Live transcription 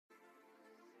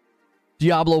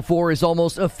Diablo 4 is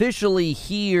almost officially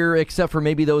here, except for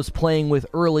maybe those playing with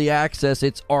early access.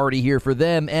 It's already here for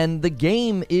them, and the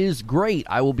game is great.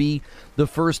 I will be the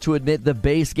first to admit the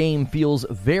base game feels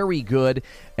very good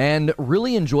and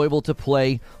really enjoyable to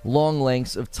play long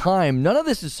lengths of time. None of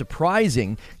this is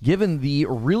surprising, given the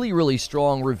really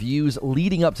strong reviews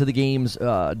leading up to the game's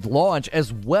launch,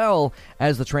 as well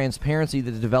as the transparency that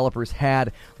the developers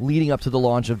had leading up to the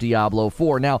launch of Diablo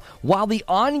 4. Now, while the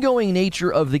ongoing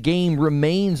nature of the game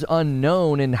remains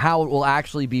unknown and how it will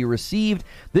actually be received,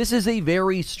 this is a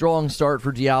very strong start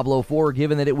for Diablo 4,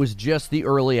 given that it was just the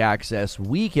early access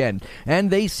weekend.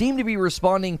 And they seem to be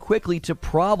responding quickly to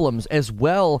problems as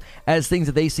well as things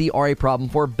that they see are a problem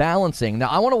for balancing. Now,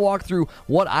 I want to walk through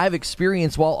what I've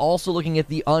experienced while also looking at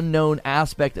the unknown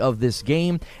aspect of this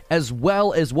game, as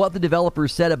well as what the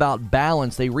developers said about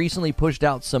balance. They recently pushed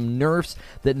out some nerfs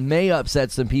that may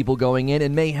upset some people going in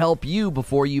and may help you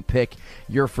before you pick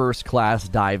your first class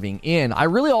diving in. I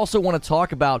really also want to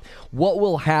talk about what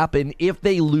will happen if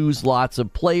they lose lots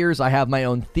of players. I have my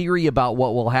own theory about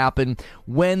what will happen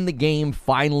when the game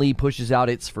finally pushes out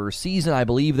its first season. I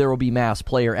believe there will be mass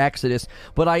player exodus,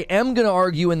 but I am going to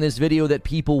argue in this video that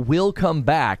people will come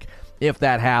back if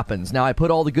that happens. Now, I put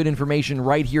all the good information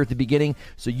right here at the beginning,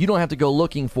 so you don't have to go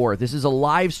looking for it. This is a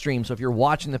live stream, so if you're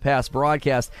watching the past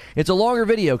broadcast, it's a longer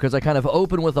video because I kind of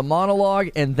open with a monologue,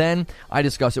 and then I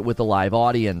discuss it with the live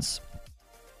audience.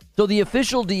 So the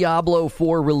official Diablo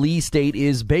 4 release date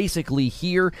is basically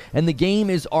here, and the game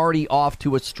is already off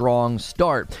to a strong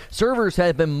start. Servers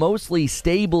have been mostly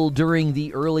stable during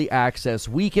the early access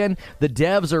weekend. The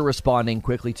devs are responding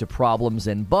quickly to problems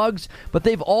and bugs, but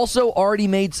they've also already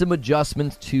made some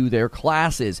adjustments to their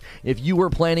classes. If you were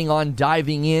planning on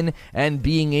diving in and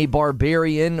being a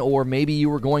barbarian, or maybe you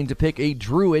were going to pick a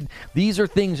druid, these are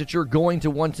things that you're going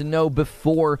to want to know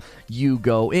before you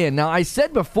go in. Now, I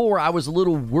said before I was a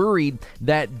little worried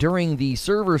that during the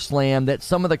server slam that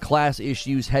some of the class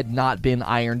issues had not been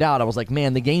ironed out. I was like,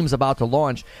 man, the game's about to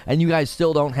launch and you guys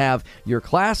still don't have your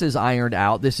classes ironed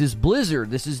out. This is Blizzard.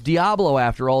 This is Diablo,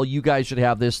 after all. You guys should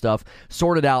have this stuff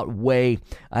sorted out way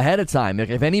ahead of time.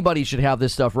 If anybody should have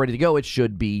this stuff ready to go, it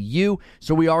should be you.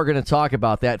 So we are going to talk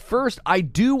about that. First, I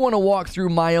do want to walk through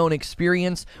my own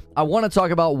experience. I want to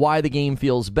talk about why the game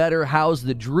feels better. How's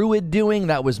the druid doing?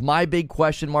 That was my big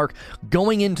question mark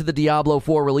going into the Diablo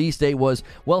 4 release date was,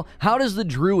 well, how does the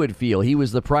druid feel? He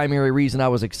was the primary reason I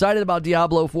was excited about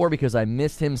Diablo 4 because I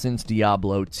missed him since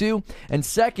Diablo 2. And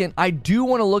second, I do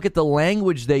want to look at the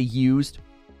language they used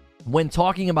when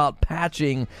talking about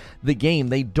patching the game.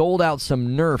 They doled out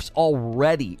some nerfs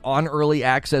already on early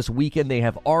access weekend. They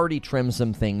have already trimmed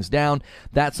some things down.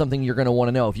 That's something you're going to want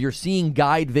to know. If you're seeing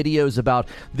guide videos about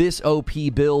this OP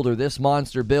build or this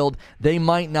monster build, they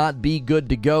might not be good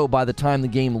to go by the time the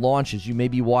game launches. You may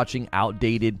be watching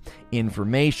outdated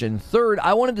information. Third,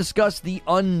 I want to discuss the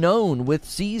unknown with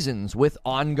seasons, with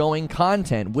ongoing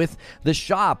content, with the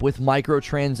shop, with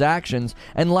microtransactions.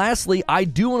 And lastly, I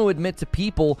do want to admit to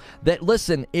people that,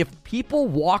 listen, if people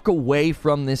walk away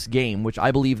from this game, which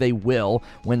I believe they will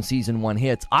when Season 1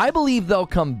 hits, I believe they'll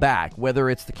come back, whether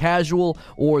it's the casual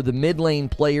or the mid-lane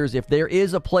players. If there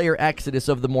is a player exodus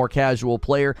of the more casual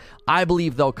player, I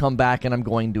believe they'll come back, and I'm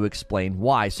going to explain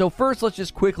why. So first, let's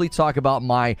just quickly talk about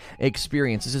my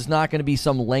experience. This is not going to be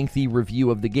some lengthy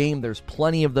review of the game. There's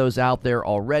plenty of those out there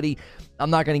already. I'm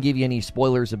not going to give you any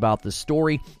spoilers about the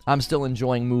story. I'm still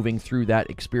enjoying moving through that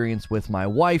experience with my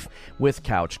wife with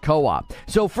Couch Co-op.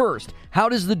 So first, how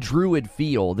does the druid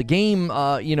feel? The game,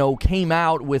 came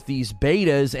out with these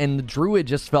betas, and the druid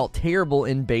just felt terrible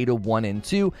in beta 1 and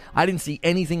 2. I didn't see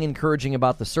anything encouraging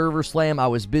about the server slam. I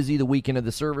was busy the weekend of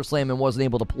the server slam and wasn't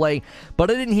able to play,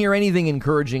 but I didn't hear anything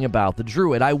encouraging about the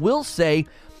druid. I will say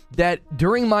that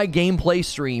during my gameplay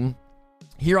stream,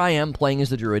 here I am playing as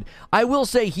the druid, I will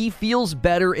say he feels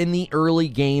better in the early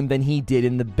game than he did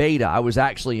in the beta. I was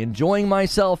actually enjoying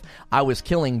myself. I was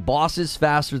killing bosses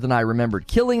faster than I remembered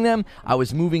killing them. I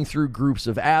was moving through groups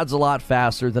of ads a lot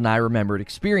faster than I remembered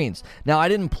experience. Now, I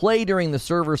didn't play during the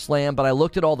server slam, but I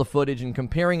looked at all the footage, and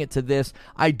comparing it to this,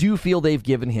 I do feel they've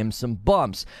given him some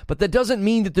bumps. But that doesn't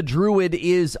mean that the druid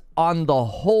is, on the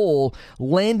whole,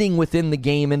 landing within the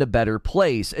game in a better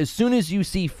place. As soon as you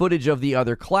see footage of the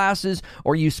other classes, or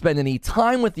or you spend any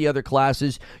time with the other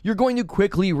classes, you're going to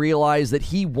quickly realize that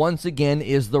he once again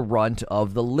is the runt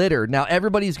of the litter. Now,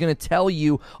 everybody's going to tell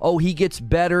you, oh, he gets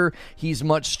better, he's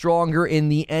much stronger in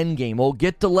the end game. Oh,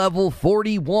 get to level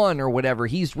 41 or whatever.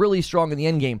 He's really strong in the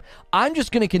end game. I'm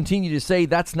just going to continue to say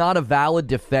that's not a valid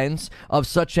defense of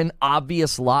such an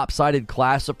obvious lopsided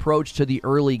class approach to the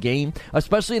early game,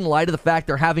 especially in light of the fact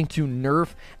they're having to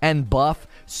nerf and buff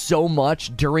so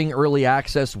much during early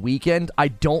access weekend. I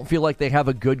don't feel like they have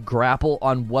a good grapple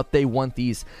on what they want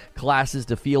these classes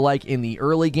to feel like in the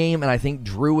early game, and I think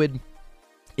Druid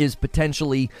is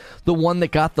potentially the one that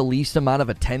got the least amount of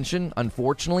attention,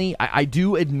 unfortunately. I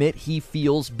do admit he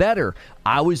feels better.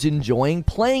 I was enjoying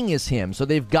playing as him, so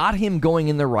they've got him going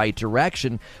in the right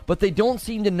direction, but they don't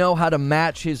seem to know how to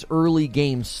match his early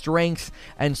game strengths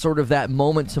and sort of that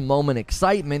moment-to-moment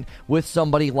excitement with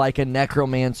somebody like a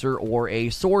Necromancer or a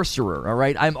Sorcerer, all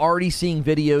right? I'm already seeing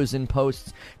videos and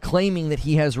posts claiming that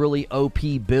he has really OP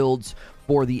builds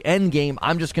for the end game.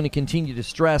 I'm just going to continue to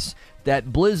stress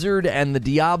that Blizzard and the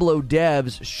Diablo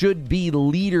devs should be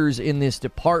leaders in this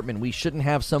department. We shouldn't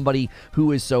have somebody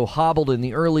who is so hobbled in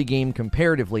the early game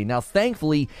comparatively. Now,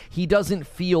 thankfully, he doesn't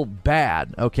feel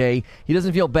bad, okay? He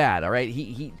doesn't feel bad, all right?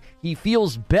 He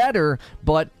feels better,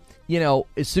 but you know,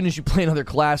 as soon as you play another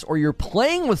class or you're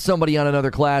playing with somebody on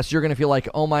another class, you're going to feel like,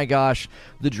 oh my gosh,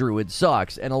 the Druid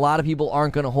sucks. And a lot of people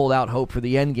aren't going to hold out hope for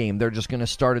the end game. They're just going to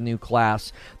start a new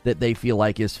class that they feel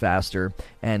like is faster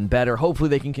and better. Hopefully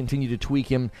they can continue to tweak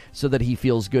him so that he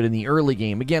feels good in the early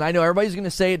game. Again, I know everybody's going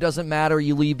to say it doesn't matter,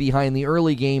 you leave behind the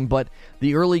early game, but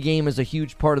the early game is a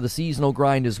huge part of the seasonal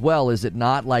grind as well, is it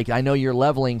not? Like, I know you're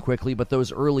leveling quickly, but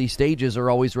those early stages are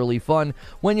always really fun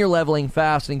when you're leveling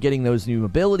fast and getting those new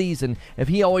abilities. And if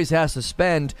he always has to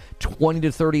spend 20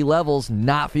 to 30 levels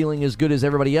not feeling as good as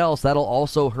everybody else, that'll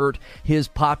also hurt his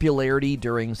popularity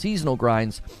during seasonal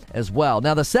grinds as well.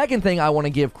 Now, the second thing I want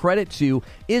to give credit to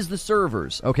is the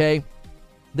servers, okay?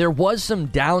 There was some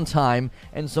downtime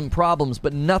and some problems,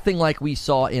 but nothing like we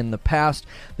saw in the past.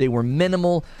 They were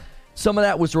minimal. Some of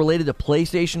that was related to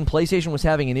PlayStation. PlayStation was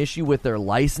having an issue with their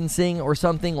licensing or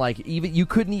something. Like, even you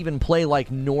couldn't even play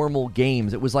like normal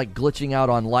games. It was like glitching out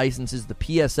on licenses. The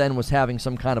PSN was having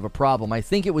some kind of a problem. I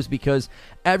think it was because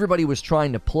everybody was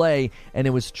trying to play and it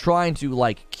was trying to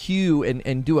like queue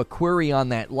and do a query on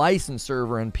that license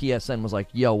server, and PSN was like,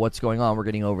 yo, what's going on? We're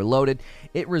getting overloaded.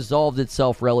 It resolved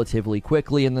itself relatively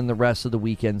quickly, and then the rest of the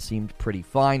weekend seemed pretty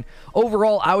fine.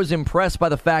 Overall, I was impressed by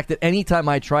the fact that anytime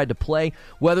I tried to play,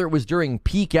 whether it was during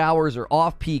peak hours or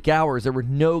off-peak hours, there were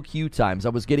no queue times. I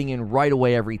was getting in right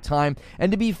away every time.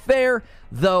 And to be fair,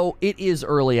 though, it is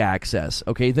early access,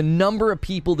 okay? The number of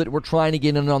people that were trying to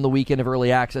get in on the weekend of early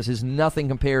access is nothing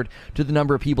compared to the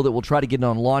number of people that will try to get in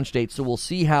on launch date. So we'll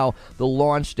see how the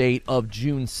launch date of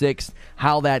June 6th,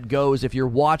 how that goes. If you're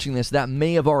watching this, that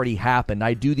may have already happened.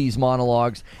 I do these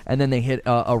monologues, and then they hit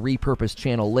a repurposed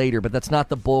channel later, but that's not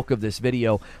the bulk of this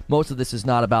video. Most of this is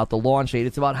not about the launch date.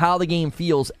 It's about how the game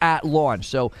feels at launch.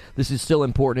 So this is still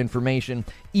important information,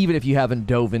 even if you haven't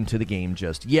dove into the game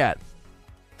just yet.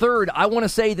 Third, I want to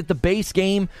say that the base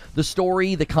game, the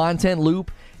story, the content loop,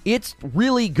 it's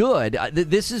really good.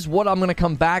 This is what I'm going to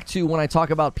come back to when I talk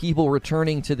about people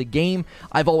returning to the game.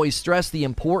 I've always stressed the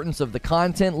importance of the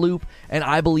content loop, and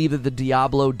I believe that the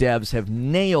Diablo devs have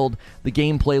nailed the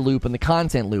gameplay loop and the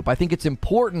content loop. I think it's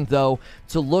important, though,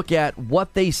 to look at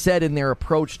what they said in their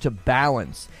approach to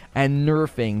balance and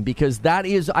nerfing, because that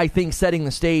is, I think, setting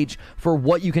the stage for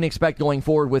what you can expect going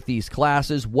forward with these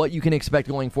classes, what you can expect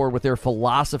going forward with their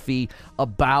philosophy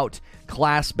about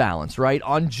class balance, right?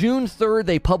 On June 3rd,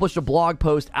 they published a blog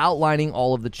post outlining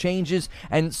all of the changes,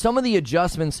 and some of the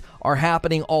adjustments are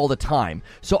happening all the time.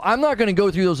 So I'm not going to go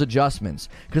through those adjustments,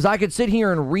 because I could sit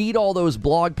here and read all those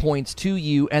blog points to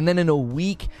you, and then in a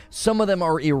week, some of them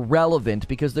are irrelevant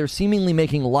because they're seemingly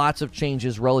making lots of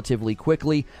changes relatively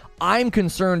quickly. I'm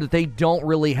concerned that they don't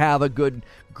really have a good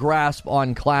grasp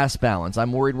on class balance.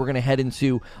 I'm worried we're going to head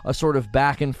into a sort of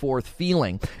back and forth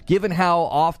feeling. Given how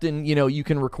often, you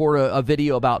can record a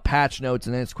video about patch notes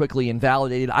and then it's quickly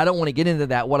invalidated, I don't want to get into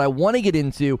that. What I want to get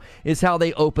into is how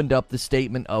they opened up the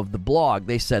statement of the blog.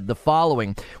 They said the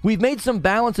following: "We've made some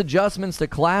balance adjustments to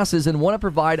classes and want to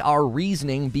provide our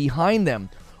reasoning behind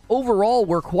them. Overall,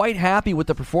 we're quite happy with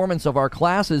the performance of our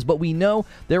classes, but we know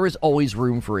there is always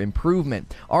room for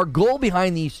improvement. Our goal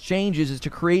behind these changes is to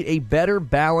create a better,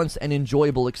 balanced, and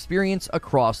enjoyable experience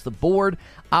across the board.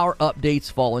 Our updates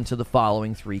fall into the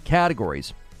following 3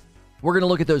 categories." We're going to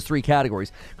look at those 3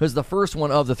 categories because the first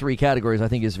one of the 3 categories I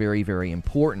think is very, very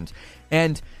important.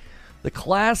 And The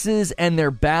classes and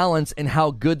their balance and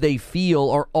how good they feel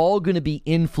are all going to be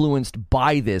influenced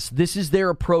by this. This is their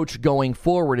approach going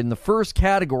forward. In the first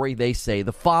category, they say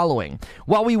the following.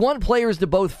 While we want players to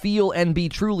both feel and be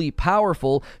truly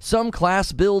powerful, some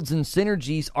class builds and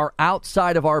synergies are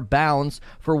outside of our bounds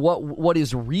for what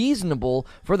is reasonable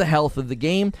for the health of the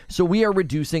game, so we are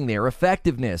reducing their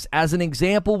effectiveness. As an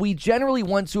example, we generally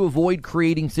want to avoid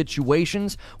creating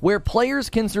situations where players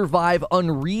can survive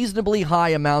unreasonably high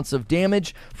amounts of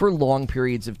damage for long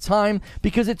periods of time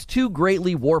because it's too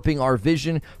greatly warping our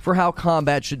vision for how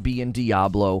combat should be in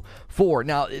Diablo 4.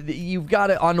 Now, you've got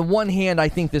to, on the one hand, I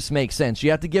think this makes sense.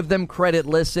 You have to give them credit.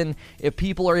 Listen, if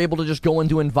people are able to just go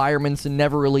into environments and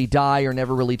never really die or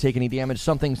never really take any damage,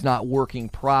 something's not working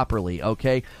properly,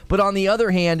 okay? But on the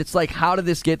other hand, it's like, how did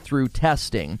this get through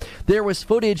testing? There was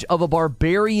footage of a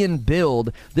barbarian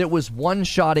build that was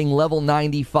one-shotting level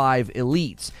 95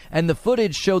 elites, and the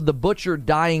footage showed the butcher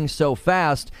dying so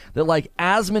fast that, like,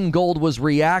 Asmongold was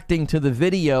reacting to the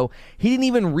video. He didn't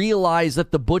even realize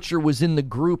that the butcher was in the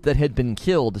group that had been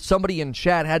killed. Somebody in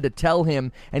chat had to tell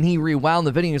him, and he rewound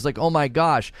the video. He was like, oh my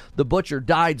gosh, the butcher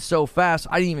died so fast,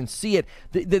 I didn't even see it.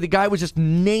 The guy was just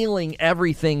nailing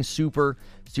everything super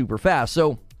fast.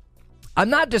 So I'm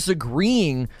not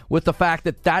disagreeing with the fact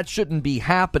that that shouldn't be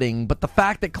happening, but the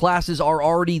fact that classes are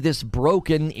already this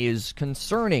broken is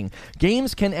concerning.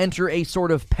 Games can enter a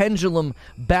sort of pendulum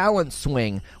balance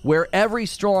swing where every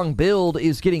strong build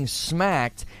is getting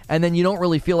smacked, and then you don't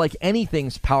really feel like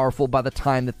anything's powerful by the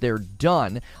time that they're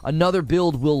done. Another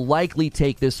build will likely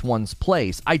take this one's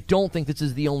place. I don't think this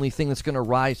is the only thing that's going to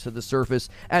rise to the surface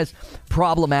as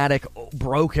problematic,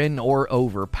 broken, or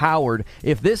overpowered.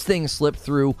 If this thing slipped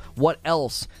through, what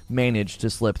else managed to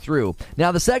slip through?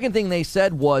 Now, the second thing they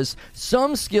said was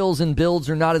some skills and builds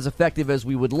are not as effective as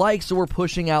we would like, so we're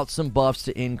pushing out some buffs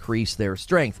to increase their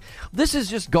strength. This is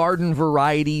just garden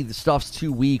variety. The stuff's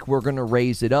too weak. We're going to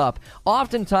raise it up.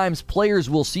 Oftentimes, players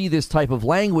will see this type of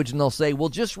language and they'll say, well,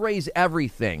 just raise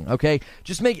everything, okay?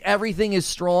 Just make everything as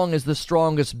strong as the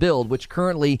strongest build, which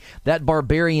currently, that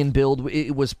barbarian build,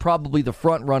 it was probably the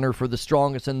front runner for the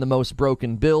strongest and the most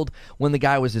broken build when the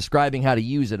guy was describing how to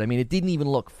use it. I mean, it didn't even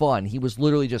look fun. He was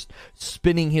literally just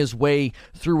spinning his way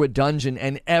through a dungeon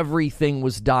and everything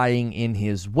was dying in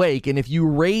his wake. And if you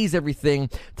raise everything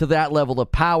to that level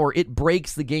of power, it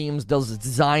breaks the game's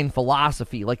design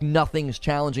philosophy. Like, nothing's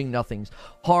challenging, nothing's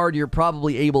hard. You're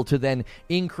probably able to then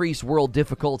increase world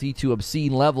difficulty to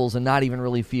obscene levels and not even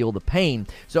really feel the pain.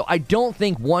 So I don't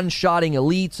think one-shotting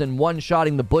elites and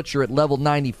one-shotting the butcher at level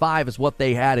 95 is what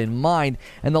they had in mind.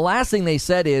 And the last thing they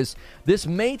said is, this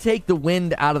may take the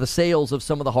wind out of the sails of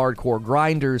some of the hardcore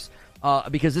grinders,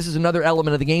 because this is another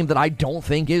element of the game that I don't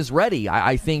think is ready.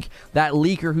 I think that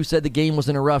leaker who said the game was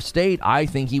in a rough state, I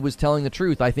think he was telling the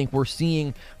truth. I think we're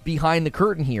seeing behind the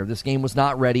curtain here. This game was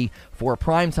not ready for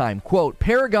prime time. Quote,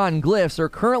 Paragon glyphs are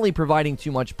currently providing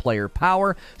too much player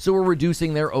power, so we're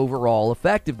reducing their overall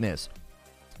effectiveness.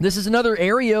 This is another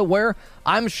area where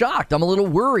I'm shocked. I'm a little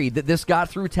worried that this got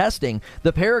through testing.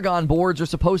 The Paragon boards are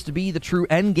supposed to be the true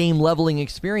endgame leveling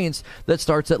experience that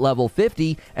starts at level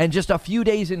 50, and just a few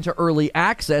days into early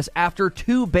access, after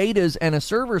 2 betas and a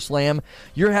server slam,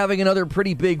 you're having another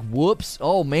pretty big whoops.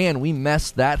 Oh man, we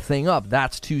messed that thing up.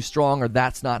 That's too strong, or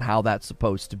that's not how that's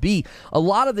supposed to be. A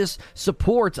lot of this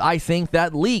supports, I think,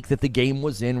 that leak that the game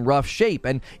was in rough shape,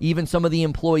 and even some of the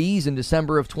employees in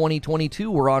December of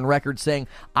 2022 were on record saying,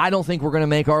 I don't think we're going to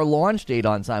make our launch date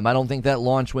on time. I don't think that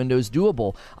launch window is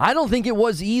doable. I don't think it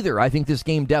was either. I think this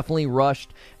game definitely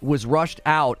was rushed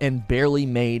out and barely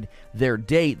made their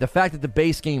date. The fact that the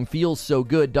base game feels so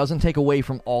good doesn't take away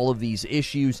from all of these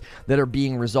issues that are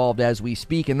being resolved as we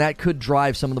speak, and that could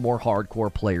drive some of the more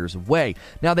hardcore players away.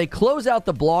 Now, they close out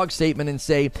the blog statement and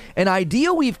say, an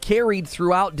idea we've carried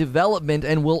throughout development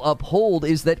and will uphold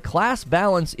is that class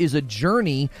balance is a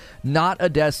journey, not a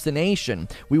destination.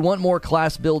 We want more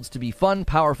class builds to be fun,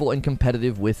 powerful, and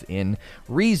competitive within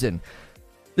reason.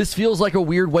 This feels like a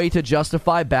weird way to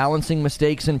justify balancing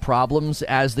mistakes and problems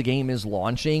as the game is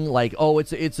launching. Like, oh,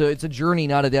 it's a journey,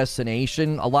 not a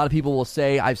destination. A lot of people will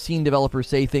say, I've seen developers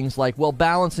say things like, well,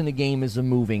 balance in a game is a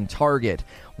moving target.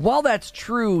 While that's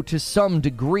true to some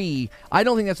degree, I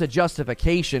don't think that's a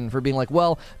justification for being like,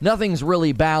 well, nothing's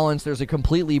really balanced, there's a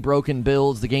completely broken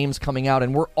build, the game's coming out,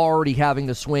 and we're already having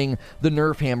to swing the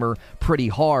nerf hammer pretty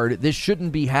hard. This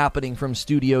shouldn't be happening from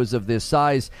studios of this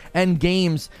size and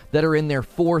games that are in their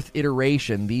 4th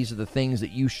iteration. These are the things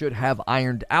that you should have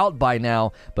ironed out by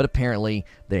now, but apparently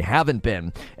they haven't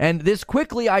been. And this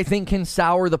quickly, I think, can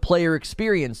sour the player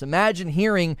experience. Imagine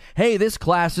hearing, hey, this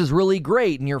class is really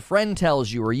great, and your friend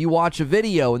tells you, or where you watch a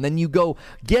video and then you go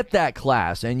get that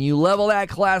class and you level that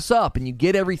class up and you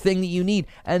get everything that you need,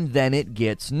 and then it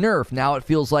gets nerfed. Now it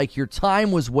feels like your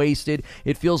time was wasted.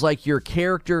 It feels like your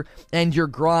character and your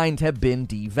grind have been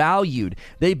devalued.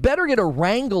 They better get a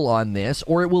wrangle on this,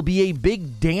 or it will be a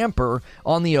big damper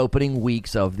on the opening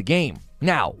weeks of the game.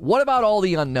 Now, what about all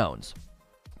the unknowns?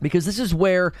 Because this is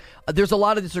where there's a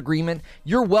lot of disagreement.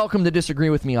 You're welcome to disagree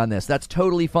with me on this. That's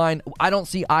totally fine. I don't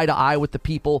see eye to eye with the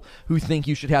people who think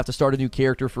you should have to start a new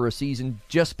character for a season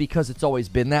just because it's always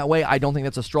been that way. I don't think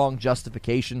that's a strong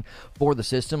justification for the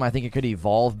system. I think it could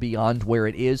evolve beyond where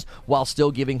it is while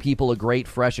still giving people a great,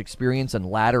 fresh experience and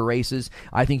ladder races.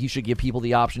 I think you should give people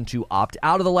the option to opt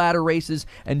out of the ladder races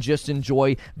and just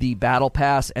enjoy the battle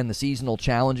pass and the seasonal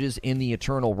challenges in the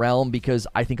Eternal Realm, because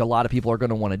I think a lot of people are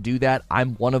going to want to do that.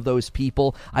 I'm one of those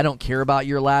people. I don't care about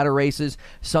your ladder races.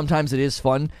 Sometimes it is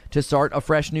fun to start a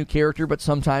fresh new character, but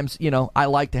sometimes, I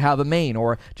like to have a main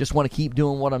or just want to keep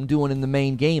doing what I'm doing in the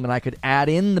main game, and I could add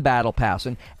in the battle pass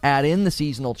and add in the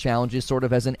seasonal challenges sort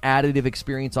of as an additive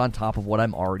experience on top of what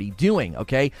I'm already doing,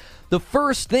 okay? The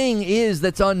first thing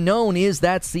that's unknown is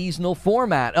that seasonal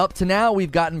format. Up to now,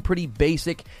 we've gotten pretty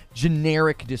basic,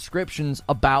 generic descriptions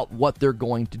about what they're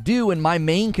going to do, and my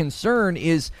main concern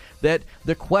is that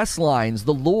the quest lines,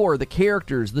 the lore, the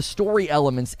characters, the story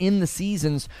elements in the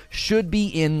seasons should be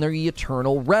in the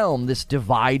Eternal Realm. This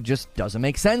divide just doesn't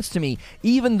make sense to me.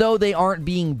 Even though they aren't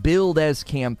being billed as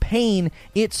campaign,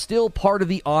 it's still part of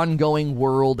the ongoing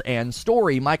world and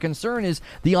story. My concern is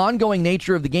the ongoing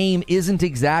nature of the game isn't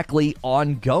exactly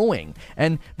ongoing,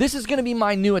 and this is going to be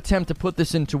my new attempt to put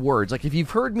this into words. Like, if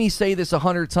you've heard me say this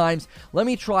 100 times, let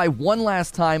me try one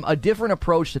last time a different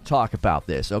approach to talk about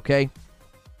this, okay?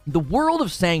 The world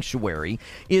of Sanctuary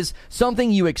is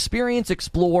something you experience,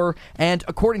 explore, and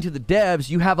according to the devs,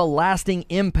 you have a lasting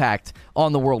impact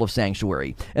on the world of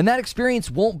Sanctuary. And that experience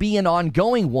won't be an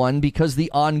ongoing one because the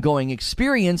ongoing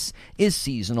experience is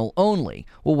seasonal only.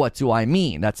 Well, what do I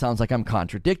mean? That sounds like I'm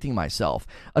contradicting myself.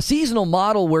 A seasonal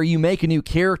model where you make a new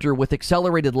character with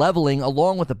accelerated leveling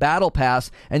along with a battle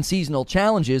pass and seasonal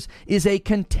challenges is a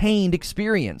contained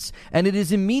experience, and it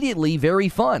is immediately very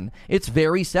fun. It's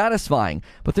very satisfying,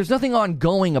 but there's nothing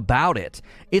ongoing about it.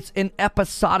 It's an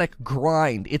episodic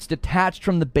grind. It's detached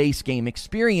from the base game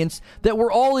experience that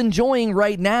we're all enjoying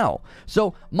right now.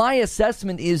 So my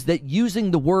assessment is that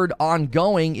using the word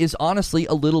ongoing is honestly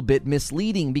a little bit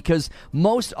misleading, because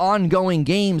most ongoing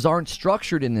games aren't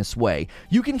structured in this way.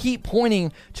 You can keep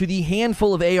pointing to the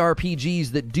handful of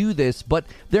ARPGs that do this, but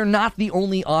they're not the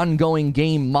only ongoing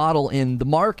game model in the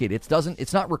market.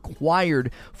 It's not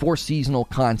required for seasonal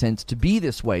content to be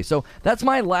this way. So that's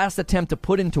my last attempt to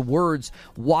put into words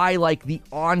why the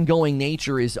ongoing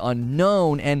nature is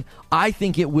unknown, and I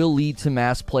think it will lead to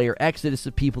mass player exodus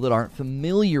of people that aren't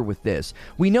familiar with this.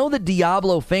 We know that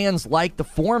Diablo fans like the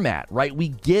format, right? We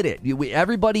get it.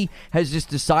 Everybody has just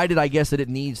decided, I guess, that it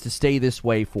needs to stay this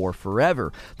way for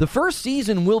forever. The first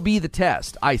season will be the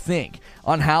test, I think,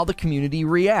 on how the community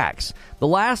reacts. The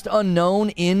last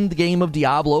unknown in the game of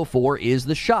Diablo 4 is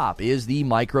the shop, is the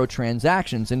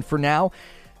microtransactions, and for now,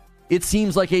 it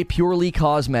seems like a purely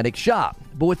cosmetic shop.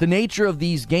 But with the nature of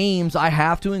these games, I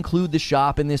have to include the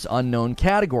shop in this unknown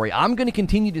category. I'm going to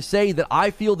continue to say that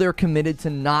I feel they're committed to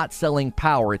not selling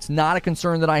power. It's not a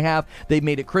concern that I have. They've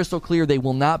made it crystal clear they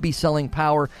will not be selling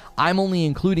power. I'm only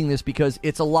including this because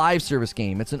it's a live service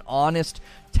game. It's an honest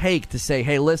take to say,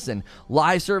 hey, listen,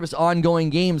 live service ongoing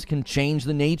games can change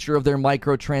the nature of their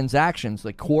microtransactions.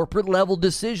 The corporate level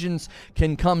decisions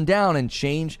can come down and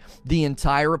change the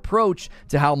entire approach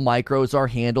to how micros are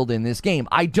handled in this game.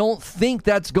 I don't think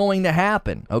that's going to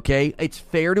happen, okay? It's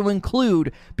fair to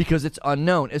include because it's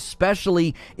unknown,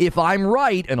 especially if I'm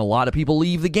right and a lot of people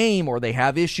leave the game or they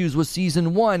have issues with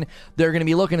Season 1. They're going to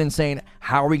be looking and saying,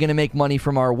 how are we going to make money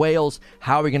from our whales?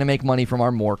 How are we going to make money from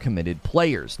our more committed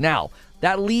players? Now,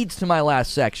 that leads to my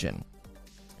last section.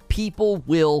 People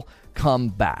will come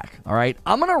back, all right?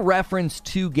 I'm going to reference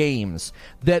two games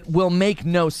that will make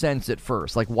no sense at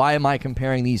first. Like, why am I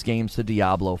comparing these games to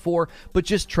Diablo 4? But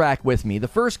just track with me. The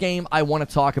first game I want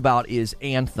to talk about is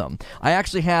Anthem. I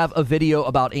actually have a video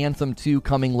about Anthem 2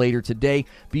 coming later today.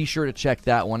 Be sure to check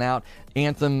that one out.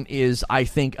 Anthem is, I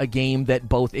think, a game that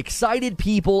both excited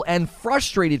people and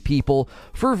frustrated people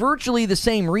for virtually the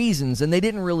same reasons, and they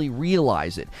didn't really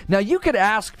realize it. Now, you could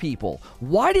ask people,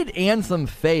 why did Anthem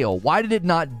fail? Why did it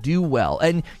not do well?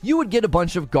 And you would get a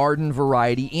bunch of garden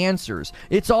variety answers.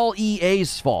 It's all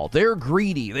EA's fault. They're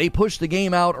greedy. They pushed the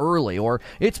game out early. Or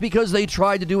it's because they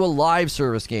tried to do a live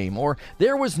service game. Or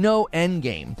there was no end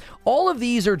game. All of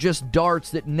these are just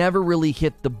darts that never really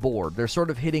hit the board. They're sort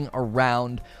of hitting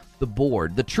around the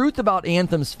board. The truth about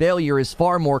Anthem's failure is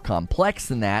far more complex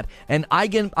than that, and I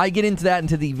get into that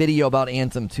into the video about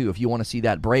Anthem 2 if you want to see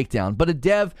that breakdown. But a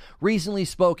dev recently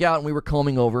spoke out and we were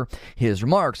combing over his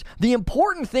remarks. The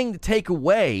important thing to take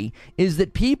away is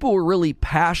that people were really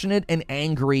passionate and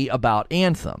angry about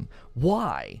Anthem.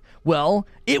 Why? Well,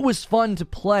 it was fun to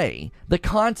play. The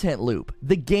content loop,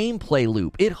 the gameplay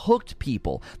loop, it hooked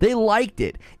people. They liked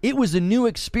it. It was a new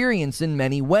experience in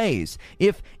many ways.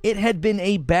 If it had been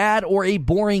a bad or a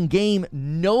boring game,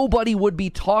 nobody would be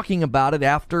talking about it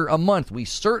after a month. We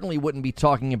certainly wouldn't be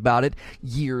talking about it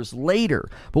years later.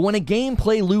 But when a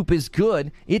gameplay loop is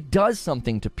good, it does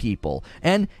something to people.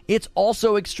 And it's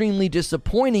also extremely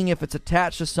disappointing if it's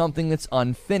attached to something that's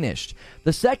unfinished.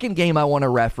 The second game I want to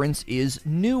reference is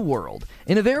New World.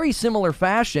 In a very similar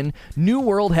fashion, New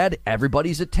World had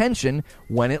everybody's attention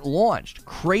when it launched.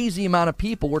 Crazy amount of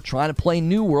people were trying to play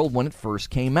New World when it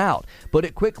first came out, but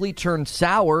it quickly turned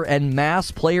sour and mass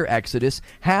player exodus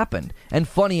happened. And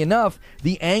funny enough,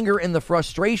 the anger and the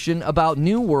frustration about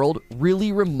New World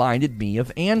really reminded me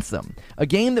of Anthem. A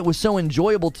game that was so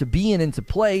enjoyable to be in and to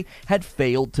play had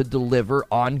failed to deliver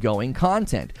ongoing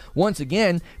content. Once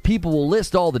again, people will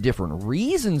list all the different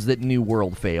reasons that New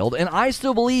World failed, and I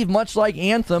still believe, much like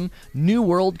Anthem, New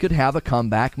World could have a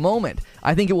comeback moment.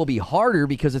 I think it will be harder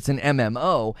because it's an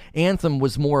MMO. Anthem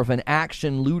was more of an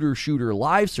action looter-shooter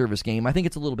live service game. I think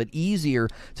it's a little bit easier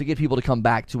to get people to come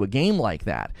back to a game like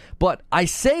that. But I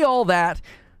say all that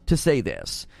to say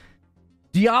this.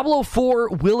 Diablo 4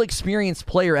 will experience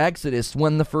player exodus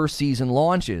when the first season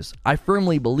launches. I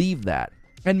firmly believe that.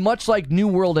 And much like New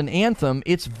World and Anthem,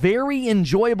 its very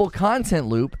enjoyable content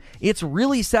loop, its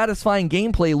really satisfying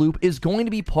gameplay loop is going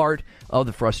to be part of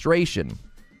the frustration.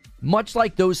 Much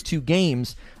like those two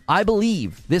games, I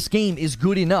believe this game is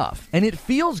good enough, and it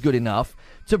feels good enough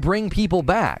to bring people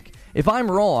back. If I'm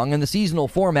wrong and the seasonal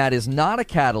format is not a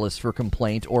catalyst for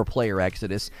complaint or player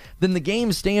exodus, then the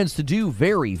game stands to do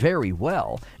very, very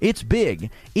well. It's big,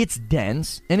 it's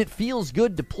dense, and it feels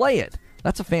good to play it.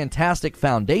 That's a fantastic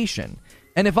foundation.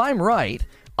 And if I'm right,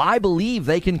 I believe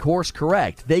they can course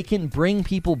correct. They can bring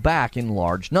people back in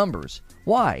large numbers.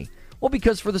 Why? Well,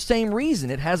 because for the same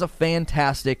reason, it has a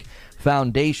fantastic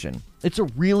foundation. It's a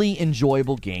really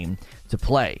enjoyable game to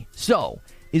play. So,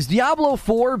 is Diablo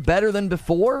 4 better than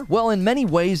before? Well, in many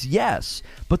ways, yes.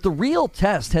 But the real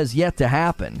test has yet to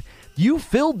happen. You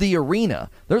filled the arena.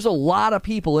 There's a lot of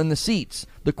people in the seats.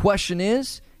 The question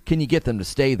is, can you get them to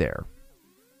stay there?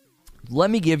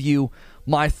 Let me give you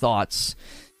my thoughts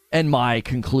and my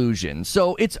conclusion.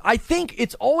 So I think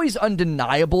it's always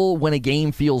undeniable when a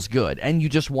game feels good and you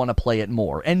just want to play it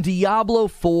more. And Diablo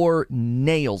 4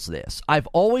 nails this. I've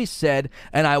always said,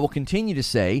 and I will continue to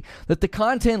say, that the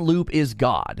content loop is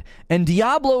God. And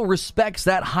Diablo respects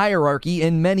that hierarchy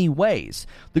in many ways.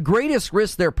 The greatest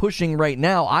risk they're pushing right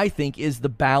now, I think, is the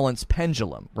balance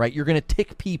pendulum, right? You're going to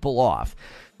tick people off.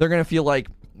 They're going to feel like,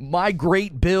 my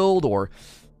great build or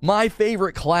my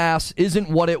favorite class isn't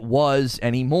what it was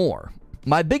anymore.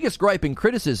 My biggest gripe and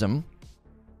criticism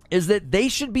is that they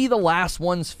should be the last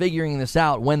ones figuring this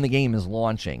out when the game is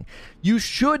launching. You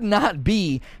should not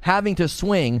be having to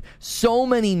swing so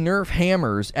many nerf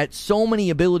hammers at so many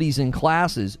abilities and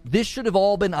classes. This should have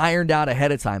all been ironed out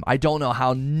ahead of time. I don't know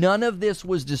how none of this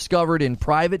was discovered in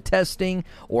private testing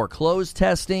or closed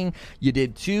testing. You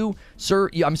did two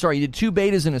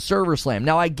betas and a server slam.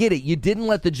 Now I get it. You didn't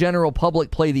let the general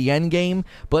public play the end game,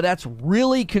 but that's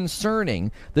really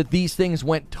concerning that these things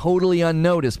went totally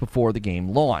unnoticed before the game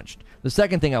launched. The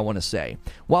second thing I want to say,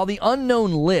 while the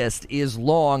unknown list is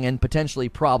long and potentially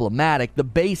problematic, the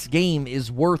base game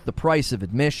is worth the price of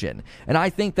admission. And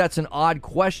I think that's an odd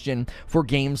question for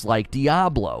games like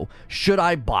Diablo. Should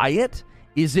I buy it?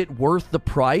 Is it worth the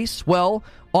price? Well,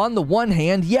 on the one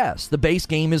hand, yes, the base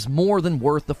game is more than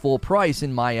worth the full price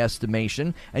in my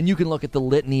estimation, and you can look at the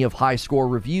litany of high-score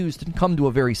reviews to come to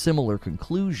a very similar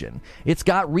conclusion. It's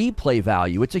got replay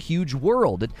value, it's a huge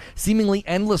world, a seemingly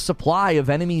endless supply of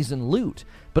enemies and loot.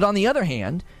 But on the other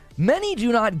hand, many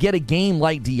do not get a game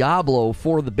like Diablo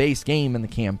for the base game and the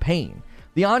campaign.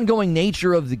 The ongoing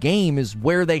nature of the game is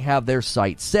where they have their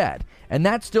sights set, and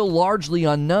that's still largely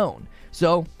unknown.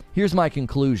 So, here's my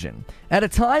conclusion. At a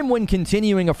time when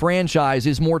continuing a franchise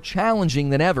is more challenging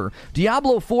than ever,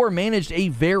 Diablo 4 managed a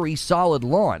very solid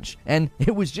launch, and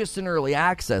it was just an early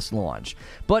access launch.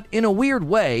 But in a weird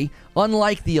way,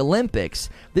 unlike the Olympics,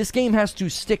 this game has to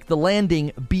stick the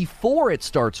landing before it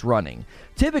starts running.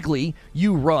 Typically,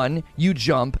 you run, you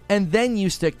jump, and then you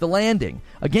stick the landing.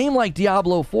 A game like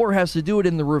Diablo 4 has to do it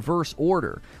in the reverse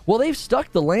order. Well, they've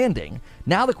stuck the landing.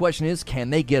 Now the question is,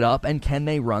 can they get up and can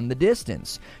they run the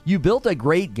distance? You built a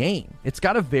great game. It's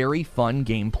got a very fun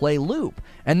gameplay loop,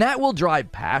 and that will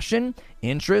drive passion,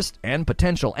 interest, and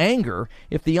potential anger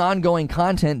if the ongoing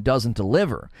content doesn't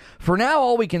deliver. For now,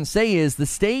 all we can say is the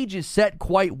stage is set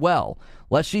quite well.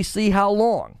 Let's just see how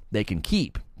long they can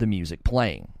keep the music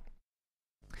playing.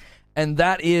 And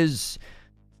that is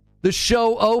the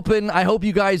show open. I hope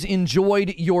you guys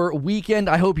enjoyed your weekend.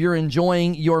 I hope you're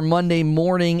enjoying your Monday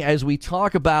morning as we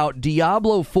talk about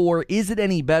Diablo 4. Is it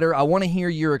any better? I want to hear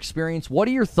your experience. What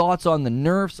are your thoughts on the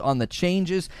nerfs, on the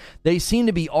changes? They seem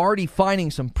to be already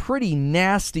finding some pretty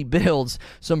nasty builds,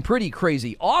 some pretty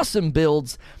crazy, awesome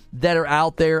builds that are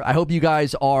out there. I hope you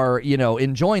guys are,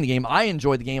 enjoying the game. I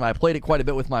enjoyed the game. I played it quite a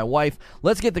bit with my wife.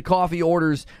 Let's get the coffee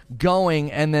orders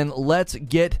going, and then let's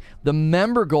get the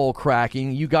member goal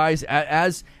cracking. You guys,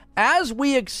 as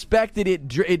we expected,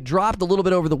 it dropped a little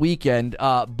bit over the weekend,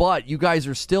 but you guys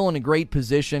are still in a great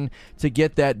position to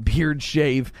get that beard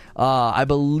shave. I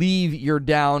believe you're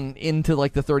down into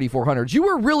like the 3,400s. You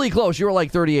were really close. You were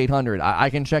like 3,800. I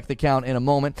can check the count in a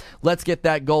moment. Let's get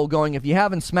that goal going. If you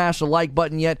haven't smashed the like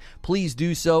button yet, please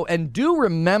do so. And do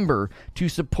remember to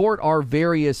support our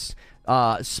various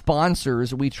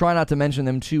sponsors. We try not to mention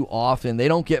them too often. They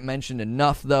don't get mentioned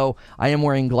enough, though. I am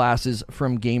wearing glasses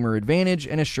from Gamer Advantage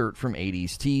and a shirt from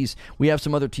 80s Tees. We have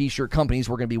some other t-shirt companies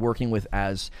we're going to be working with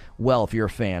as well if you're a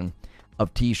fan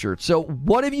of t-shirts. So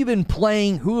what have you been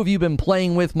playing? Who have you been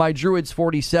playing with? My Druid's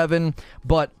 47,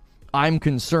 but I'm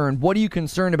concerned. What are you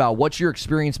concerned about? What's your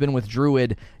experience been with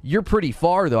Druid? You're pretty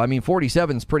far, though. I mean,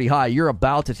 47's pretty high. You're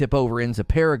about to tip over into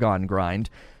Paragon grind.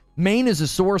 Main is a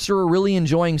sorcerer, really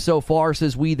enjoying so far,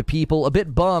 says We the People. A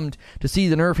bit bummed to see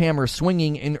the Nerf Hammer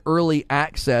swinging in early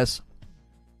access.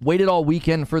 Waited all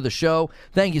weekend for the show.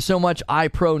 Thank you so much,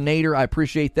 iPro Nader. I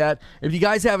appreciate that. If you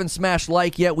guys haven't smashed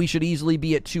like yet, we should easily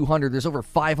be at 200. There's over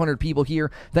 500 people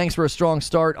here. Thanks for a strong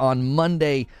start on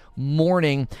Monday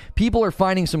morning. People are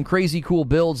finding some crazy cool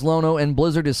builds, Lono, and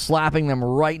Blizzard is slapping them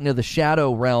right into the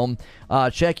shadow realm.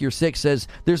 Check Your Six says,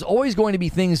 there's always going to be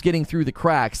things getting through the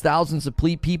cracks. Thousands of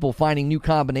people finding new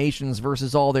combinations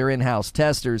versus all their in-house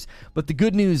testers. But the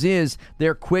good news is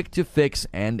they're quick to fix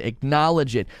and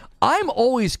acknowledge it. I'm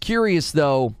always curious,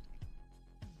 though,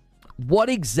 what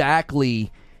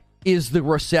exactly is the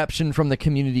reception from the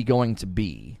community going to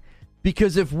be?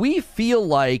 Because if we feel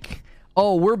like,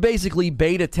 we're basically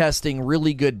beta testing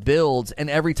really good builds, and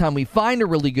every time we find a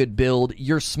really good build,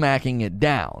 you're smacking it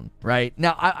down, right?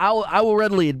 Now, I will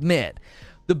readily admit,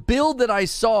 the build that I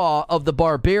saw of the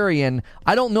Barbarian,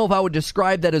 I don't know if I would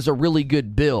describe that as a really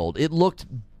good build. It looked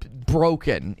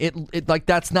broken. It like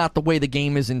that's not the way the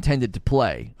game is intended to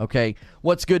play, okay?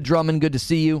 What's good, Drummond? Good to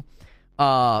see you.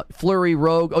 Flurry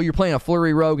Rogue. Oh, you're playing a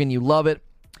Flurry Rogue and you love it.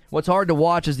 What's hard to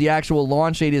watch is the actual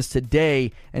launch date is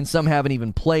today, and some haven't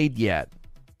even played yet.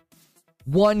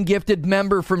 One gifted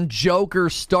member from Joker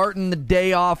starting the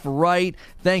day off right.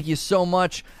 Thank you so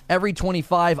much. Every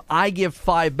 25, I give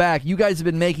 5 back. You guys have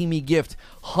been making me gift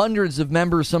hundreds of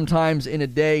members sometimes in a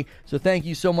day. So thank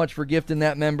you so much for gifting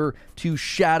that member to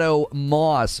Shadow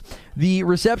Moss. The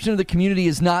reception of the community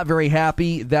is not very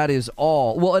happy. That is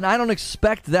all. Well, and I don't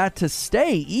expect that to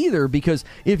stay either, because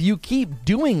if you keep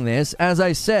doing this, as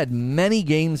I said, many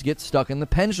games get stuck in the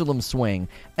pendulum swing.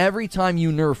 Every time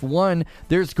you nerf one,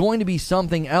 there's going to be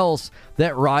something else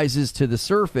that rises to the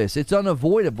surface. It's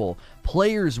unavoidable.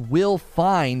 Players will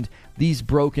find these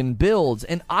broken builds,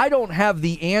 and I don't have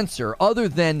the answer other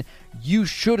than you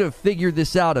should have figured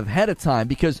this out ahead of time,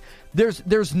 because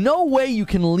there's no way you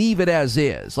can leave it as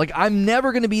is. Like, I'm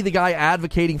never going to be the guy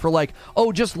advocating for like,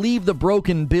 just leave the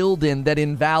broken build in that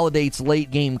invalidates late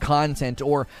game content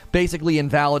or basically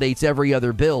invalidates every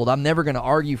other build. I'm never going to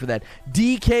argue for that.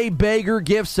 DK Bager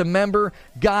gifts a member.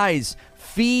 Guys,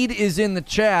 Feed is in the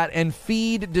chat, and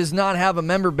Feed does not have a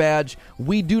member badge.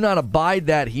 We do not abide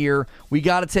that here. We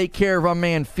got to take care of our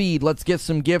man Feed. Let's get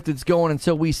some gifteds going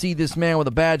until we see this man with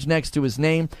a badge next to his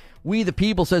name. We the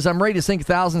People says, I'm ready to sink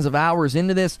thousands of hours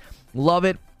into this. Love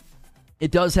it. It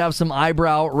does have some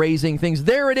eyebrow-raising things.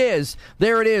 There it is.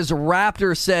 There it is.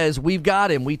 Raptor says, we've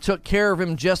got him. We took care of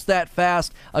him just that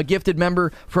fast. A gifted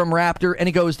member from Raptor, and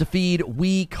it goes to Feed.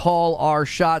 We call our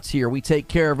shots here. We take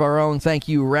care of our own. Thank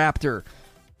you, Raptor.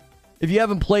 If you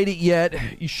haven't played it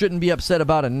yet, you shouldn't be upset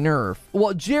about a nerf.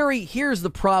 Well, Jerry, here's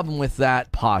the problem with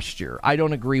that posture. I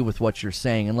don't agree with what you're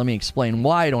saying, and let me explain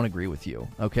why I don't agree with you,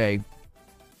 okay?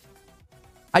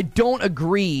 I don't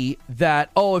agree that,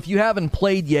 if you haven't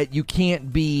played yet, you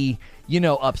can't be,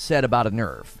 upset about a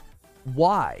nerf.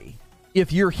 why?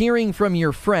 If you're hearing from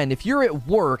your friend, if you're at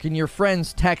work and your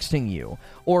friend's texting you,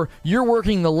 or you're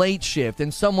working the late shift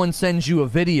and someone sends you a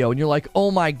video and you're like, oh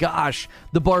my gosh,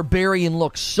 the barbarian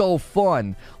looks so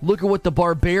fun. Look at what the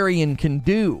barbarian can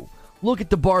do. Look at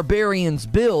the barbarian's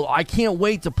build. I can't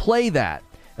wait to play that.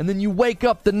 And then you wake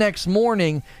up the next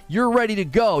morning, you're ready to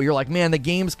go. You're like, man, the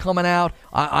game's coming out.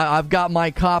 I've got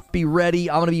my copy ready.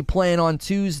 I'm going to be playing on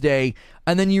Tuesday.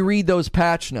 And then you read those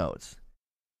patch notes.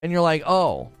 And you're like,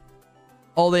 oh,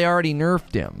 they already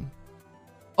nerfed him.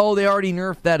 Oh, they already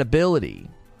nerfed that ability.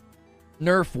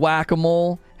 Nerf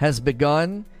whack-a-mole has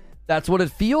begun. That's what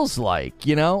it feels like,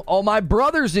 you know? Oh, my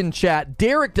brother's in chat.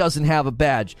 Derek doesn't have a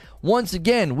badge. Once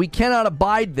again, we cannot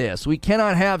abide this. We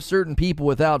cannot have certain people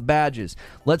without badges.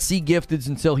 Let's see Gifted's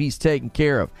until he's taken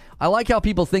care of. I like how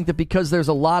people think that because there's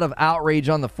a lot of outrage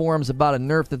on the forums about a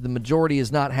nerf that the majority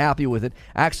is not happy with it.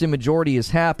 Actually, majority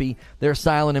is happy. They're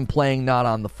silent and playing not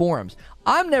on the forums.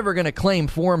 I'm never going to claim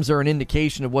forums are an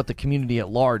indication of what the community at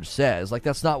large says. Like,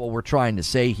 that's not what we're trying to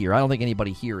say here. I don't think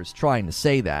anybody here is trying to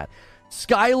say that.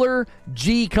 Skylar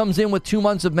G comes in with 2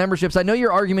 months of memberships. I know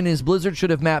your argument is Blizzard should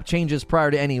have map changes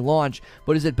prior to any launch,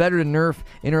 but is it better to nerf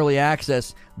in early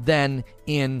access than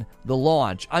in the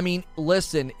launch? I mean,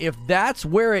 listen, if that's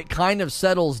where it kind of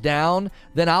settles down,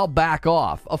 then I'll back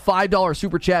off. A $5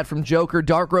 super chat from Joker.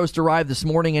 Dark roast arrived this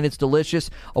morning and it's delicious.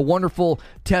 A wonderful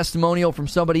testimonial from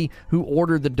somebody who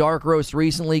ordered the dark roast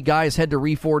recently. Guys, head to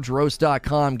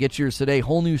reforgeroast.com. Get yours today.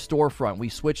 Whole new storefront. We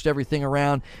switched everything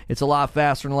around. It's a lot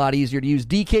faster and a lot easier to use.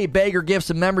 DK Baker gifts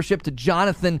a membership to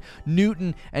Jonathan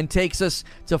Newton and takes us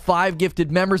to 5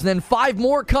 gifted members. And then 5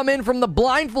 more come in from the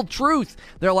Blindful Truth.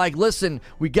 They're like, listen,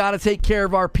 we got to take care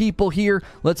of our people here.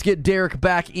 Let's get Derek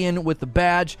back in with the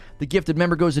badge. The gifted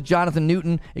member goes to Jonathan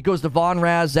Newton. It goes to Von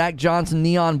Raz, Zach Johnson,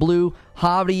 Neon Blue,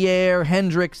 Javier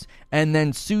Hendricks, and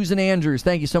then Susan Andrews.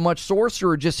 Thank you so much.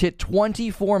 Sorcerer just hit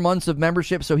 24 months of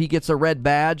membership, so he gets a red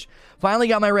badge. Finally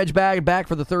got my red badge back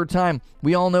for the 3rd time.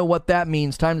 We all know what that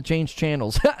means. Time to change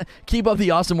channels. Keep up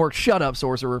the awesome work. Shut up,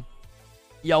 Sorcerer.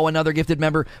 Yo, another gifted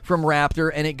member from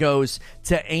Raptor, and it goes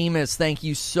to Amos. Thank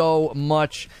you so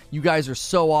much. You guys are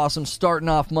so awesome. Starting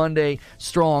off Monday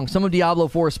strong. Some of Diablo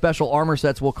 4's special armor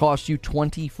sets will cost you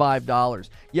 $25.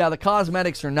 Yeah, the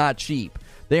cosmetics are not cheap.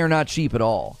 They are not cheap at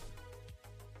all.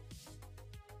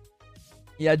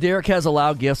 Yeah, Derek has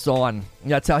allowed gifts on.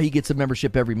 That's how he gets a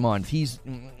membership every month. He's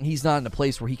not in a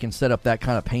place where he can set up that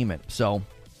kind of payment. So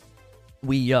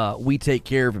we take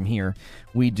care of him here.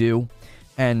 We do.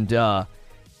 And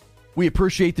we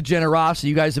appreciate the generosity.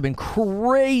 You guys have been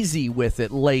crazy with it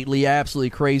lately, absolutely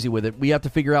crazy with it. We have to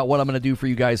figure out what I'm going to do for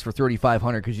you guys for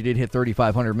 3,500 because you did hit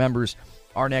 3,500 members.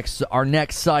 Our next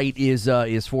site is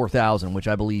 4,000, which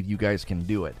I believe you guys can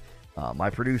do it. My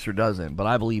producer doesn't, but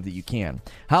I believe that you can.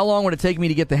 How long would it take me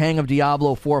to get the hang of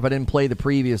Diablo 4 if I didn't play the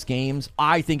previous games?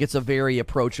 I think it's a very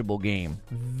approachable game.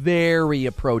 Very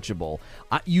approachable.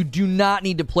 You do not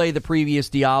need to play the previous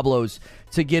Diablos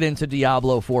to get into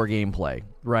Diablo 4 gameplay,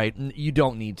 right? You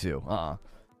don't need to.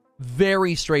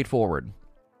 Very straightforward.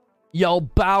 Yo,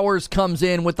 Bowers comes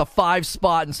in with the 5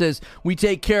 spot and says, we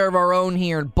take care of our own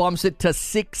here, and bumps it to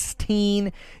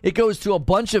 16. It goes to a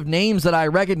bunch of names that I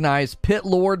recognize. Pit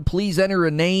Lord, please enter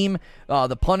a name.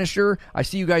 The Punisher, I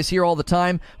see you guys here all the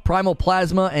time. Primal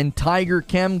Plasma and Tiger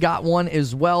Chem got one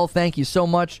as well. Thank you so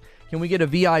much. Can we get a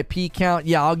VIP count?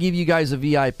 Yeah, I'll give you guys a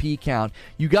VIP count.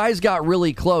 You guys got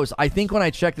really close. I think when I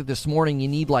checked it this morning, you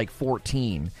need like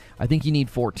 14. I think you need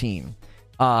 14.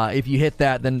 If you hit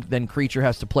that, then Creature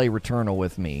has to play Returnal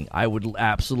with me. I would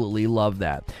absolutely love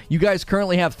that. You guys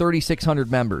currently have 3,600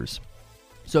 members.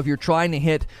 So if you're trying to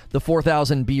hit the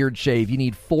 4,000 beard shave, you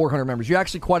need 400 members. You're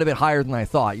actually quite a bit higher than I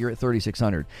thought. You're at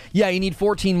 3,600. Yeah, you need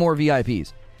 14 more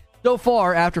VIPs. So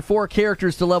far, after 4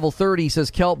 characters to level 30, says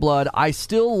Keltblood, I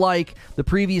still like the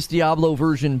previous Diablo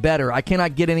version better. I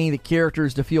cannot get any of the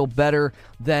characters to feel better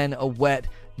than a wet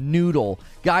noodle.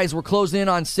 Guys, we're closing in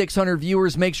on 600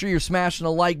 viewers. Make sure you're smashing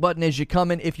the like button as you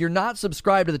come in. If you're not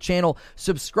subscribed to the channel,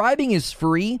 subscribing is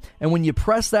free, and when you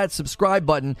press that subscribe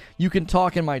button, you can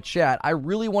talk in my chat. I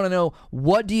really want to know,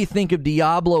 what do you think of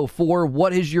Diablo 4?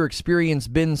 What has your experience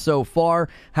been so far?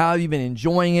 How have you been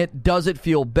enjoying it? Does it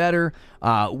feel better?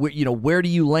 Where do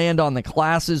you land on the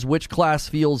classes? Which class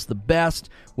feels the best?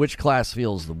 Which class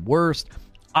feels the worst?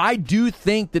 I do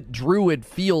think that Druid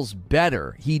feels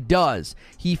better. He does.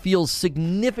 He feels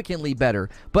significantly better.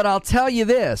 But I'll tell you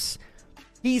this,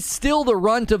 he's still the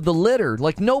runt of the litter.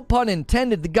 Like, no pun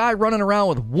intended, the guy running around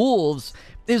with wolves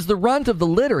is the runt of the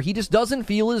litter. He just doesn't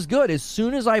feel as good. As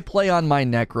soon as I play on my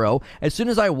Necro, as soon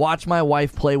as I watch my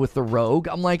wife play with the Rogue,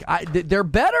 I'm like, they're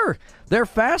better. They're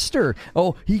faster.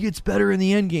 Oh, he gets better in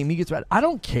the end game. He gets better. I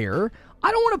don't care.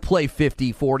 I don't want to play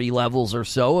 50, 40 levels or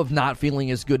so of not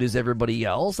feeling as good as everybody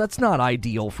else. That's not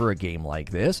ideal for a game like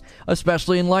this,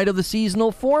 especially in light of the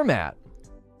seasonal format.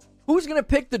 Who's going to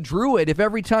pick the Druid if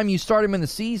every time you start him in the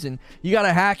season, you got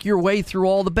to hack your way through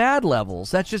all the bad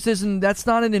levels? That's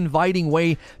not an inviting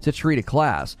way to treat a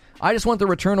class. I just want the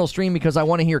Returnal stream because I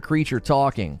want to hear Creature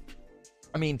talking.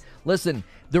 I mean, listen,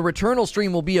 the Returnal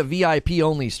stream will be a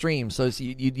VIP-only stream, so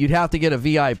you'd have to get a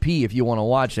VIP if you want to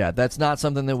watch that. That's not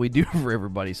something that we do for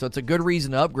everybody, so it's a good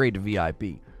reason to upgrade to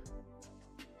VIP.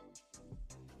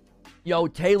 Yo,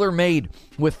 tailor-made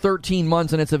with 13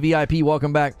 months, and it's a VIP.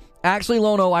 Welcome back. Actually,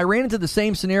 Lono, I ran into the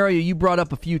same scenario you brought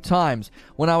up a few times.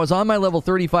 When I was on my level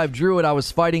 35 Druid, I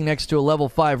was fighting next to a level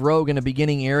 5 Rogue in a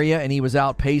beginning area, and he was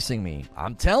outpacing me.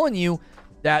 I'm telling you,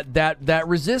 that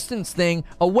resistance thing.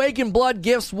 Awakened Blood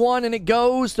gifts 1, and it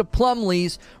goes to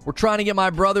Plumley's. We're trying to get my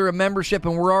brother a membership,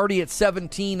 and we're already at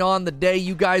 17 on the day.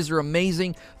 You guys are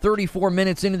amazing. 34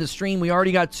 minutes into the stream, we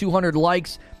already got 200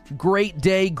 likes. Great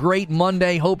day, great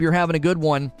Monday. Hope you're having a good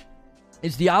one.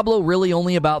 Is Diablo really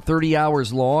only about 30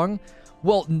 hours long?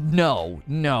 Well, no.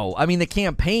 I mean, the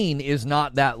campaign is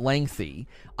not that lengthy.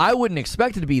 I wouldn't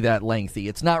expect it to be that lengthy.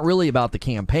 It's not really about the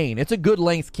campaign. It's a good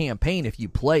length campaign if you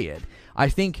play it. I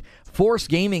think Force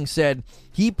Gaming said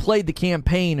he played the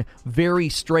campaign very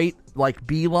straight, like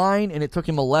beeline, and it took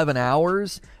him 11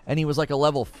 hours, and he was like a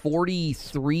level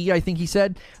 43, I think he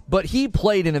said. But he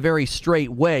played in a very straight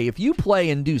way. If you play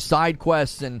and do side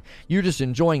quests and you're just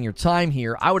enjoying your time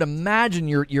here, I would imagine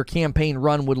your campaign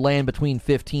run would land between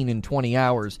 15 and 20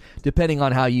 hours, depending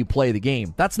on how you play the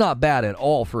game. That's not bad at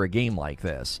all for a game like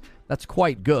this. That's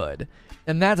quite good.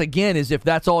 And that, again, is if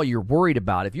that's all you're worried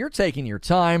about. If you're taking your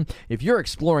time, if you're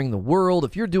exploring the world,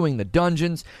 if you're doing the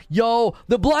dungeons, yo,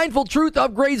 the Blindfold Truth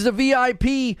upgrades to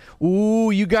VIP. Ooh,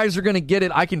 you guys are going to get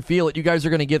it. I can feel it. You guys are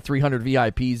going to get 300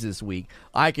 VIPs this week.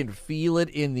 I can feel it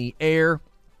in the air.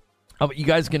 You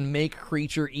guys can make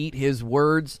Creature eat his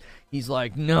words. He's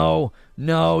like, no.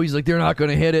 He's like, they're not going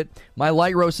to hit it. My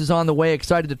Light Roast is on the way.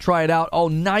 Excited to try it out. Oh,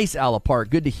 nice, Alapart.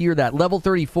 Good to hear that. Level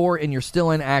 34, and you're still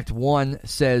in Act 1,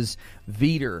 says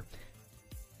Veter.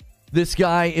 This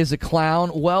guy is a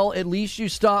clown. Well, at least you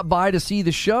stopped by to see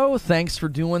the show. Thanks for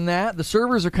doing that. The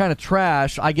servers are kind of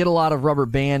trash. I get a lot of rubber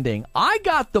banding. I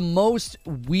got the most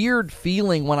weird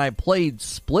feeling when I played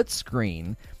Split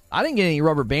Screen. I didn't get any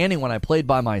rubber banding when I played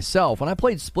by myself. When I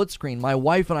played split screen, my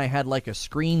wife and I had like a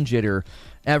screen jitter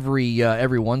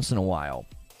every once in a while.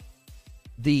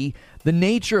 The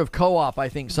nature of co-op, I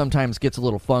think, sometimes gets a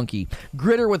little funky.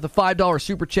 Gritter with the $5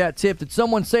 super chat tip. Did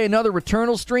someone say another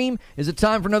Returnal stream? Is it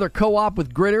time for another co-op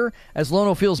with Gritter? As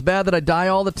Lono feels bad that I die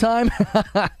all the time?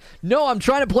 No, I'm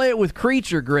trying to play it with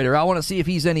Creature, Gritter. I want to see if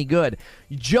he's any good.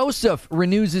 Joseph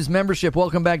renews his membership.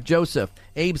 Welcome back, Joseph.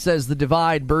 Abe says the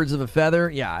Divide, birds of a feather.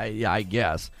 Yeah, I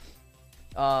guess.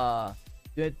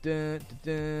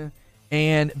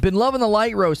 And been loving the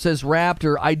Light Roast, says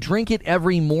Raptor. I drink it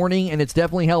every morning, and it's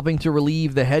definitely helping to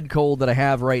relieve the head cold that I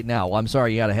have right now. Well, I'm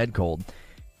sorry you got a head cold.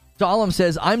 Solemn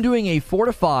says, I'm doing a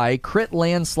Fortify Crit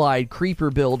Landslide Creeper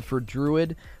build for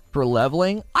Druid for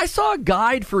leveling. I saw a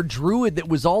guide for Druid that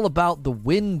was all about the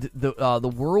wind,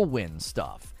 the whirlwind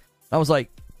stuff. I was like,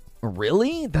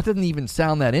 really? That didn't even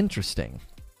sound that interesting.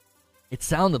 It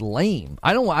sounded lame.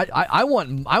 I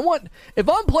want. If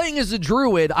I'm playing as a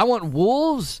Druid, I want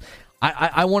wolves.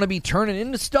 I want to be turning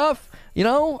into stuff. You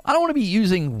know, I don't want to be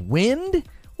using wind.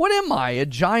 What am I, a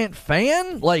giant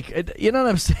fan? Like, you know what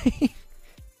I'm saying?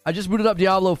 I just booted up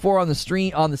Diablo 4 on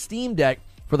the Steam Deck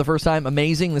for the first time.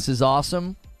 Amazing. This is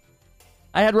awesome.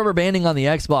 I had rubber banding on the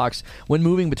Xbox when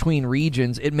moving between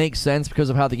regions. It makes sense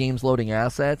because of how the game's loading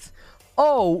assets.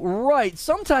 Oh, right.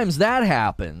 Sometimes that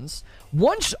happens.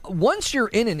 Once you're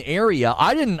in an area,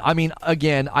 again,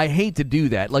 I hate to do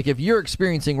that. Like, if you're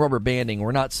experiencing rubber banding,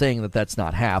 we're not saying that that's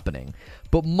not happening.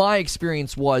 But my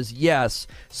experience was, yes,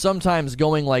 sometimes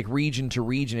going like region to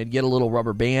region, it'd get a little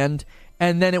rubber band,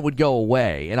 and then it would go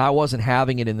away. And I wasn't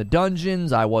having it in the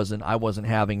dungeons. I wasn't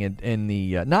having it in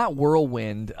the not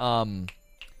whirlwind.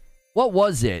 What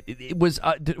was it? It was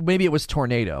maybe it was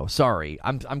tornado. Sorry,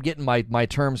 I'm getting my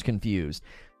terms confused.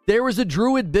 There was a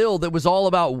Druid build that was all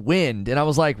about wind, and I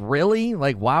was like, really?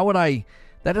 Like, why would I?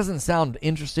 That doesn't sound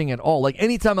interesting at all. Like,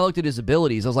 anytime I looked at his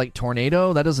abilities, I was like,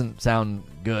 tornado? That doesn't sound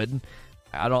good.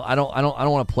 I don't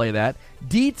want to play that.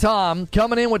 D Tom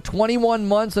coming in with 21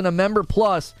 months and a member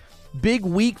plus. Big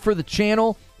week for the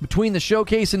channel between the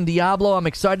showcase and Diablo. I'm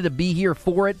excited to be here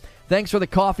for it. Thanks for the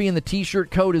coffee and the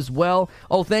t-shirt code as well.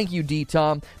 Oh, thank you,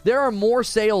 D-Tom. There are more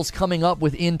sales coming up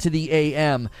with Into the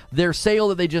AM. Their sale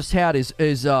that they just had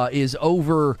is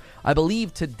over, I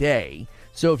believe, today.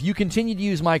 So if you continue to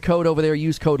use my code over there,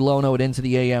 use code LONO at Into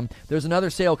the AM, there's another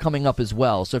sale coming up as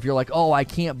well. So if you're like, oh, I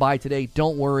can't buy today,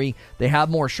 don't worry. They have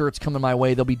more shirts coming my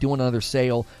way. They'll be doing another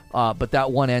sale, but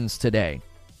that one ends today.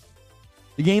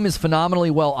 The game is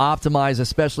phenomenally well optimized,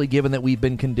 especially given that we've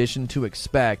been conditioned to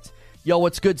expect. Yo,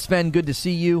 what's good, Sven? Good to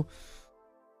see you.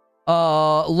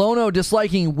 Lono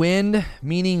disliking wind,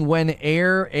 meaning when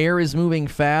air is moving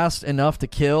fast enough to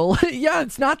kill. Yeah,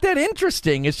 it's not that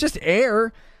interesting. It's just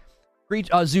air.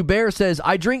 Zubair says,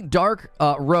 I drink dark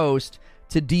roast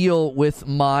to deal with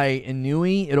my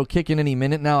Inui. It'll kick in any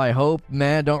minute now, I hope.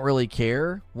 Man, don't really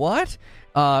care. What?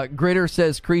 Gritter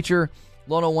says, Creature,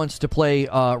 Lono wants to play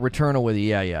Returnal with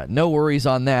you. Yeah. No worries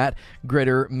on that.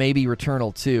 Gritter, maybe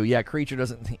Returnal too. Yeah, Creature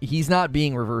doesn't... He's not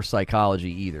being reverse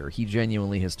psychology either. He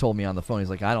genuinely has told me on the phone, he's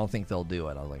like, I don't think they'll do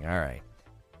it. I was like, all right.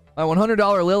 My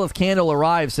 $100 Lilith candle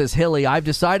arrives, says Hilly. I've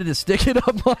decided to stick it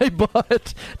up my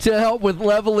butt to help with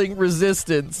leveling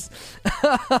resistance.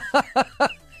 but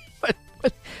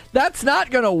that's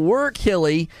not going to work,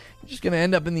 Hilly. You're just going to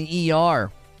end up in the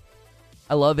ER.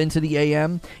 I love Into the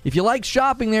AM. If you like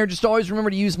shopping there, just always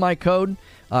remember to use my code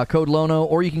Lono,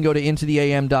 or you can go to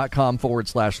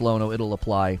intotheam.com/Lono. It'll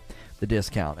apply the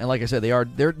discount. And like I said,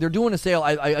 they're doing a sale.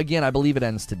 I believe it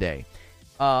ends today.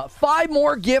 5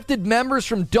 more gifted members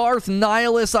from Darth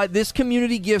Nihilus. This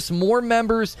community gifts more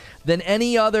members than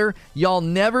any other. Y'all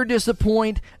never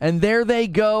disappoint. And there they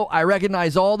go. I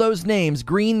recognize all those names.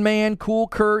 Green Man, Cool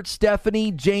Kurt,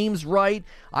 Stephanie, James Wright.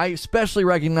 I especially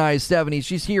recognize Stephanie.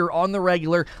 She's here on the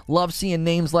regular. Love seeing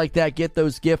names like that get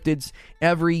those gifteds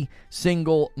every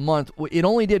single month. It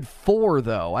only did 4,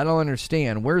 though. I don't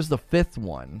understand. Where's the 5th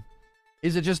one?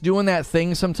 Is it just doing that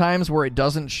thing sometimes where it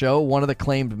doesn't show one of the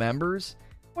claimed members?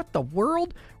 What the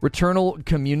world? Returnal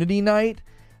Community Night?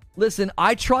 Listen,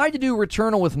 I tried to do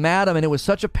Returnal with Madam, and it was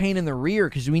such a pain in the rear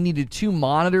because we needed 2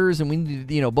 monitors, and we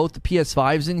needed, both the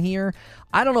PS5s in here.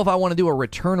 I don't know if I want to do a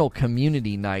Returnal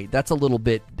Community Night. That's a little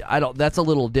bit, that's a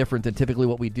little different than typically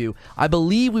what we do. I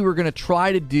believe we were going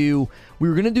to do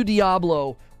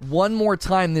Diablo one more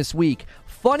time this week.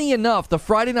 Funny enough, the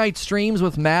Friday night streams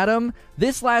with Madam,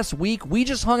 this last week, we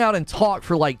just hung out and talked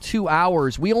for like 2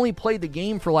 hours. We only played the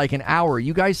game for like an hour.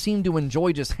 You guys seem to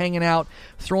enjoy just hanging out,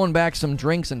 throwing back some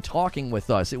drinks, and talking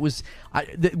with us.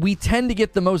 We tend to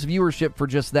get the most viewership for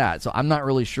just that, so I'm not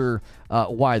really sure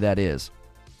why that is.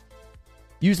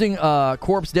 Using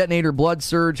Corpse Detonator Blood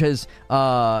Surge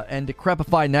and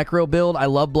Decrepify Necro build. I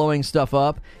love blowing stuff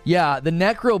up. Yeah, the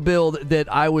Necro build that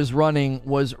I was running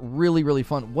was really, really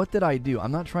fun. What did I do?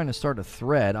 I'm not trying to start a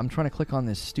thread. I'm trying to click on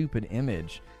this stupid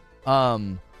image.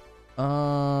 It's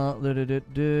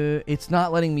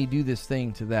not letting me do this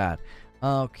thing to that.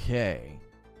 Okay.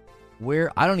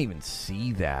 Where? I don't even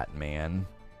see that, man.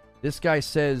 This guy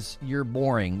says, you're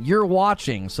boring. You're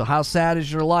watching, so how sad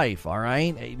is your life, all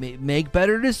right? Make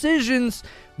better decisions.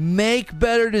 Make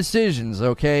better decisions,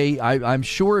 okay? I'm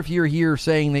sure if you're here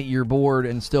saying that you're bored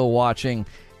and still watching,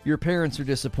 your parents are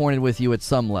disappointed with you at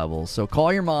some level. So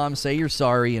call your mom, say you're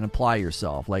sorry, and apply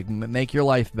yourself. Like, make your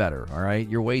life better, all right?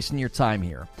 You're wasting your time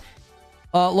here.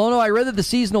 Lono, I read that the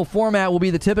seasonal format will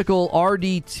be the typical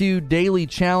RD2 daily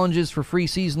challenges for free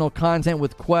seasonal content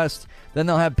with quests. Then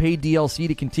they'll have paid DLC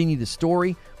to continue the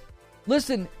story.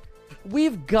 Listen,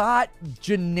 we've got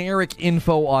generic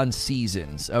info on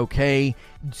seasons, okay?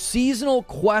 Seasonal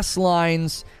quest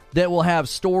lines that will have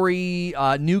story,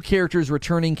 new characters,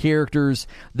 returning characters.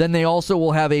 Then they also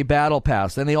will have a battle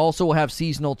pass. Then they also will have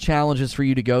seasonal challenges for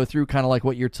you to go through, kind of like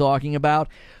what you're talking about.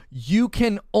 You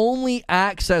can only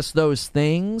access those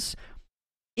things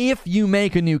if you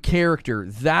make a new character.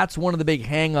 That's one of the big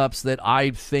hang-ups that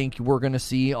I think we're going to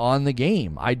see on the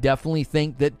game. I definitely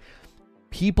think that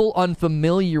people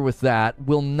unfamiliar with that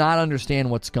will not understand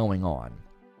what's going on.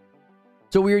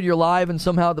 So weird, you're live and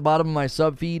somehow at the bottom of my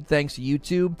sub feed, thanks to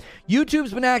YouTube.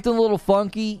 YouTube's been acting a little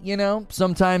funky,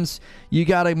 Sometimes you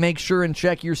got to make sure and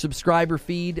check your subscriber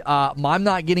feed. I'm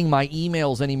not getting my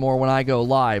emails anymore when I go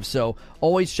live, so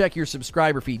always check your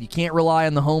subscriber feed. You can't rely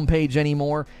on the homepage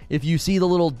anymore. If you see the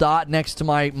little dot next to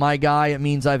my guy, it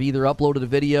means I've either uploaded a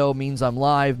video, means I'm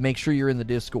live. Make sure you're in the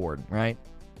Discord, right?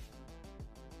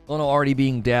 Lono already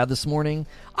being dad this morning.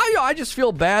 I just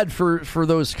feel bad for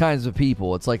those kinds of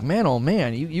people. It's like, man, oh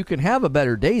man, you can have a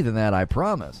better day than that, I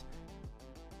promise.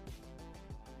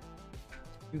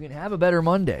 You can have a better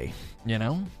Monday,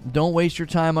 Don't waste your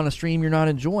time on a stream you're not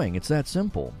enjoying. It's that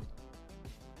simple.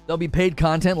 There'll be paid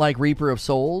content like Reaper of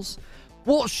Souls.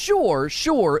 Well, sure.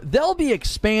 There'll be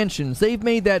expansions. They've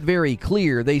made that very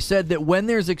clear. They said that when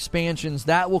there's expansions,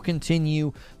 that will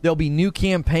continue. There'll be new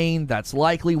campaign. That's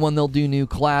likely when they'll do new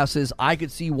classes. I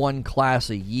could see one class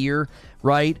a year,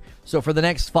 right? So for the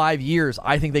next 5 years,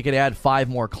 I think they could add 5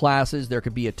 more classes. There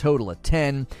could be a total of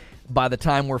 10 by the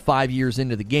time we're 5 years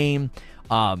into the game.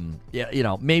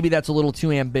 Maybe that's a little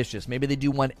too ambitious. Maybe they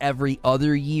do one every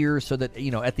other year so that,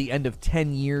 at the end of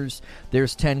 10 years,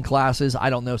 there's 10 classes. I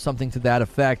don't know, something to that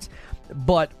effect.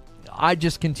 But I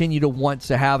just continue to want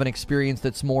to have an experience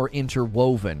that's more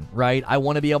interwoven, right? I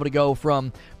want to be able to go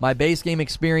from my base game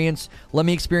experience, let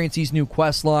me experience these new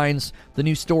quest lines, the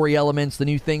new story elements, the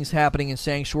new things happening in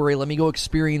Sanctuary. Let me go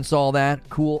experience all that.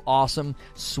 Cool, awesome,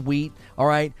 sweet. All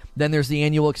right, then there's the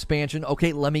annual expansion.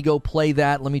 Okay, let me go play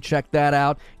that. Let me check that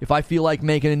out. If I feel like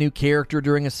making a new character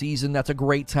during a season, that's a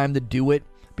great time to do it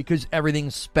because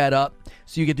everything's sped up.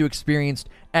 So you get to experience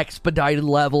expedited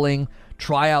leveling,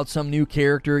 try out some new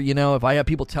character. If I have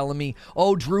people telling me,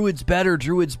 oh, Druid's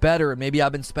better, and maybe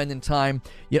I've been spending time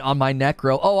on my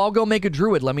Necro. Oh, I'll go make a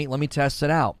Druid. Let me test it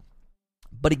out.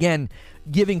 But again,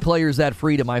 giving players that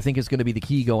freedom, I think, is going to be the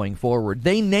key going forward.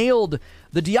 They nailed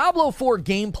the Diablo 4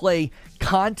 gameplay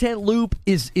content loop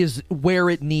is where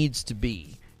it needs to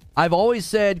be. I've always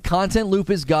said content loop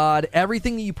is God.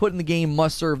 Everything that you put in the game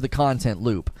must serve the content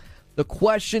loop. The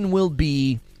question will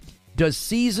be, does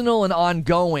seasonal and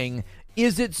ongoing,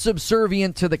 is it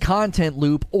subservient to the content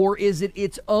loop, or is it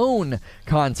its own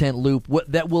content loop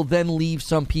that will then leave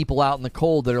some people out in the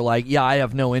cold that are like, yeah, I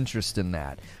have no interest in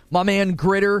that? My man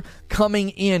Gritter coming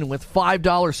in with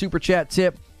 $5 super chat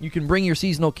tip. You can bring your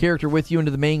seasonal character with you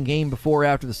into the main game before or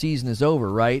after the season is over,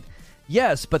 right?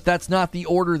 Yes, but that's not the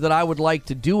order that I would like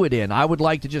to do it in. I would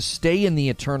like to just stay in the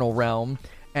Eternal Realm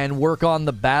and work on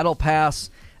the Battle Pass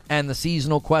and the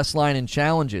seasonal quest line and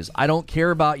challenges. I don't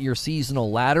care about your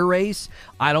seasonal ladder race.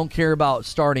 I don't care about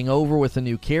starting over with a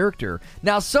new character.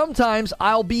 Now, sometimes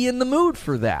I'll be in the mood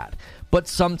for that, but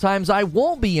sometimes I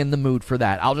won't be in the mood for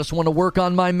that. I'll just want to work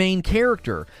on my main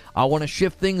character. I want to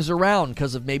shift things around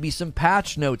because of maybe some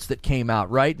patch notes that came out,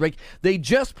 right? Like, they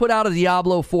just put out a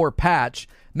Diablo 4 patch.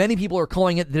 Many people are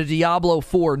calling it the Diablo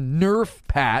 4 nerf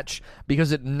patch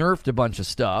because it nerfed a bunch of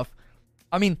stuff.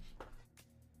 I mean,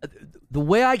 the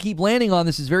way I keep landing on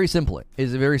this is very simple.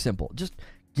 Just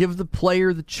give the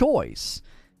player the choice.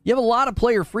 You have a lot of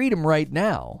player freedom right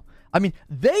now. I mean,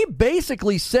 they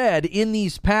basically said in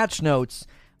these patch notes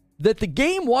that the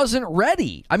game wasn't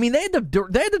ready. I mean, they had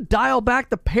to dial back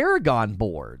the Paragon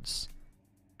boards.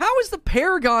 How is the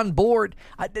Paragon board?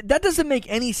 That doesn't make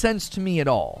any sense to me at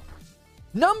all.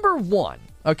 Number one,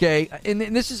 okay, and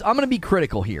this is, I'm going to be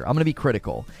critical here.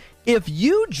 If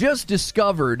you just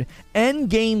discovered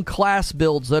endgame class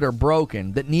builds that are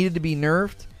broken, that needed to be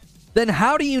nerfed, then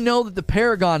how do you know that the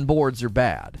Paragon boards are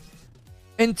bad?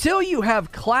 Until you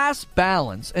have class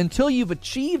balance, until you've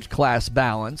achieved class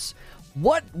balance,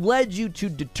 what led you to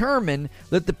determine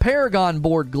that the Paragon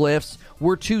board glyphs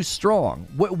were too strong?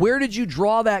 Where did you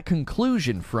draw that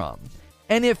conclusion from?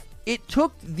 And if it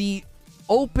took the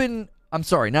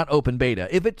not open beta,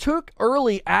 if it took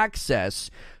early access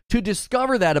to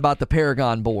discover that about the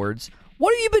Paragon boards,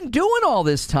 what have you been doing all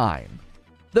this time?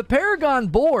 The Paragon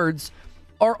boards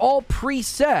are all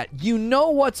preset. You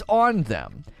know what's on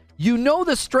them. You know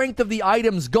the strength of the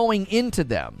items going into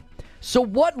them. So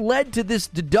what led to this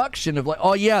deduction of like,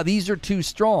 oh yeah, these are too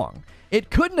strong? It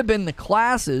couldn't have been the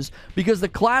classes because the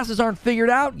classes aren't figured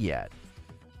out yet.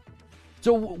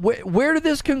 So where did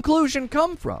this conclusion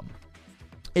come from?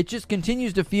 It just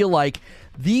continues to feel like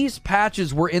these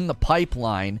patches were in the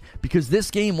pipeline because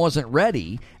this game wasn't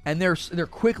ready, and they're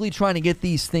quickly trying to get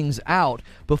these things out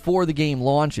before the game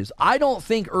launches. I don't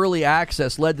think early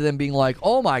access led to them being like,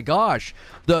 oh my gosh,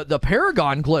 the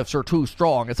Paragon glyphs are too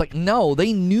strong. It's like, no,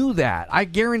 they knew that. I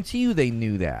guarantee you they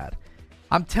knew that.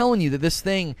 I'm telling you that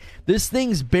this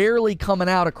thing's barely coming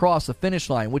out across the finish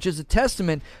line, which is a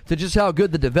testament to just how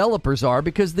good the developers are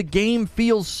because the game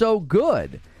feels so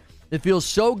good. It feels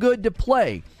so good to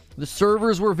play. The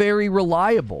servers were very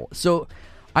reliable. So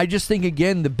I just think,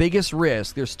 again, the biggest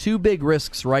risk, there's two big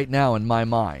risks right now in my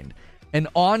mind. An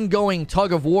ongoing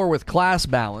tug of war with class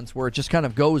balance where it just kind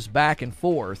of goes back and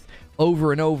forth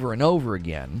over and over and over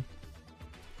again.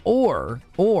 Or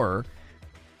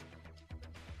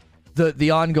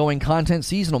the ongoing content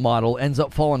seasonal model ends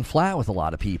up falling flat with a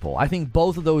lot of people. I think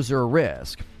both of those are a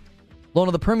risk. One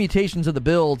of the permutations of the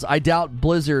builds, I doubt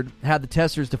Blizzard had the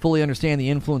testers to fully understand the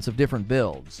influence of different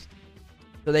builds.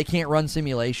 So they can't run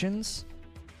simulations?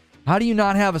 How do you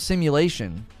not have a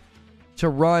simulation to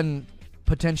run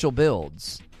potential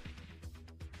builds?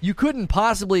 You couldn't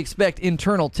possibly expect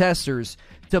internal testers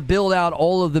to build out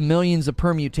all of the millions of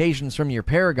permutations from your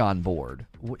Paragon board.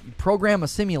 Program a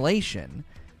simulation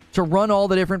to run all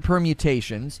the different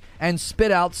permutations and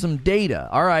spit out some data.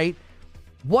 All right,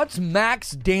 what's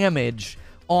max damage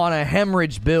on a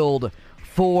hemorrhage build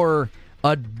for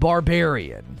a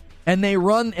barbarian? And they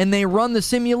run the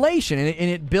simulation, and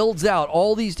it builds out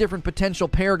all these different potential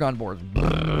Paragon boards.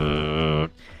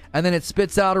 And then it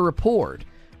spits out a report.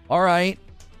 All right,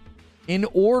 in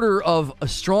order of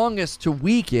strongest to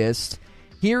weakest,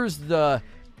 here's the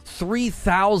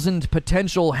 3,000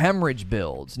 potential hemorrhage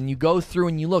builds. And you go through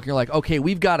and you look, and you're like, okay,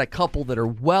 we've got a couple that are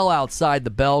well outside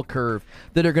the bell curve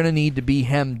that are going to need to be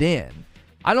hemmed in.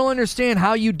 I don't understand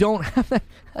how you don't have that.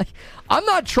 I'm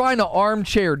not trying to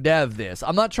armchair dev this.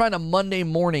 I'm not trying to Monday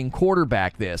morning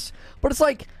quarterback this. But it's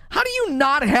like, how do you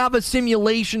not have a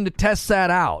simulation to test that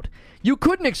out? You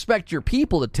couldn't expect your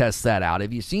people to test that out.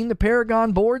 Have you seen the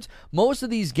Paragon boards? Most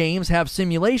of these games have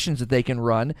simulations that they can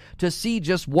run to see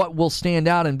just what will stand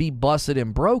out and be busted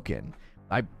and broken.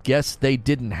 I guess they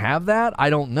didn't have that?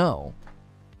 I don't know.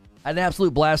 An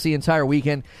absolute blast the entire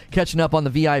weekend, catching up on the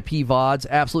VIP VODs.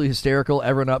 Absolutely hysterical.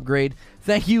 Everyone upgrade.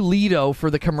 Thank you, Lido,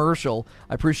 for the commercial.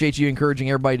 I appreciate you encouraging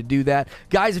everybody to do that.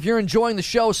 Guys, if you're enjoying the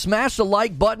show, smash the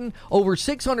like button. Over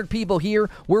 600 people here.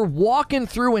 We're walking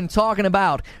through and talking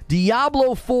about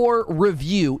Diablo 4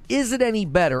 review. Is it any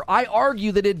better? I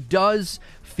argue that it does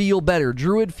feel better.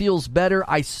 Druid feels better.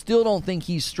 I still don't think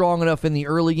he's strong enough in the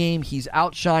early game. He's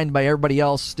outshined by everybody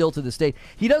else still to this day.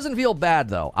 He doesn't feel bad,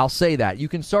 though. I'll say that. You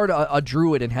can start a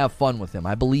Druid and have fun with him.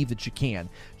 I believe that you can.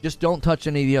 Just don't touch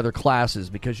any of the other classes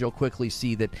because you'll quickly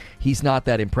see that he's not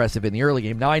that impressive in the early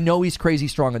game. Now, I know he's crazy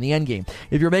strong in the end game.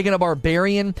 If you're making a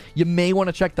barbarian, you may want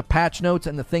to check the patch notes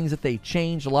and the things that they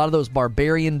changed. A lot of those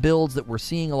barbarian builds that we're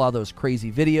seeing, a lot of those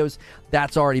crazy videos,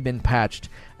 that's already been patched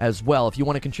as well. If you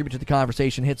want to contribute to the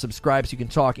conversation, hit subscribe so you can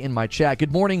talk in my chat.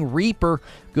 Good morning, Reaper.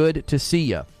 Good to see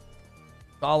you.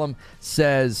 Solemn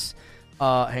says,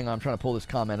 hang on, I'm trying to pull this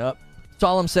comment up.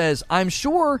 Solemn says, I'm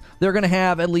sure they're going to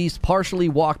have at least partially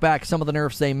walk back some of the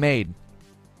nerfs they made.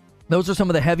 Those are some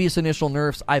of the heaviest initial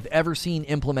nerfs I've ever seen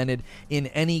implemented in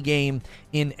any game,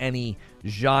 in any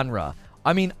genre.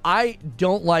 I mean, I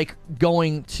don't like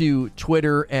going to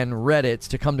Twitter and Reddit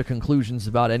to come to conclusions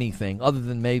about anything other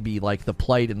than maybe like the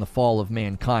plight and the fall of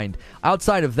mankind.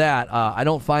 Outside of that, I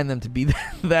don't find them to be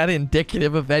that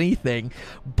indicative of anything.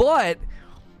 But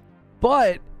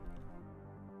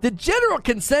the general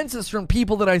consensus from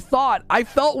people that I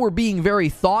felt were being very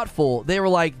thoughtful, they were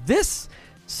like, this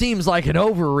seems like an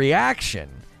overreaction.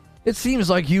 It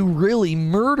seems like you really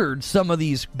murdered some of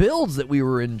these builds that we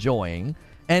were enjoying.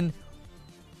 And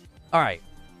all right,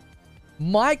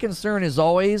 my concern is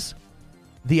always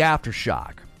the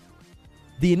aftershock.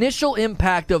 The initial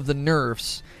impact of the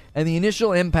nerfs and the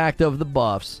initial impact of the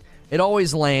buffs, it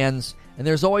always lands, and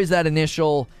there's always that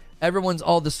initial, everyone's,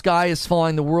 oh, the sky is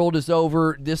falling, the world is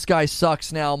over, this guy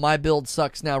sucks now, my build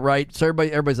sucks now, right? So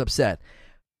everybody's upset.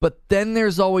 But then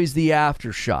there's always the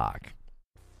aftershock.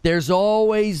 There's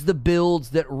always the builds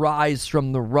that rise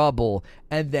from the rubble,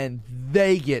 and then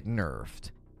they get nerfed.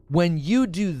 When you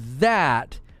do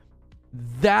that,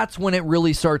 that's when it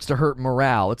really starts to hurt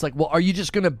morale. It's like, well, are you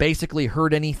just going to basically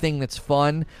hurt anything that's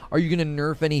fun? Are you going to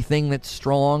nerf anything that's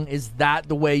strong? Is that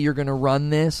the way you're going to run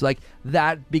this? Like,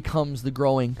 that becomes the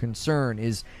growing concern.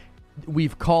 Is,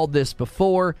 we've called this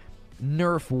before,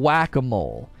 nerf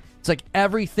whack-a-mole. It's like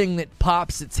everything that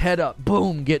pops its head up,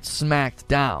 boom, gets smacked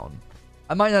down.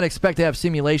 I might not expect to have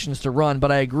simulations to run,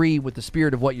 but I agree with the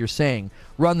spirit of what you're saying.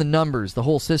 Run the numbers. The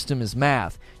whole system is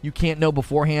math. You can't know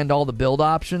beforehand all the build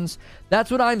options. That's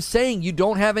what I'm saying. You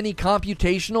don't have any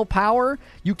computational power.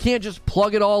 You can't just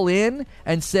plug it all in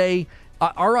and say,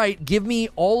 all right, give me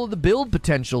all of the build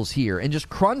potentials here and just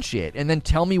crunch it and then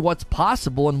tell me what's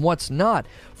possible and what's not.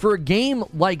 For a game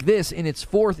like this in its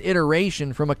fourth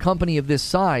iteration from a company of this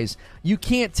size, you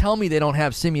can't tell me they don't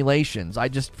have simulations.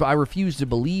 I refuse to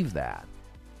believe that.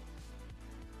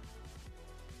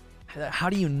 How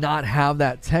do you not have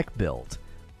that tech built?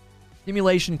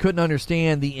 Simulation couldn't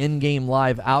understand the in-game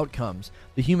live outcomes.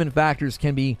 The human factors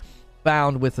can be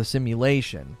found with a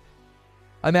simulation.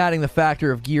 I'm adding the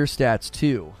factor of gear stats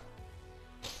too.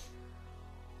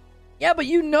 Yeah, but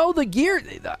you know the gear.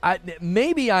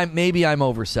 Maybe I'm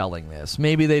overselling this.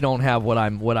 Maybe they don't have what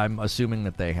I'm assuming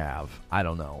that they have. I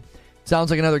don't know. Sounds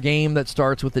like another game that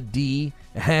starts with a D,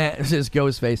 says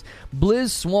Ghostface.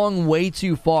 Blizz swung way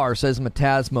too far, says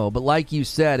Matasmo, but like you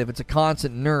said, if it's a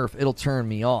constant nerf, it'll turn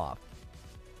me off.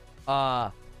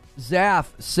 Zaf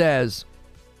says,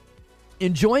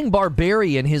 enjoying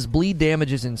Barbarian, his bleed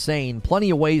damage is insane. Plenty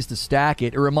of ways to stack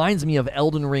it. It reminds me of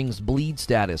Elden Ring's bleed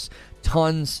status.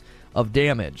 Tons of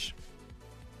damage.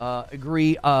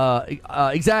 Agree.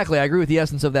 Exactly. I agree with the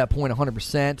essence of that point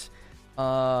 100%.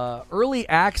 Early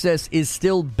access is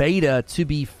still beta, to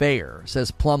be fair,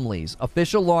 says Plumleys.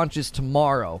 Official launch is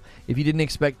tomorrow. If you didn't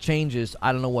expect changes,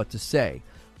 I don't know what to say.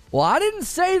 Well, I didn't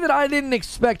say that I didn't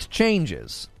expect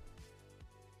changes.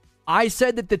 I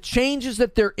said that the changes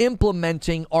that they're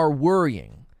implementing are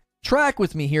worrying. Track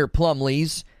with me here,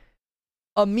 Plumleys.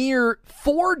 A mere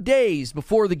 4 days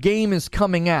before the game is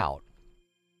coming out.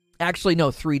 Actually,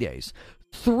 no, 3 days.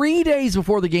 3 days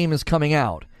before the game is coming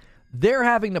out, they're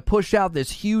having to push out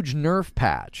this huge nerf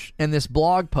patch and this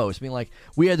blog post being like,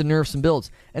 we had to nerf some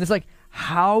builds. And it's like,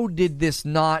 how did this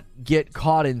not get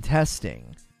caught in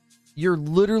testing? You're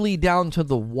literally down to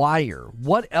the wire.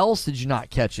 What else did you not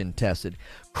catch and tested?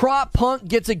 Crop Punk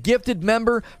gets a gifted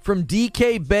member from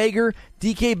DK Bager.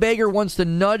 DK Bager wants to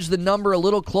nudge the number a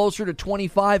little closer to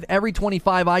 25. Every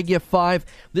 25, I give 5.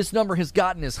 This number has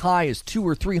gotten as high as 200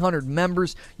 or 300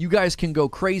 members. You guys can go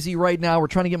crazy right now. We're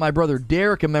trying to get my brother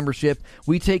Derek a membership.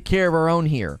 We take care of our own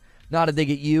here. Not a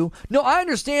dig at you. No, I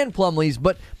understand, Plumleys,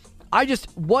 but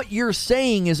what you're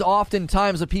saying is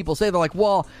oftentimes what people say. They're like,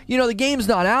 well, the game's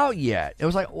not out yet. It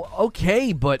was like, well,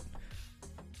 okay, but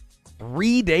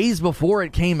 3 days before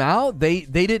it came out, they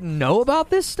didn't know about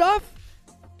this stuff?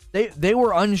 They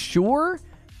were unsure?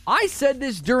 I said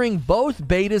this during both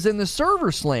betas and the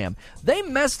server slam. They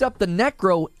messed up the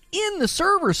Necro in the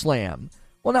server slam.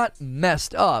 Well, not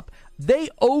messed up. They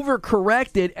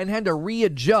overcorrected and had to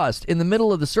readjust in the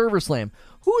middle of the server slam.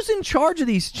 Who's in charge of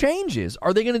these changes?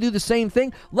 Are they going to do the same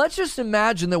thing? Let's just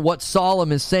imagine that what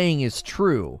Solemn is saying is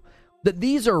true. That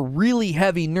these are really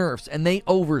heavy nerfs and they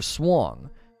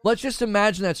overswung. Let's just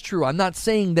imagine that's true. I'm not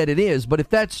saying that it is, but if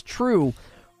that's true,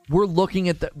 we're looking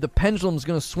at the pendulum's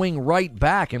going to swing right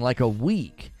back in like a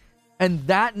week. And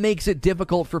that makes it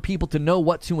difficult for people to know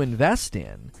what to invest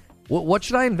in. What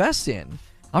should I invest in?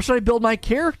 How should I build my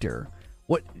character?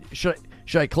 What should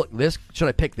I click this? Should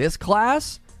I pick this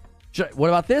class? What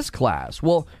about this class?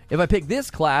 Well, if I pick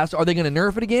this class, are they going to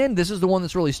nerf it again? This is the one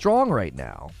that's really strong right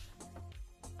now.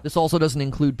 This also doesn't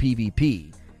include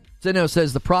PvP. Zeno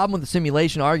says the problem with the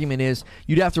simulation argument is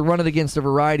you'd have to run it against a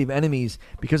variety of enemies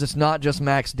because it's not just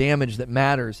max damage that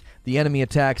matters. The enemy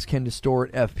attacks can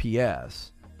distort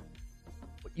FPS.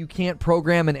 You can't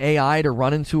program an AI to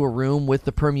run into a room with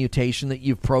the permutation that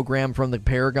you've programmed from the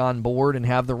Paragon board and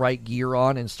have the right gear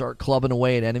on and start clubbing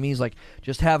away at enemies. Like,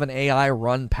 just have an AI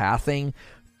run pathing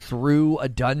through a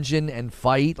dungeon and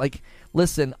fight. Like,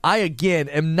 listen, I, again,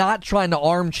 am not trying to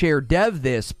armchair dev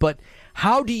this, but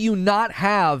how do you not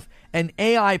have an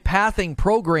AI pathing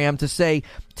program to say,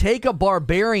 take a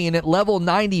barbarian at level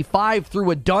 95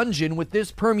 through a dungeon with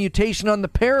this permutation on the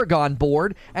Paragon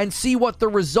board and see what the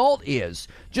result is?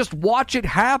 Just watch it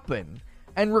happen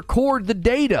and record the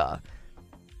data.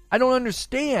 I don't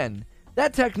understand.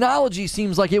 That technology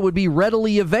seems like it would be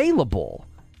readily available.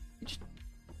 Just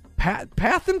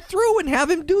path him through and have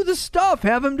him do the stuff.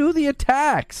 Have him do the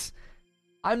attacks.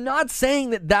 I'm not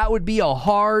saying that would be a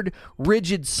hard,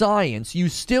 rigid science. You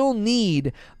still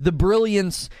need the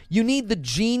brilliance. You need the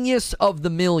genius of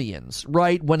the millions,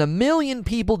 right? When 1 million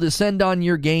people descend on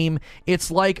your game,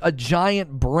 it's like a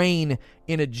giant brain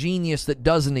in a genius that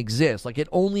doesn't exist. Like, it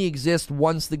only exists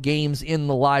once the game's in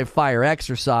the live fire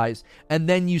exercise, and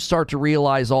then you start to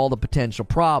realize all the potential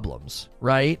problems,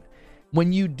 right?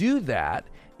 When you do that,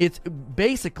 it's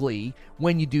basically,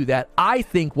 when you do that, I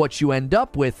think what you end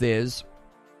up with is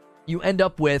you end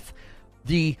up with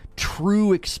the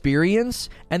true experience,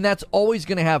 and that's always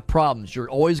going to have problems. You're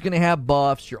always going to have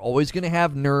buffs. You're always going to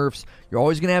have nerfs. You're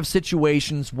always going to have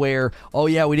situations where, oh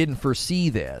yeah, we didn't foresee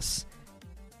this.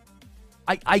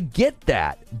 I get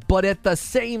that, but at the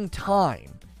same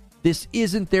time, this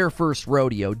isn't their first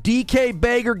rodeo. DK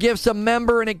Bager gives a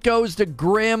member, and it goes to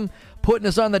Grim, putting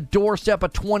us on the doorstep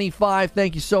of 25.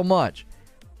 Thank you so much.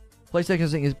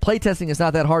 Playtesting is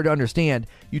not that hard to understand.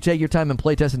 You take your time and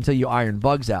playtest until you iron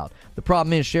bugs out. The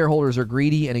problem is shareholders are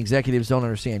greedy and executives don't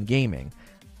understand gaming.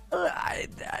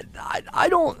 I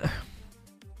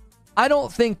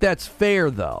don't think that's fair,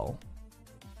 though.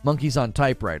 Monkeys on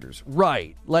typewriters.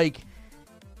 Right. Like,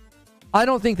 I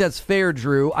don't think that's fair,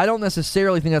 Drew. I don't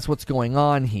necessarily think that's what's going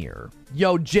on here.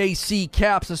 Yo, JC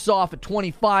caps us off at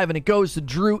 25, and it goes to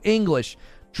Drew English.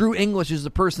 Drew English is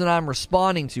the person that I'm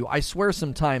responding to. I swear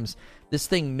sometimes this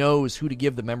thing knows who to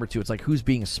give the member to. It's like who's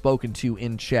being spoken to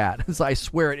in chat. So I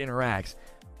swear it interacts.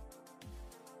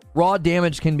 Raw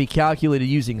damage can be calculated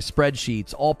using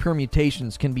spreadsheets. All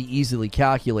permutations can be easily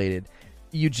calculated.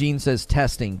 Eugene says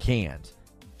testing can't.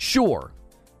 Sure.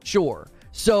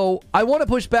 So I want to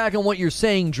push back on what you're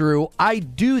saying, Drew. I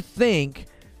do think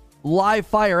live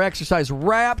fire exercise.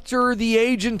 Raptor, the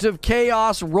agent of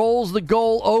chaos, rolls the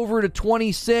goal over to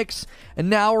 26, and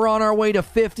now we're on our way to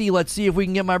 50. Let's see if we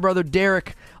can get my brother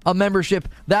Derek a membership.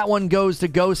 That one goes to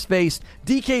Ghostface.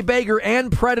 DK Baker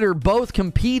and Predator both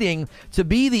competing to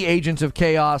be the agent of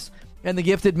chaos, and the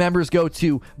gifted members go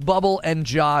to Bubble and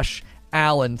Josh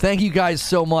Allen. Thank you guys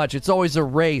so much. It's always a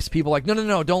race. People are like,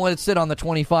 no, don't let it sit on the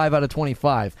 25 out of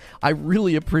 25. I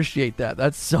really appreciate that.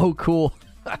 That's so cool.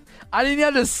 I didn't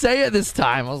have to say it this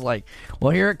time. I was like,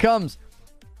 well, here it comes.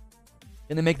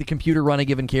 And then make the computer run a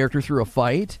given character through a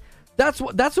fight. That's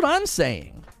what I'm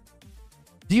saying.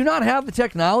 Do you not have the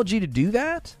technology to do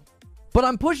that? But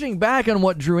I'm pushing back on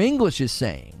what Drew English is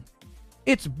saying.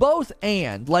 It's both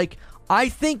and. Like, I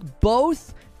think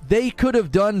both they could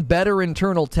have done better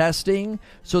internal testing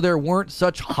so there weren't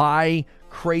such high,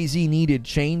 crazy needed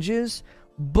changes.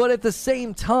 But at the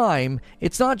same time,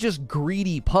 it's not just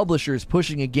greedy publishers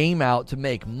pushing a game out to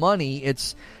make money.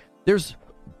 There's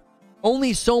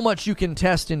only so much you can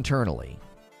test internally.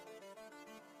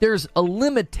 There's a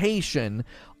limitation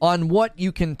on what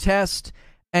you can test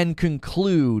and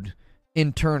conclude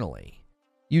internally.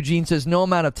 Eugene says, no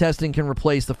amount of testing can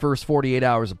replace the first 48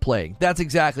 hours of play. That's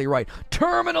exactly right.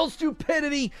 Terminal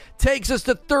stupidity takes us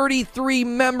to 33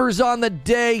 members on the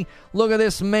day. Look at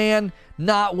this man,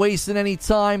 not wasting any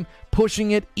time,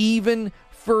 pushing it even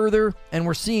further. And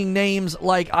we're seeing names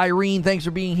like Irene. Thanks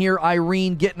for being here,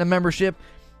 Irene, getting a membership.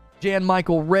 Jan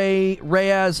Michael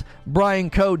Reyes, Brian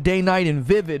Coe, Day Night, and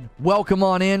Vivid. Welcome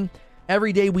on in.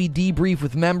 Every day we debrief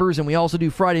with members, and we also do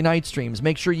Friday night streams.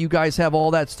 Make sure you guys have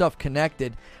all that stuff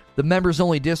connected. The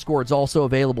members-only Discord's also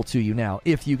available to you now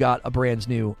if you got a brand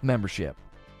new membership.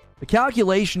 The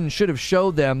calculation should have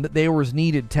showed them that there was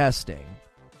needed testing.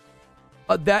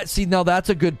 Now that's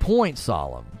a good point,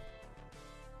 Solemn.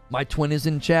 My twin is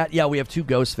in chat. Yeah, we have two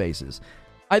ghost faces.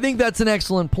 I think that's an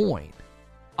excellent point.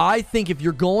 I think if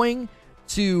you're going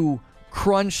to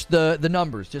crunch the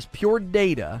numbers, just pure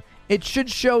data, it should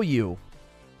show you,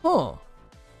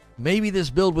 maybe this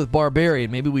build with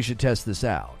Barbarian, maybe we should test this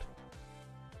out.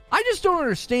 I just don't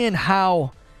understand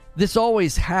how this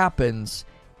always happens,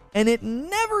 and it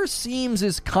never seems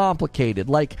as complicated.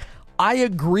 Like, I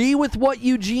agree with what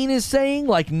Eugene is saying,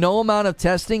 like no amount of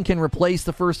testing can replace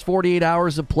the first 48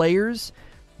 hours of players,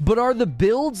 but are the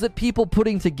builds that people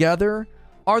putting together,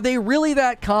 are they really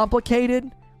that complicated?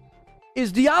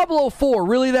 Is Diablo 4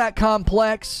 really that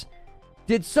complex?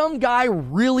 Did some guy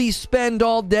really spend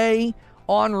all day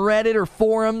on Reddit or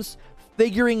forums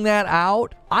figuring that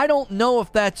out? I don't know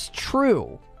if that's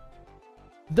true.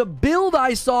 The build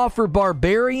I saw for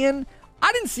Barbarian,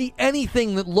 I didn't see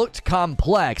anything that looked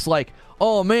complex. Like,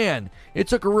 oh man, it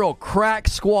took a real crack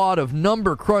squad of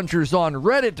number crunchers on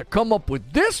Reddit to come up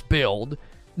with this build.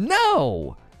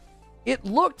 No. It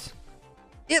looked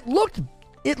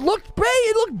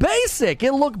basic.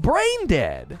 It looked brain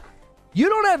dead. You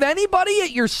don't have anybody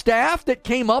at your staff that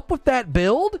came up with that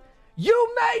build?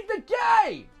 You made the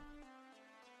game!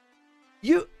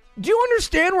 Do you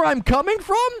understand where I'm coming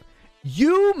from?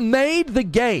 You made the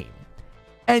game.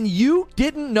 And you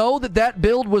didn't know that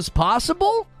build was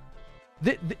possible?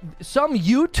 Some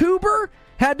YouTuber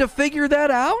had to figure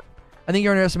that out? I think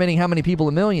you're underestimating how many people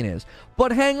a million is.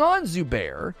 But hang on,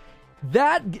 Zubair.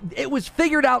 That it was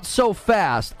figured out so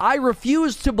fast. I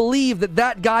refuse to believe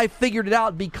that guy figured it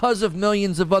out because of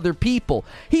millions of other people.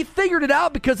 He figured it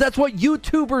out because that's what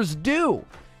YouTubers do.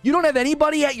 You don't have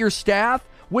anybody at your staff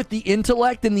with the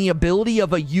intellect and the ability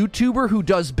of a YouTuber who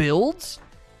does builds?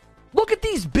 Look at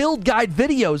these build guide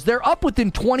videos. They're up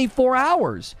within 24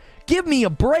 hours. Give me a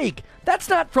break. That's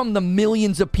not from the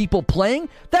millions of people playing.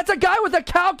 That's a guy with a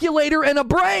calculator and a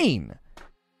brain.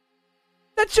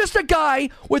 That's just a guy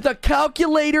with a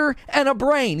calculator and a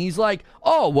brain. He's like,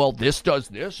 oh, well, this does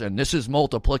this, and this is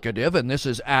multiplicative, and this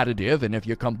is additive, and if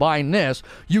you combine this,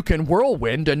 you can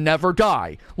whirlwind and never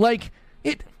die. Like,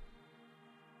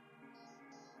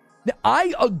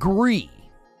 I agree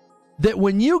that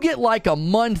when you get like a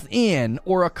month in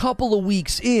or a couple of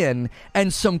weeks in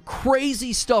and some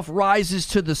crazy stuff rises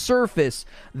to the surface,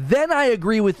 then I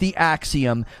agree with the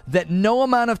axiom that no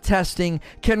amount of testing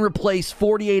can replace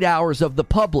 48 hours of the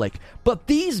public. But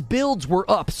these builds were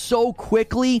up so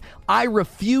quickly, I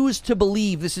refuse to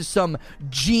believe this is some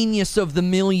genius of the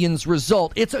millions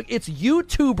result. It's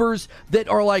YouTubers that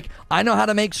are like, I know how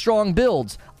to make strong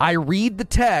builds. I read the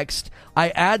text, I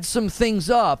add some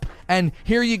things up, and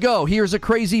here you go. Here's a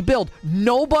crazy build.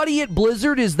 Nobody at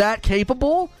Blizzard is that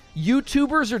capable?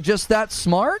 YouTubers are just that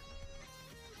smart?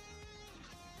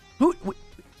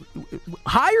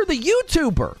 Hire the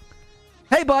YouTuber.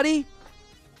 Hey, buddy.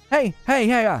 Hey.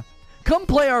 Come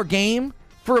play our game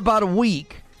for about a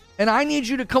week And I need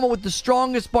you to come up with the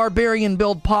strongest barbarian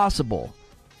build possible.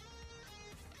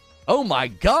 Oh my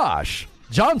gosh.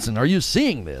 Johnson, are you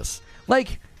seeing this?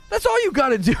 Like, that's all you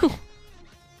gotta do.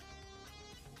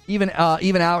 Even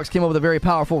Alex came up with a very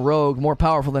powerful rogue, more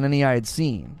powerful than any I had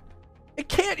seen. It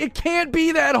can't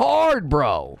be that hard,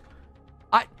 bro.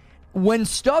 When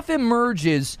stuff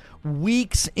emerges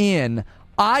weeks in,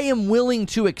 I am willing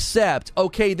to accept,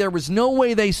 okay, there was no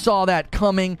way they saw that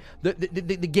coming. The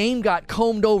game got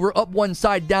combed over up one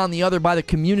side, down the other by the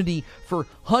community for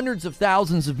hundreds of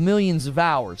thousands of millions of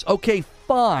hours. Okay,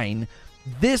 fine.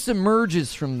 This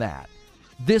emerges from that.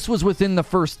 This was within the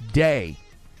first day.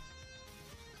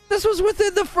 This was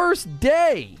within the first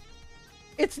day.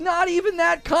 It's not even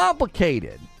that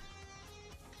complicated.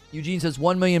 Eugene says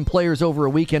 1 million players over a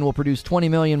weekend will produce 20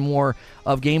 million more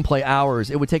of gameplay hours.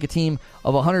 It would take a team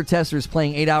of 100 testers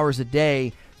playing 8 hours a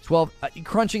day. 12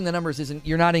 crunching the numbers isn't.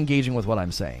 You're not engaging with what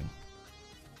I'm saying.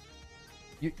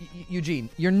 Eugene,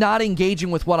 you're not engaging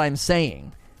with what I'm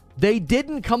saying. They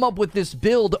didn't come up with this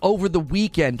build over the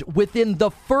weekend. Within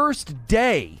the first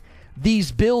day,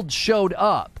 these builds showed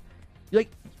up.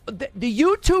 Like the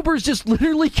YouTubers just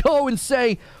literally go and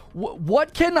say,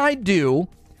 "What can I do?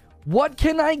 What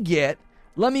can I get?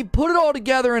 Let me put it all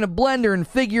together in a blender and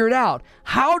figure it out."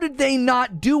 How did they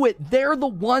not do it? They're the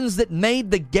ones that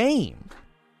made the game.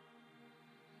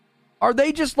 Are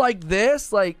they just like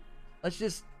this? Like,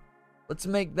 let's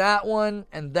make that one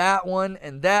and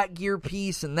that gear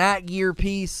piece and that gear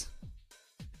piece.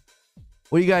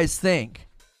 What do you guys think?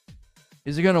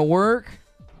 Is it going to work?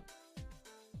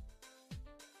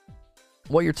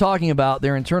 What you're talking about,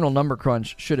 their internal number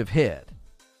crunch should have hit.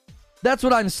 That's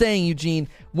what I'm saying, Eugene.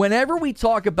 Whenever we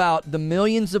talk about the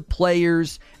millions of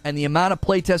players and the amount of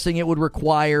playtesting it would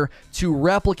require to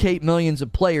replicate millions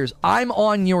of players, I'm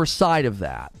on your side of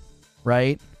that,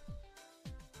 right?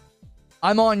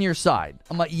 I'm on your side.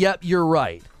 I'm like, yep, you're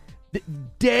right.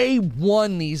 Day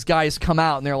one, these guys come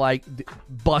out and they're like,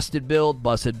 busted build,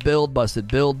 busted build, busted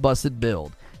build, busted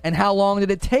build. And how long did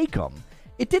it take them?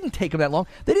 It didn't take them that long.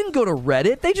 They didn't go to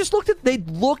Reddit. They just looked at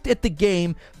the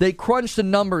game. They crunched the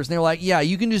numbers and they were like, yeah,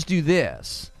 you can just do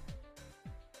this.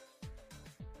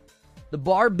 The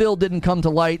bar build didn't come to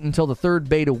light until the third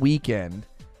beta weekend,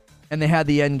 and they had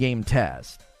the end game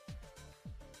test.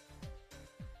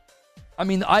 I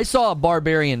mean, I saw a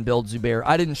barbarian build, Zubair.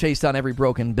 I didn't chase down every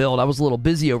broken build. I was a little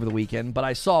busy over the weekend, but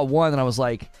I saw one and I was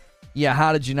like, yeah,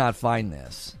 how did you not find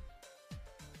this?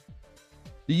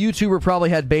 The YouTuber probably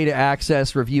had beta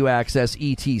access, review access,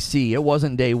 etc. It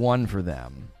wasn't day one for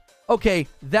them. Okay,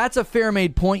 that's a fair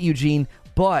made point, Eugene,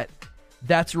 but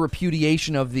that's a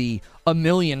repudiation of the a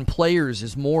million players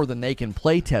is more than they can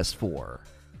playtest for.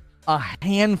 A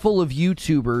handful of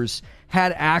YouTubers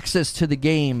had access to the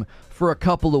game for a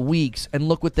couple of weeks, and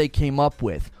look what they came up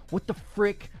with. What the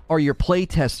frick are your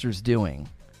playtesters doing?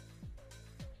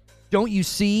 Don't you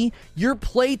see? Your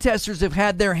playtesters have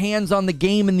had their hands on the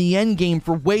game and the end game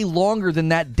for way longer than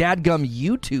that dadgum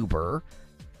YouTuber.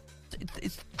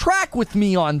 Track with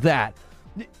me on that.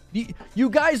 You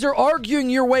guys are arguing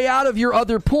your way out of your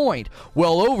other point.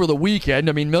 Well, over the weekend,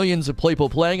 I mean, millions of people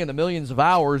playing and the millions of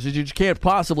hours, you just can't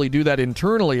possibly do that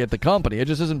internally at the company. It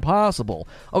just isn't possible.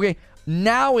 Okay,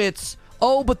 now it's,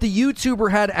 oh, but the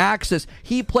YouTuber had access.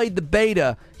 He played the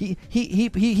beta.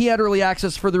 He had early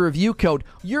access for the review code.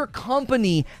 Your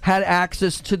company had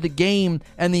access to the game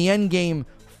and the end game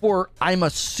for, I'm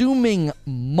assuming,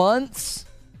 months.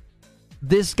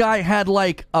 This guy had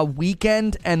like a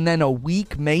weekend and then a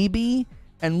week maybe,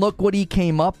 and look what he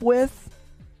came up with.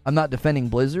 I'm not defending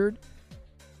Blizzard.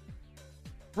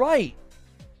 Right.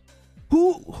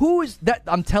 Who is that?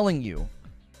 I'm telling you.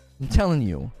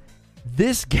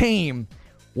 This game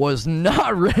was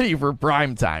not ready for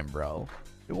prime time, bro.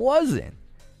 It wasn't.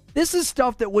 This is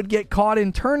stuff that would get caught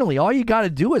internally. All you got to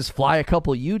do is fly a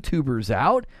couple YouTubers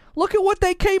out. Look at what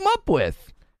they came up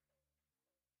with.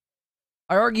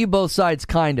 I argue both sides,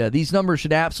 kinda. These numbers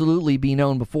should absolutely be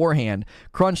known beforehand.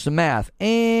 Crunch the math.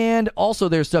 And also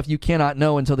there's stuff you cannot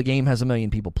know until the game has a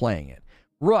million people playing it.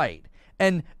 Right.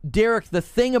 And Derek, the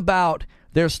thing about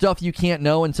there's stuff you can't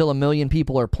know until a million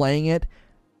people are playing it,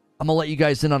 I'm going to let you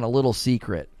guys in on a little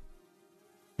secret.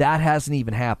 That hasn't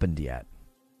even happened yet.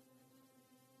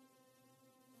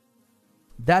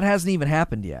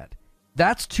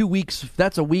 That's 2 weeks.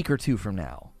 That's a week or two from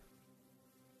now.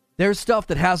 There's stuff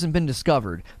that hasn't been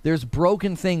discovered. There's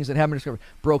broken things that haven't been discovered.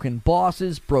 Broken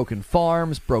bosses, broken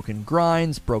farms, broken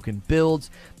grinds, broken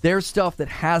builds. There's stuff that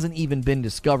hasn't even been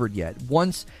discovered yet.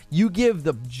 Once you give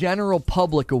the general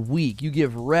public a week, you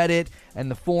give Reddit and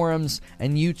the forums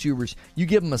and YouTubers, you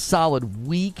give them a solid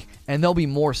week, and there'll be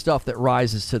more stuff that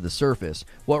rises to the surface.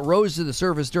 What rose to the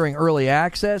surface during early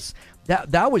access,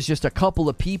 that was just a couple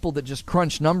of people that just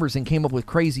crunched numbers and came up with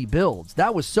crazy builds.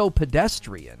 That was so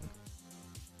pedestrian.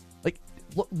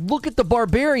 Look at the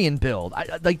barbarian build.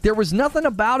 There was nothing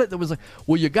about it that was like,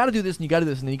 well, you got to do this, and you got to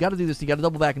do this, and then you got to do this, and you got to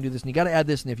double back and do this, and you got to add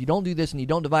this, and if you don't do this, and you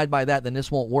don't divide by that, then this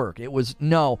won't work. It was,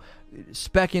 no,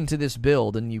 spec into this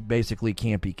build, and you basically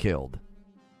can't be killed.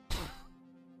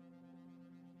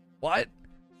 What?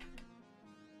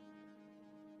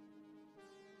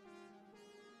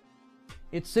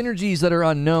 It's synergies that are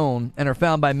unknown and are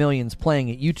found by millions playing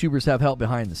it. YouTubers have help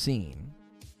behind the scene.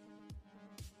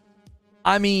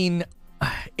 I mean,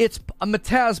 it's a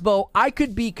Metasbo. I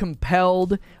could be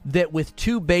compelled that with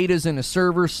 2 betas and a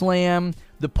server slam,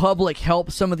 the public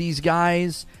helps some of these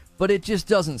guys, but it just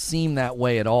doesn't seem that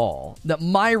way at all.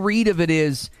 My read of it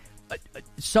is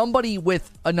somebody with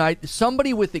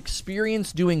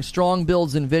experience doing strong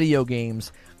builds in video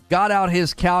games got out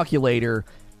his calculator,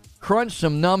 crunched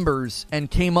some numbers, and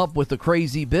came up with a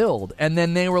crazy build. And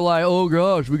then they were like, oh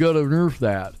gosh, we got to nerf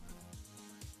that.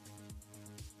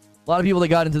 A lot of people that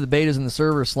got into the betas and the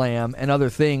server slam and other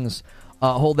things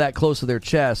hold that close to their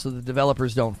chest so the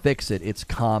developers don't fix it. It's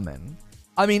common.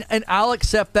 I mean, and I'll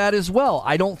accept that as well.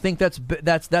 I don't think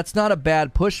that's not a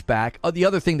bad pushback. The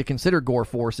other thing to consider,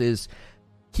 Goreforce, is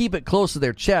keep it close to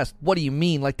their chest. What do you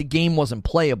mean? Like the game wasn't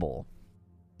playable.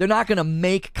 They're not going to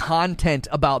make content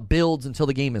about builds until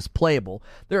the game is playable.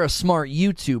 They're a smart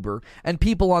YouTuber, and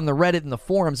people on the Reddit and the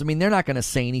forums, I mean, they're not going to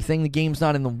say anything. The game's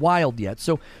not in the wild yet.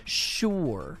 So,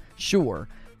 sure.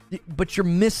 But you're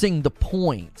missing the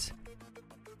point.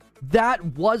 That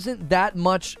wasn't that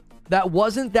much. That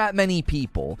wasn't that many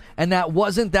people, and that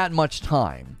wasn't that much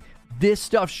time. This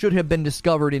stuff should have been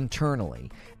discovered internally.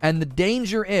 And the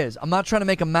danger is, I'm not trying to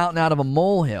make a mountain out of a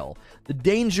molehill. The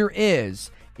danger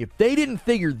is, if they didn't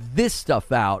figure this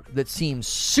stuff out that seems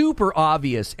super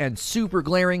obvious and super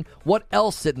glaring, what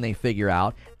else didn't they figure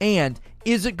out? And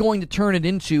is it going to turn it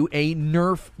into a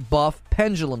nerf buff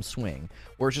pendulum swing,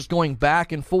 where it's just going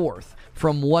back and forth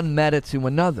from one meta to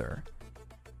another?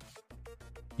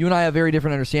 You and I have very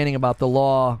different understanding about the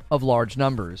law of large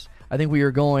numbers. I think we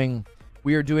are doing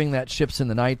that ships in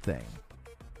the night thing.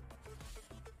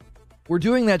 We're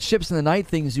doing that ships in the night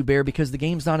thing, Zubair, because the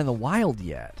game's not in the wild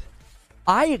yet.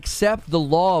 I accept the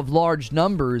law of large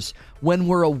numbers when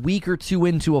we're a week or two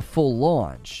into a full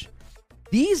launch.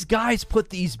 These guys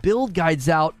put these build guides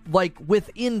out like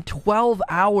within 12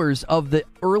 hours of the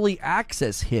early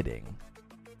access hitting.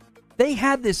 They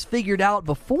had this figured out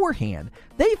beforehand.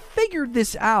 They figured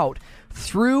this out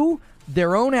through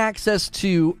their own access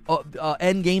to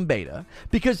endgame beta.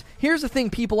 Because here's the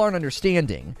thing people aren't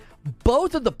understanding.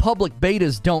 Both of the public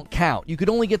betas don't count. You could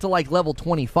only get to like level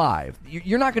 25.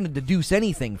 You're not going to deduce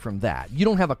anything from that. You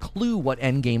don't have a clue what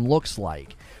endgame looks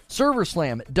like. Server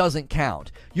Slam doesn't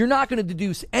count. You're not going to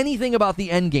deduce anything about the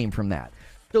endgame from that.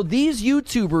 So these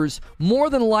YouTubers more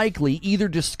than likely either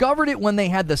discovered it when they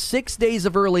had the 6 days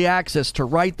of early access to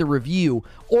write the review,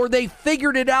 or they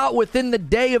figured it out within the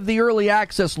day of the early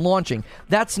access launching.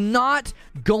 That's not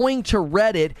going to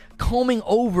Reddit, combing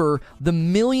over the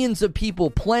millions of people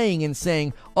playing and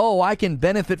saying, oh, I can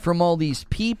benefit from all these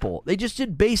people. They just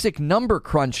did basic number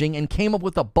crunching and came up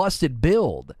with a busted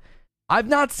build. I've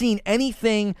not seen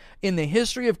anything in the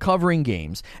history of covering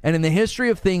games and in the history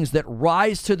of things that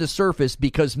rise to the surface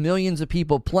because millions of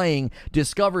people playing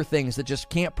discover things that just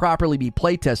can't properly be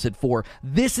playtested for.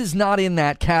 This is not in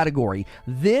that category.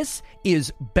 This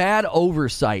is bad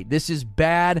oversight. This is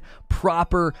bad,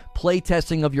 proper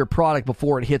playtesting of your product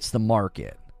before it hits the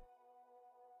market.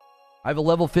 I have a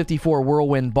level 54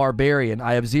 Whirlwind Barbarian.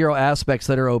 I have 0 aspects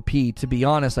that are OP. To be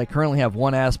honest, I currently have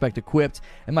 1 aspect equipped,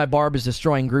 and my Barb is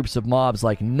destroying groups of mobs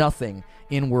like nothing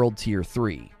in World Tier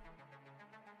 3.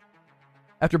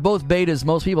 After both betas,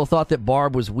 most people thought that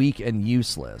Barb was weak and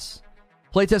useless.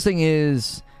 Playtesting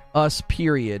is us,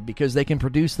 period, because they can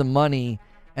produce the money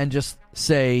and just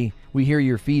say, we hear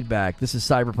your feedback. This is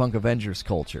Cyberpunk Avengers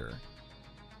culture.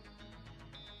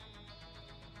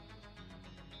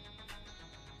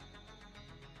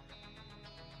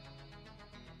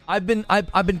 I've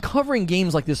been covering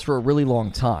games like this for a really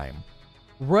long time.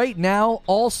 Right now,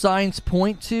 all signs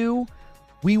point to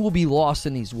we will be lost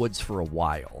in these woods for a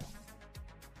while.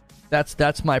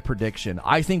 That's my prediction.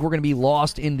 I think we're going to be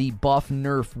lost in the buff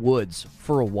nerf woods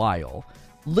for a while.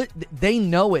 They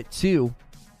know it too.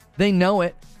 They know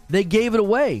it. They gave it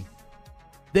away.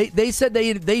 They said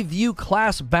they view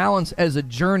class balance as a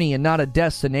journey and not a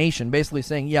destination, basically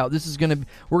saying, yeah,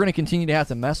 we're gonna continue to have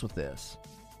to mess with this.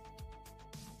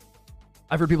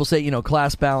 I've heard people say,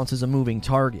 class balance is a moving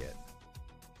target.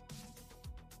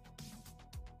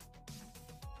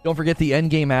 Don't forget the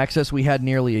endgame access we had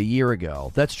nearly a year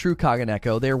ago. That's true,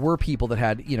 Kaganeko. There were people that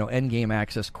had, endgame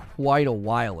access quite a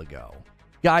while ago.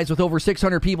 Guys, with over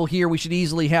 600 people here, we should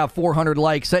easily have 400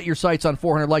 likes. Set your sights on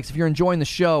 400 likes. If you're enjoying the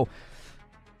show,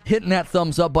 hitting that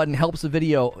thumbs up button helps the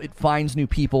video. It finds new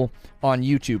people on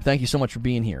YouTube. Thank you so much for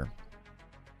being here.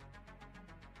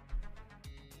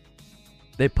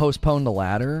 They postponed the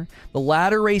ladder. The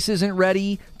ladder race isn't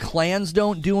ready. Clans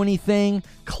don't do anything.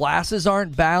 Classes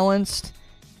aren't balanced.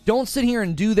 Don't sit here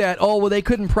and do that. Oh, well, they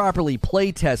couldn't properly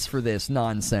play test for this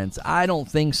nonsense. I don't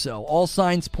think so. All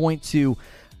signs point to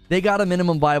they got a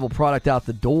minimum viable product out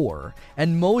the door.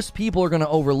 And most people are going to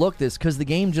overlook this because the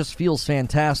game just feels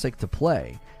fantastic to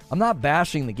play. I'm not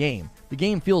bashing the game. The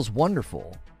game feels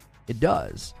wonderful. It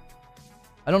does.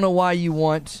 I don't know why you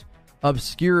want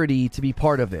obscurity to be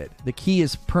part of it. The key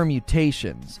is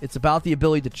permutations. It's about the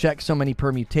ability to check so many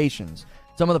permutations.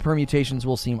 Some of the permutations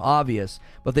will seem obvious,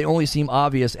 but they only seem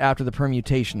obvious after the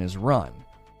permutation is run.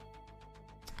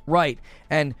 Right,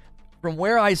 and from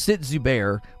where I sit,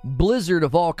 Zubair, Blizzard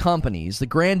of all companies, the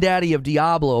granddaddy of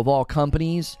Diablo of all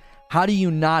companies, how do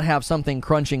you not have something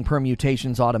crunching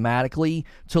permutations automatically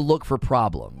to look for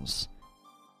problems?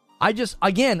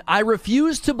 I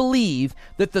refuse to believe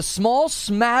that the small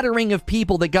smattering of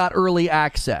people that got early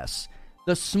access,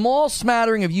 the small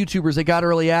smattering of YouTubers that got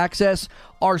early access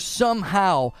are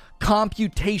somehow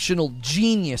computational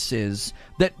geniuses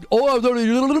that,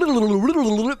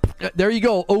 there you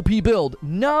go, OP build.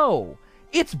 No,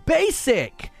 it's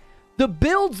basic. The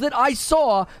builds that I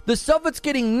saw, the stuff that's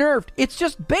getting nerfed, it's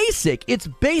just basic. It's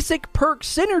basic perk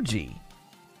synergy.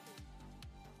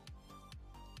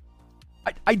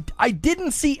 I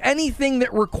didn't see anything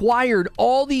that required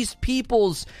all these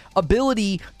people's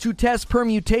ability to test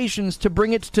permutations to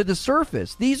bring it to the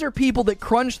surface. These are people that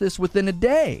crunch this within a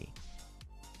day.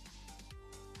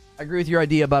 I agree with your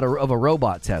idea about a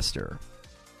robot tester.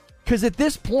 Because at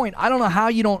this point, I don't know how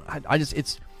you don't...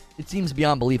 it seems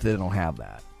beyond belief that they don't have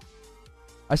that.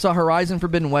 I saw Horizon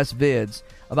Forbidden West vids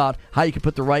about how you could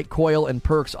put the right coil and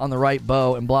perks on the right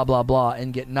bow and blah, blah, blah,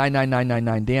 and get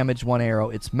 99999 damage, one arrow.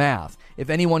 It's math. If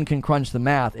anyone can crunch the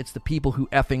math, it's the people who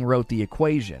effing wrote the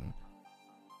equation.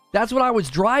 That's what I was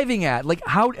driving at. Like,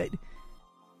 how...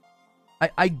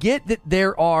 I get that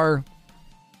there are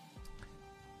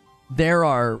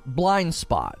blind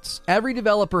spots. Every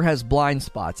developer has blind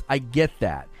spots. I get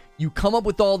that. You come up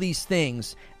with all these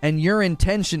things, and your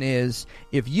intention is,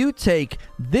 if you take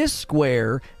this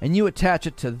square and you attach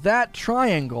it to that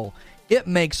triangle, it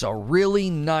makes a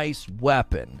really nice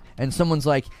weapon. And someone's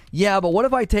like, yeah, but what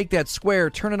if I take that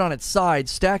square, turn it on its side,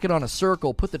 stack it on a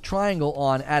circle, put the triangle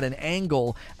on at an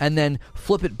angle, and then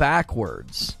flip it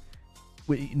backwards?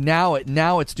 Now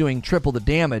it's doing triple the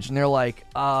damage. And they're like,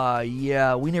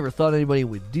 yeah, we never thought anybody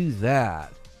would do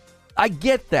that. I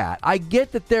get that. I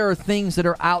get that there are things that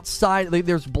are outside.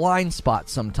 There's blind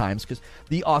spots sometimes because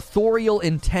the authorial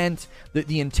intent,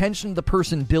 the intention of the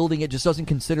person building it just doesn't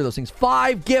consider those things.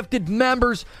 5 gifted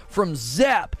members from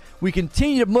Zep. We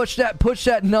continue to push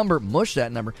that number.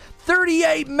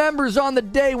 38 members on the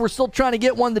day. We're still trying to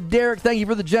get one to Derek. Thank you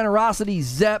for the generosity,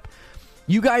 Zep.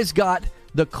 You guys got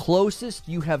the closest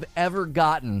you have ever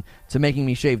gotten to making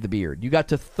me shave the beard. You got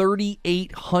to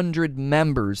 3,800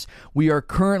 members. We are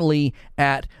currently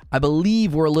at, I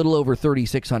believe we're a little over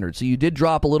 3,600. So you did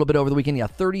drop a little bit over the weekend. Yeah,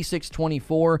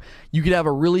 3,624. You could have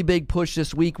a really big push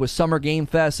this week with Summer Game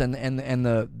Fest and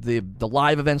the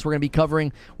live events we're going to be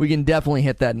covering. We can definitely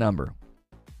hit that number.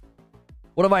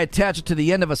 What if I attach it to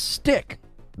the end of a stick?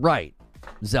 Right.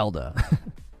 Zelda.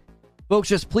 Folks,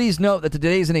 just please note that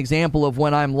today is an example of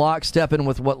when I'm lockstepping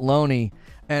with what Loney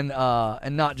and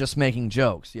not just making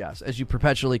jokes. Yes, as you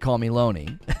perpetually call me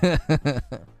Loney.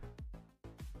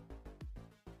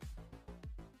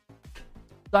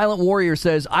 Silent Warrior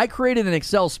says, I created an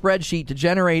Excel spreadsheet to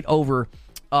generate over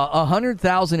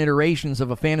 100,000 iterations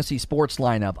of a fantasy sports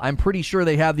lineup. I'm pretty sure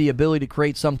they have the ability to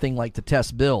create something like to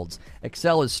test builds.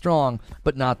 Excel is strong,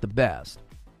 but not the best.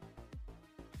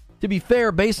 To be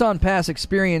fair, based on past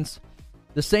experience,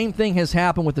 the same thing has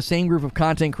happened with the same group of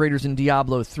content creators in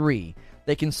Diablo 3.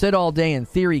 They can sit all day and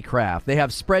theory craft. They have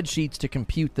spreadsheets to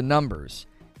compute the numbers.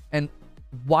 And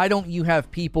why don't you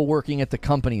have people working at the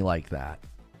company like that?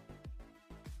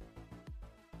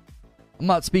 I'm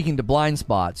not speaking to blind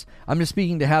spots. I'm just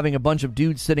speaking to having a bunch of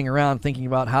dudes sitting around thinking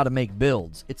about how to make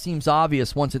builds. It seems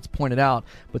obvious once it's pointed out,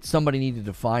 but somebody needed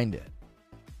to find it.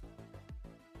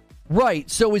 Right,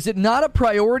 so is it not a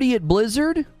priority at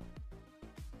Blizzard?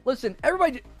 Listen,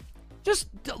 everybody,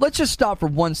 let's just stop for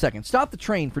 1 second. Stop the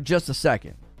train for just a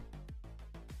second.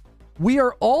 We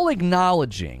are all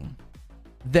acknowledging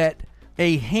that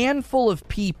a handful of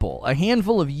people, a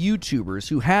handful of YouTubers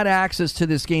who had access to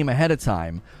this game ahead of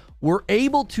time were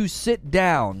able to sit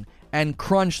down and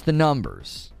crunch the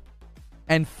numbers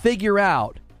and figure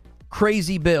out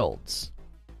crazy builds.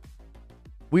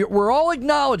 We're all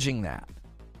acknowledging that.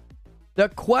 The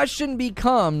question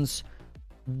becomes,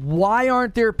 why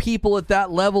aren't there people at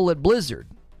that level at Blizzard?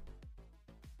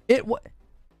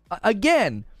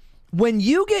 Again, when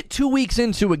you get 2 weeks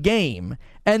into a game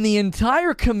and the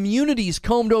entire community's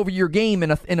combed over your game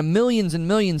in a millions and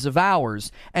millions of hours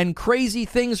and crazy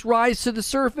things rise to the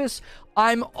surface,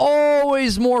 I'm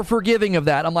always more forgiving of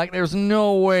that. I'm like, there's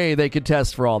no way they could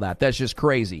test for all that. That's just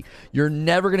crazy. You're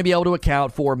never going to be able to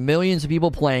account for millions of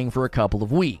people playing for a couple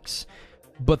of weeks.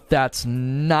 But that's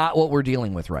not what we're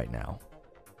dealing with right now.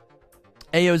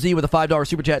 AOZ with a $5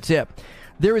 Super Chat tip.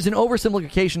 There is an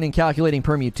oversimplification in calculating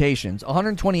permutations.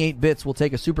 128 bits will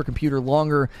take a supercomputer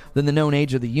longer than the known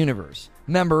age of the universe.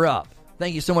 Member up.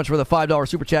 Thank you so much for the $5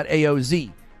 Super Chat,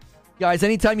 AOZ. Guys,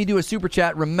 anytime you do a Super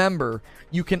Chat, remember,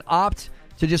 you can opt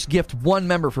to just gift one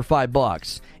member for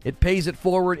 $5. It pays it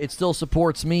forward, it still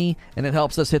supports me, and it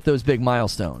helps us hit those big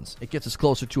milestones. It gets us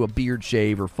closer to a beard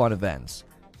shave or fun events.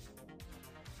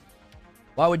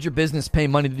 Why would your business pay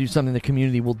money to do something the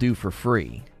community will do for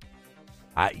free?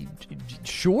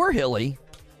 Sure, Hilly.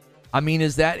 I mean,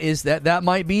 that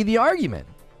might be the argument.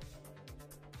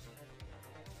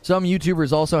 Some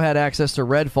YouTubers also had access to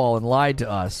Redfall and lied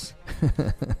to us.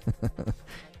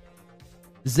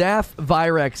 Zaf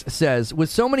Virex says, with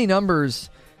so many numbers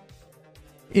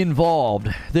involved,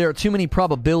 there are too many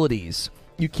probabilities.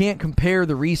 You can't compare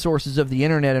the resources of the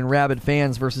internet and rabid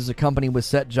fans versus a company with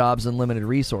set jobs and limited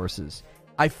resources.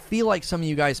 I feel like some of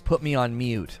you guys put me on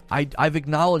mute. I've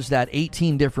acknowledged that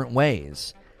 18 different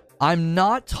ways. I'm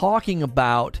not talking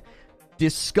about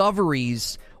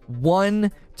discoveries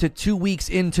 1 to 2 weeks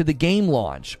into the game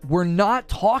launch. We're not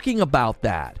talking about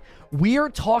that. We are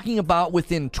talking about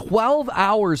within 12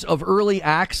 hours of early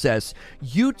access,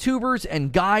 YouTubers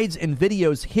and guides and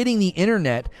videos hitting the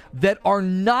internet that are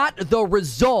not the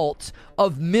result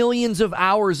of millions of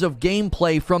hours of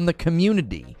gameplay from the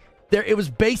community. It was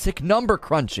basic number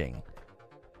crunching.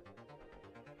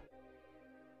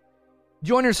 Do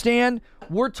you understand?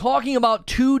 We're talking about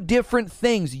two different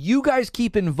things. You guys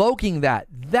keep invoking that.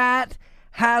 That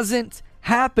hasn't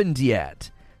happened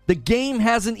yet. The game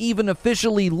hasn't even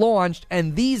officially launched,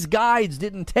 and these guides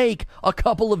didn't take a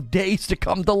couple of days to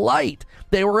come to light.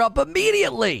 They were up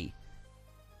immediately.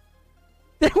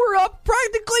 They were up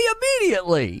practically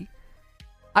immediately.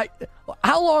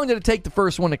 How long did it take the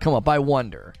first one to come up, I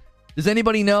wonder? Does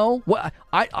anybody know?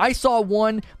 I saw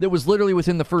one that was literally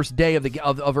within the first day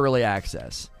of early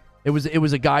access. It was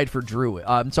a guide for Druid.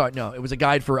 It was a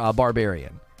guide for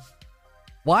Barbarian.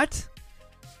 What?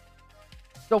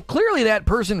 So clearly that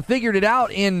person figured it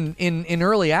out in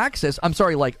early access. I'm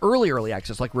sorry, like early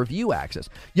access, like review access.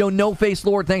 Yo, No Face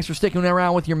Lord, thanks for sticking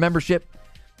around with your membership.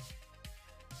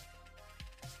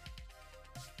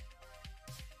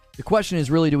 The question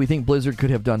is really, do we think Blizzard could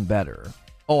have done better?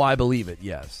 Oh, I believe it,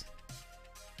 yes.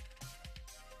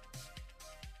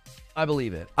 I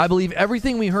believe it. I believe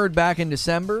everything we heard back in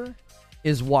December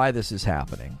is why this is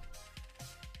happening.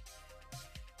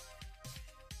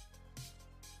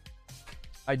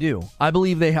 I do. I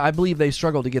believe they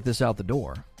struggled to get this out the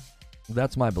door.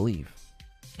 That's my belief.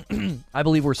 I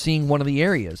believe we're seeing one of the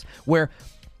areas where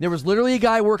there was literally a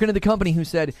guy working at the company who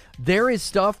said, there is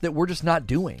stuff that we're just not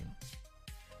doing.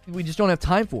 We just don't have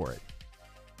time for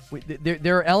it.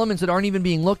 There are elements that aren't even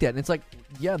being looked at. And it's like,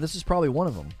 yeah, this is probably one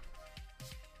of them.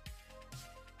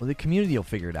 Well, the community will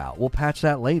figure it out. We'll patch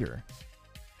that later.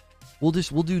 We'll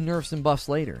do nerfs and buffs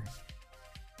later.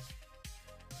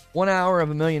 1 hour of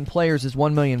 1 million players is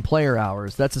 1 million player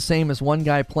hours. That's the same as one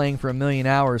guy playing for 1 million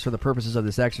hours for the purposes of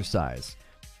this exercise.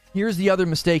 Here's the other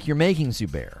mistake you're making,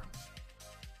 Zubair.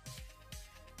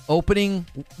 Opening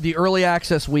the early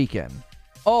access weekend.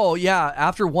 Oh, yeah,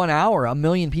 after 1 hour, 1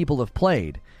 million people have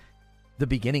played. The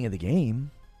beginning of the game.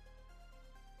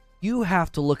 You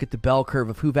have to look at the bell curve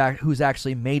of who's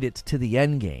actually made it to the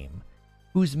end game.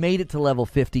 Who's made it to level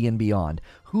 50 and beyond.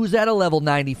 Who's at a level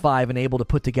 95 and able to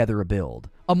put together a build.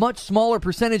 A much smaller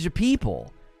percentage of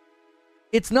people.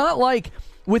 It's not like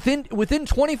within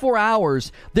 24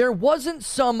 hours, there wasn't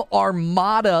some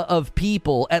armada of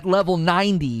people at level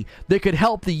 90 that could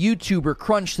help the YouTuber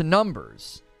crunch the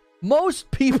numbers. Most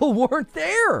people weren't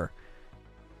there.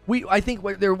 I think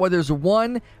there's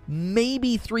one,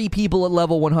 maybe 3 people at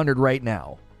level 100 right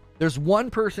now. There's one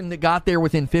person that got there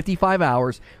within 55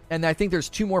 hours, and I think there's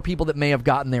 2 more people that may have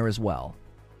gotten there as well.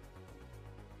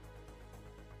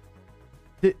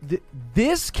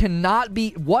 This cannot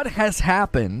be... What has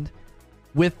happened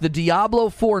with the Diablo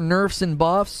 4 nerfs and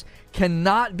buffs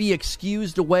cannot be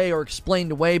excused away or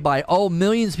explained away by,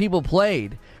 millions of people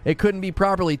played. It couldn't be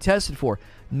properly tested for.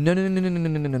 No.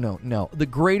 The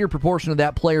greater proportion of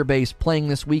that player base playing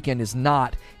this weekend is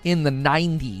not in the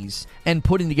 90s and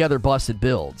putting together busted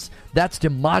builds. That's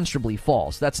demonstrably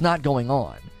false. That's not going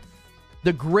on.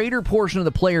 The greater portion of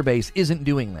the player base isn't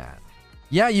doing that.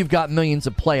 Yeah, you've got millions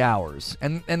of play hours,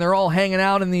 and they're all hanging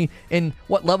out in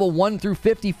level 1 through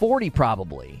 50, 40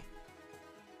 probably.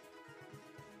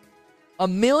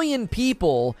 1 million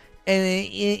people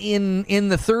in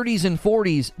the 30s and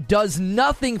 40s does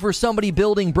nothing for somebody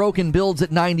building broken builds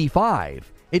at 95.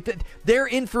 Their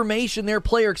information, their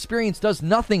player experience does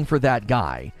nothing for that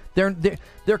guy.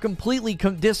 They're completely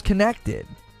disconnected.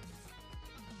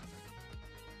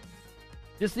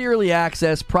 Just the early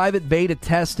access, private beta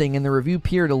testing, and the review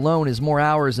period alone is more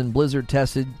hours than Blizzard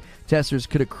testers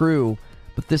could accrue,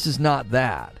 but this is not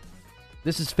that.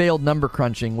 This is failed number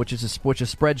crunching, which a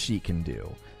spreadsheet can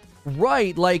do.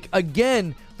 Right,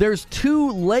 again, there's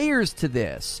 2 layers to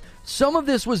this. Some of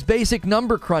this was basic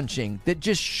number crunching that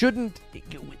just shouldn't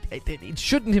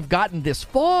have gotten this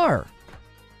far.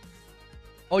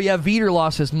 Oh yeah, Veeder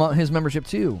lost his membership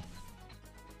too.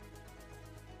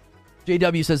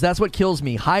 JW says, that's what kills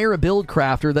me. Hire a build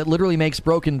crafter that literally makes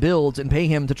broken builds and pay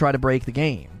him to try to break the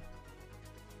game.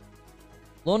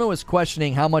 Lono is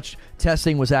questioning how much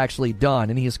testing was actually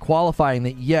done, and he is qualifying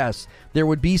that, yes, there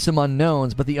would be some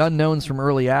unknowns, but the unknowns from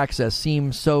early access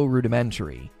seem so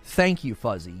rudimentary. Thank you,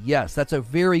 Fuzzy. Yes, that's a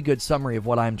very good summary of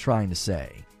what I'm trying to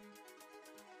say.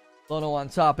 Lono on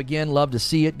top again. Love to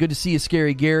see it. Good to see you,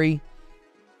 Scary Gary.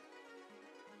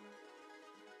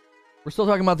 We're still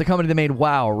talking about the company that made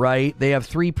WoW, right? They have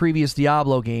 3 previous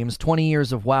Diablo games, 20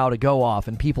 years of WoW to go off,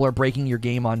 and people are breaking your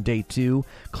game on day 2.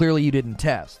 Clearly you didn't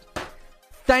test.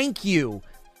 Thank you.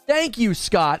 Thank you,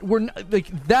 Scott.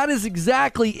 That is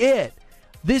exactly it.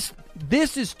 This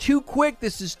is too quick.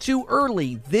 This is too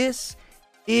early. This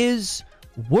is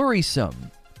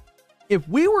worrisome. If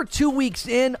we were 2 weeks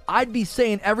in, I'd be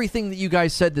saying everything that you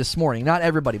guys said this morning. Not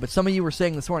everybody, but some of you were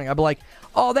saying this morning. I'd be like,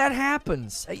 oh, that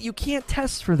happens. You can't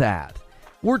test for that.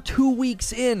 We're 2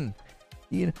 weeks in.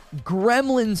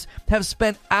 Gremlins have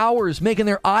spent hours making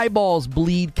their eyeballs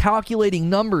bleed, calculating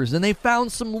numbers, and they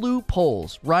found some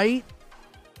loopholes, right?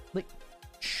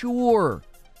 Sure.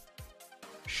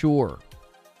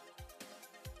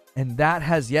 And that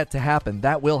has yet to happen.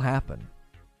 That will happen.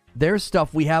 There's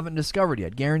stuff we haven't discovered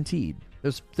yet, guaranteed.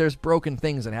 There's broken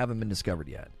things that haven't been discovered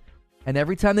yet. And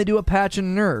every time they do a patch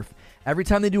and a nerf, every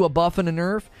time they do a buff and a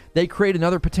nerf, they create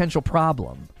another potential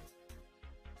problem.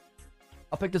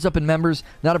 I'll pick this up in members.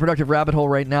 Not a productive rabbit hole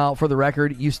right now. For the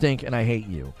record, you stink and I hate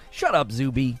you. Shut up,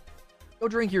 Zuby. Go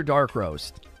drink your dark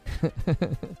roast.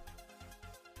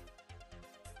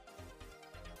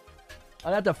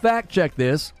 I'd have to fact check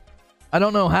this. I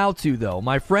don't know how to, though.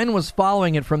 My friend was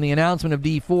following it from the announcement of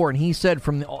D4, and he said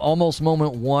from almost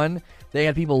moment 1, they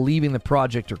had people leaving the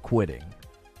project or quitting.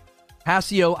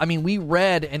 Hasio, we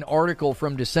read an article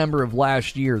from December of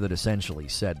last year that essentially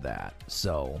said that.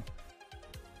 So,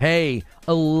 hey,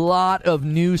 a lot of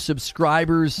new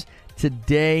subscribers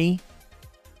today.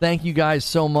 Thank you guys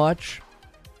so much.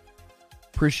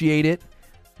 Appreciate it.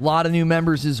 A lot of new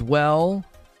members as well.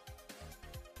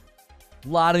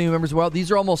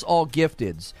 These are almost all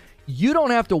gifteds. You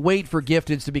don't have to wait for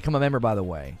gifteds to become a member, by the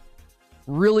way.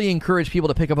 Really encourage people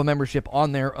to pick up a membership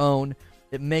on their own.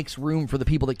 It makes room for the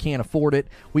people that can't afford it.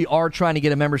 We are trying to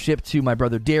get a membership to my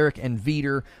brother Derek and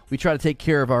Veeder. We try to take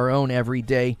care of our own every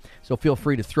day, so feel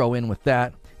free to throw in with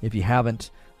that if you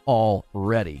haven't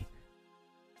already.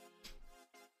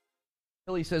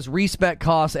 Billy says, respec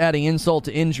costs adding insult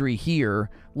to injury here.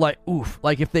 Like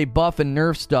if they buff and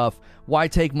nerf stuff, why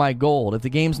take my gold? If the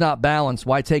game's not balanced,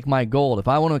 why take my gold? If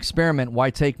I want to experiment, why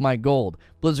take my gold?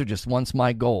 Blizzard just wants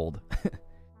my gold.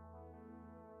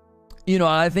 You know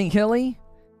what I think, Hilly?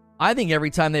 I think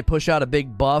every time they push out a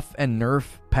big buff and nerf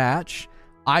patch,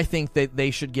 I think that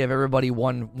they should give everybody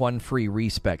one free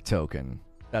respec token.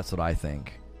 That's what I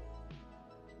think.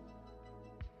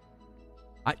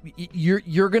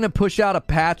 You're going to push out a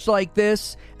patch like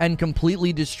this and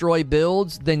completely destroy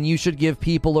builds, then you should give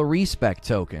people a respect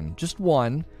token. Just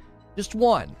one. Just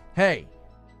one. Hey,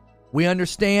 we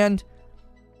understand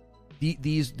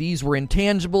these were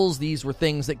intangibles. These were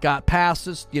things that got past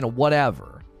us,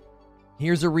 whatever.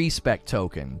 Here's a respect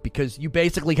token, because you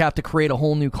basically have to create a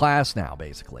whole new class now,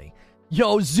 basically.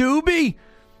 Yo, Zuby!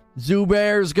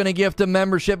 Zubair's going to gift a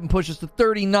membership and push us to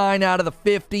 39 out of the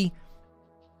 50.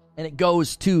 And it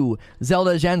goes to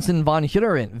Zelda Jensen von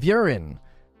Vuren.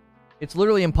 It's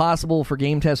literally impossible for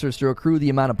game testers to accrue the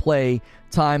amount of play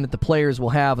time that the players will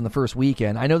have in the first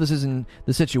weekend. I know this isn't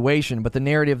the situation, but the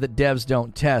narrative that devs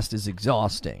don't test is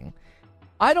exhausting.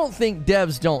 I don't think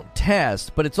devs don't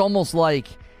test, but it's almost like...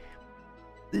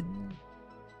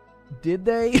 Did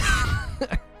they?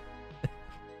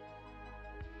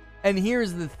 And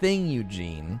here's the thing,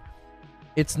 Eugene.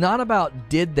 It's not about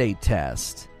did they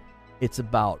test. It's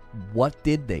about what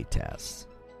did they test.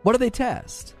 What did they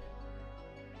test?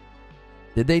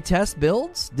 Did they test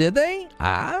builds? Did they?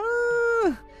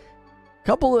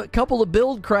 Couple of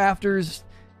build crafters,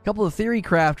 couple of theory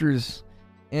crafters,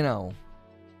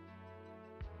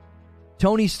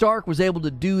 Tony Stark was able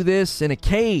to do this in a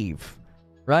cave,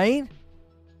 right?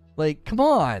 Like, come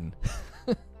on.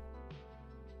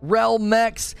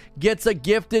 Relmex gets a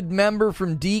gifted member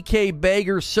from DK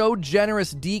Bager. So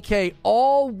generous, DK.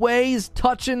 Always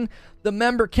touching the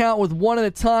member count with one at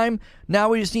a time. Now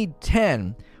we just need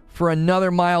 10 for another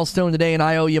milestone today, and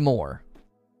I owe you more.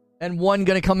 And one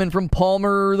going to come in from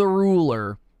Palmer the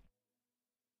Ruler.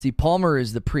 See, Palmer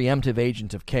is the preemptive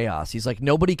agent of chaos. He's like,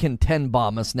 nobody can 10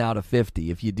 bomb us now to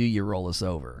 50. If you do, you roll us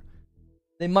over.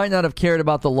 They might not have cared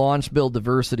about the launch build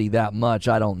diversity that much.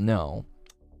 I don't know.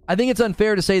 I think it's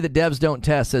unfair to say that devs don't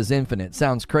test, says Infinite.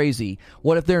 Sounds crazy.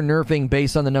 What if they're nerfing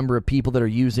based on the number of people that are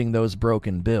using those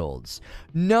broken builds?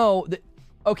 No.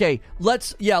 Okay,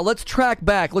 let's track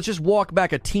back. Let's just walk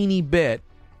back a teeny bit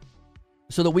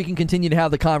so that we can continue to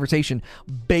have the conversation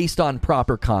based on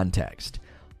proper context.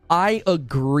 I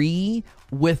agree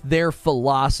with their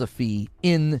philosophy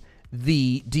in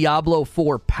the Diablo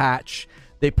 4 patch.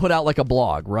 They put out like a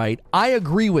blog, right? I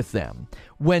agree with them.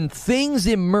 When things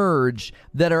emerge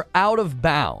that are out of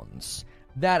bounds,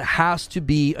 that has to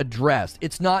be addressed.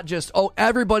 It's not just,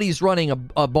 everybody's running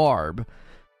a barb.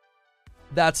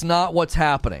 That's not what's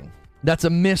happening. That's a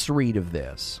misread of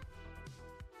this.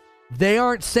 They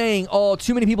aren't saying,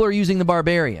 too many people are using the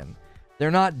barbarian.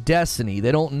 They're not Destiny.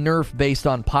 They don't nerf based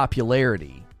on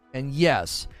popularity. And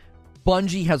yes,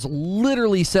 Bungie has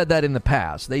literally said that in the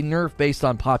past. They nerf based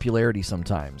on popularity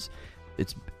sometimes.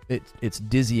 It's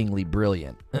dizzyingly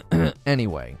brilliant.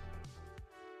 Anyway,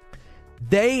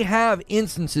 they have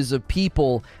instances of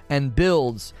people and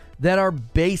builds that are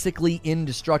basically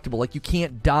indestructible. Like, you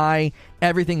can't die.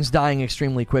 Everything's dying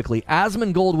extremely quickly.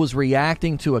 Asmongold was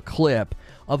reacting to a clip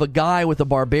of a guy with a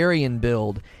barbarian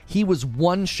build. He was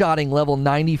one-shotting level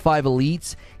 95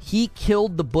 elites. He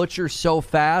killed the butcher so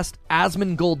fast,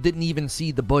 Asmongold didn't even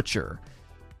see the butcher.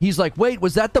 He's like, wait,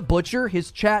 was that the butcher?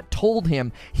 His chat told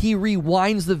him. He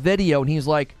rewinds the video and he's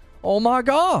like, oh my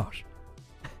gosh.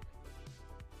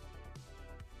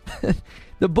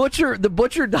 The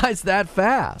butcher dies that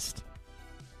fast.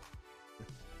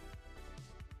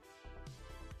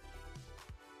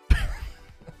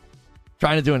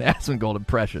 Trying to do an Asmongold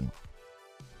impression.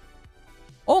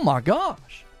 Oh my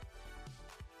gosh.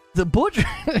 The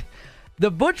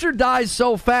butcher dies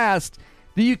so fast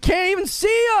that you can't even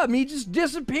see him. He just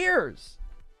disappears.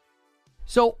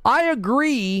 So I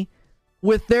agree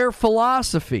with their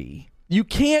philosophy. You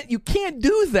can't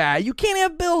do that. You can't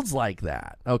have builds like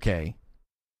that. Okay.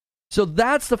 So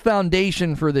that's the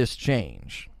foundation for this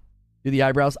change. Do the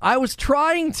eyebrows? I was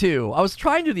trying to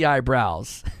do the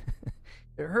eyebrows.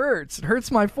 It hurts. It hurts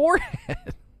my forehead.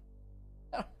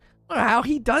 I don't know how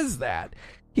he does that.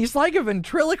 He's like a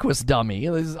ventriloquist dummy.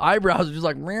 His eyebrows are just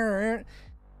like...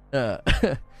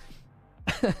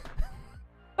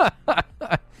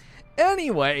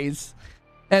 Anyways,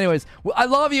 I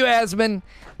love you, Asmon.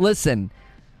 Listen,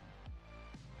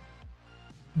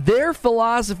 their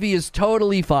philosophy is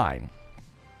totally fine.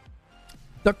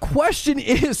 The question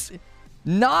is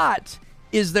not,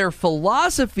 is their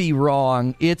philosophy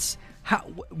wrong? It's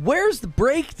where's the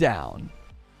breakdown?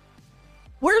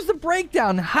 Where's the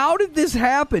breakdown? How did this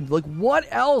happen? Like, what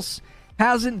else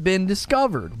hasn't been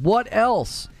discovered? What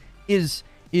else is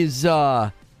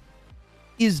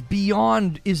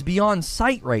beyond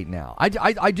sight right now?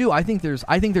 I do. I think there's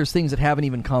things that haven't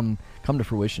even come to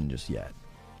fruition just yet.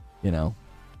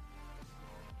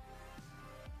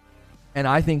 And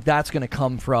I think that's going to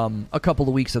come from a couple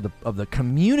of weeks of the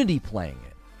community playing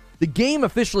it. The game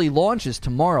officially launches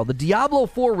tomorrow. The Diablo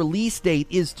 4 release date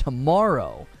is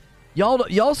tomorrow.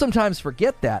 Y'all sometimes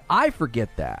forget that. I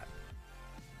forget that.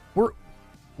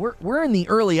 We're in the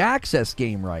early access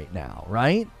game right now,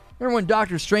 right? Remember when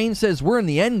Doctor Strange says we're in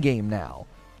the end game now?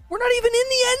 We're not even in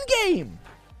the end game.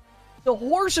 The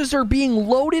horses are being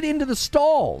loaded into the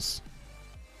stalls.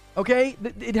 Okay?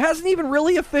 It hasn't even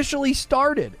really officially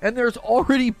started, and there's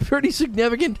already pretty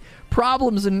significant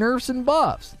problems and nerfs and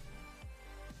buffs.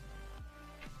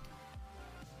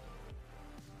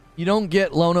 You don't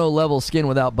get Lono level skin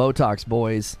without Botox,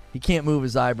 boys. He can't move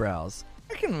his eyebrows.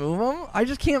 I can move them. I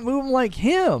just can't move them like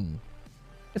him.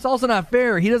 It's also not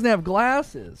fair. He doesn't have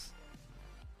glasses.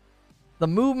 The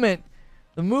movement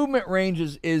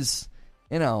range is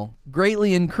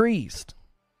greatly increased.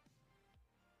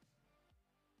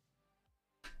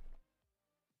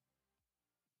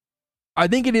 I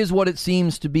think it is what it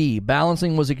seems to be.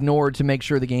 Balancing was ignored to make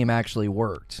sure the game actually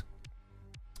worked.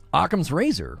 Occam's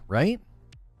razor, right?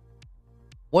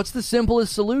 What's the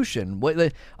simplest solution?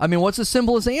 What's the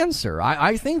simplest answer?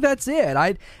 I think that's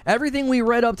it. Everything we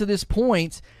read up to this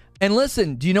point, and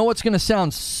listen, do you know what's going to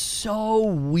sound so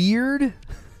weird?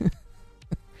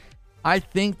 I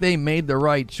think they made the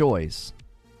right choice.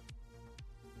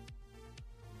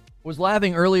 Was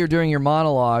laughing earlier during your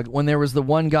monologue when there was the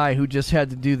one guy who just had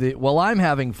to do the, well, I'm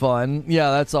having fun.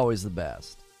 Yeah, that's always the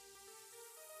best.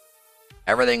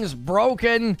 Everything's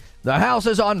broken. The house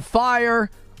is on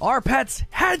fire. Our pets'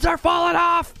 heads are falling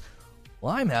off.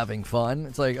 Well, I'm having fun.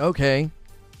 It's like, okay.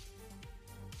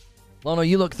 Lono,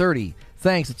 you look 30.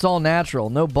 Thanks, it's all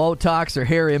natural. No Botox or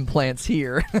hair implants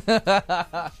here.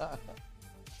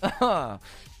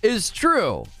 It's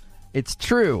true. It's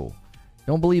true.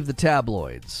 Don't believe the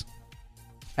tabloids.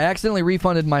 I accidentally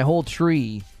refunded my whole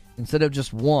tree instead of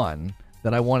just one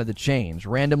that I wanted to change.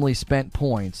 Randomly spent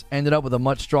points. Ended up with a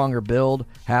much stronger build.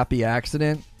 Happy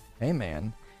accident. Hey,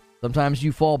 man. Sometimes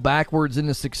you fall backwards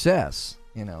into success,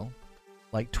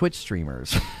 like Twitch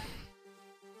streamers.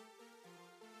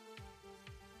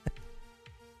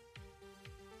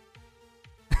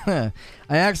 I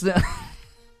accidentally...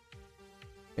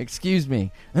 Excuse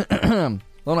me. Well,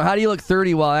 how do you look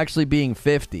 30 while actually being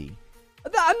 50?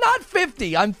 I'm not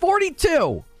 50. I'm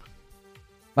 42.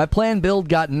 My planned build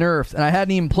got nerfed, and I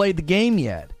hadn't even played the game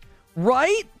yet.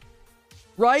 Right?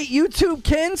 Right? YouTube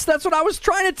Kins? That's what I was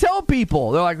trying to tell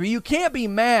people. They're like, well, you can't be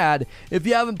mad if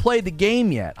you haven't played the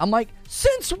game yet. I'm like,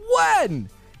 since when?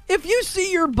 If you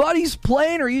see your buddies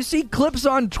playing, or you see clips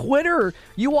on Twitter, or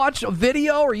you watch a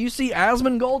video, or you see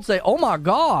Asmongold say, oh my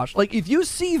gosh. Like, if you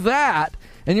see that,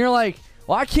 and you're like,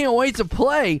 well, I can't wait to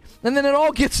play, and then it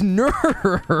all gets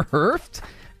nerfed.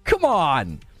 Come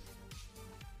on.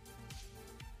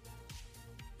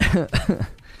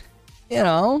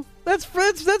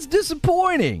 That's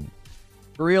disappointing.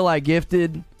 For real, I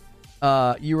gifted.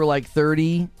 You were like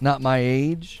 30, not my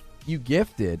age. You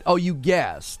gifted. Oh, you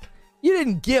guessed. You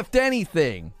didn't gift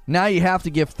anything. Now you have to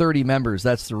gift 30 members.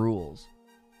 That's the rules.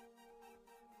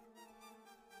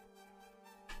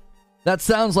 That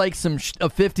sounds like a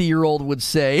 50-year-old would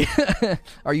say.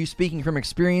 Are you speaking from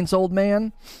experience, old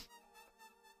man?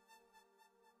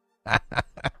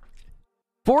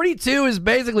 42 is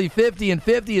basically 50, and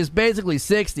 50 is basically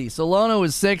 60. Solano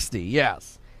is 60,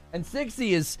 yes. And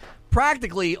 60 is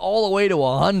practically all the way to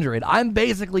 100. I'm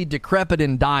basically decrepit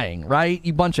and dying, right?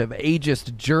 You bunch of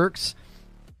ageist jerks.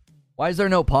 Why is there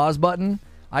no pause button?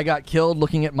 I got killed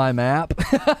looking at my map.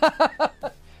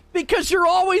 Because you're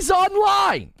always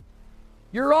online.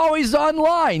 You're always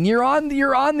online. You're on the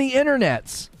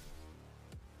internets.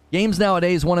 Games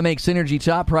nowadays want to make synergy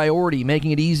top priority,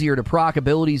 making it easier to proc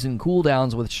abilities and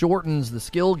cooldowns, which shortens the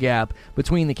skill gap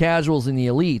between the casuals and the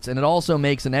elites, and it also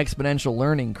makes an exponential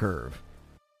learning curve.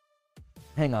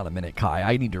 Hang on a minute, Kai.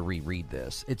 I need to reread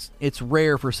this. It's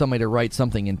rare for somebody to write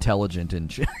something intelligent in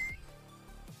chat.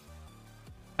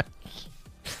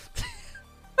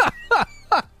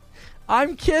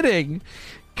 I'm kidding.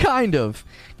 Kind of.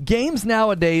 Games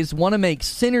nowadays want to make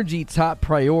synergy top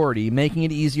priority, making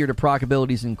it easier to proc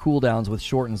abilities and cooldowns, which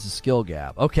shortens the skill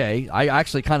gap. Okay, I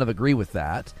actually kind of agree with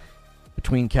that.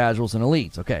 Between casuals and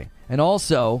elites. Okay. And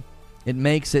also, it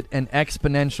makes it an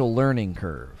exponential learning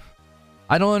curve.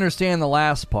 I don't understand the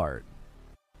last part.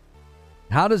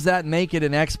 How does that make it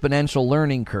an exponential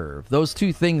learning curve? Those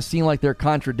two things seem like they're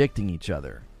contradicting each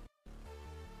other.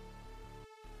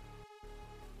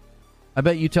 I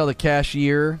bet you tell the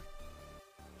cashier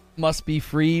must be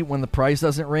free when the price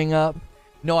doesn't ring up.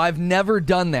 No, I've never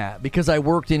done that because I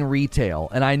worked in retail,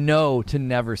 and I know to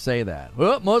never say that.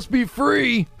 Well, must be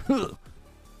free.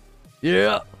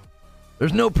 Yeah.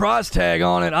 There's no price tag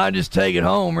on it. I just take it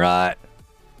home, right?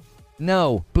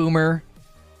 No, boomer.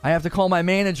 I have to call my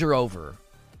manager over.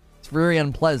 It's very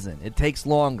unpleasant. It takes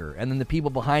longer. And then the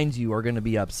people behind you are going to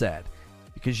be upset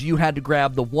because you had to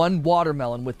grab the one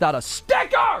watermelon without a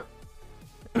sticker.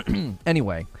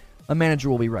 Anyway, a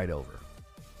manager will be right over.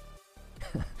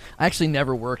 I actually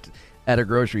never worked at a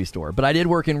grocery store, but I did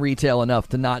work in retail enough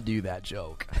to not do that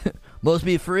joke. Must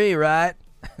be free, right?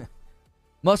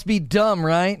 Must be dumb,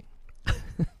 right?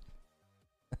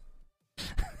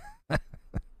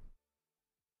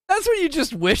 That's when you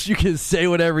just wish you could say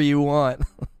whatever you want.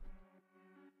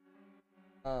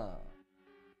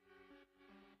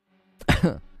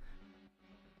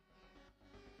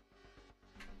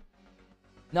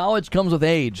 Knowledge comes with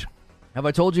age. Have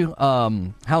I told you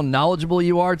how knowledgeable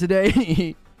you are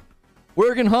today?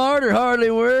 Working hard or hardly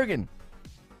working?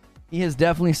 He has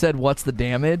definitely said, what's the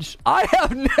damage? I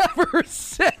have never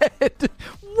said,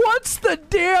 what's the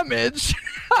damage?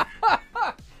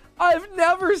 I've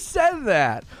never said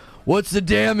that. What's the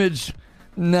damage?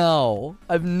 No,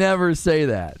 I've never say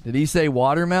that. Did he say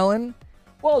watermelon?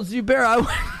 Well,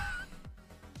 Zubair,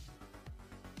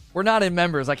 we're not in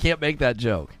members. I can't make that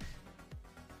joke.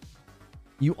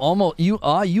 You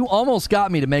almost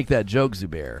got me to make that joke,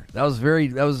 Zubair.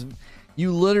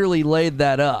 You literally laid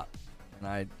that up.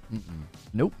 And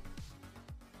nope.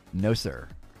 No, sir.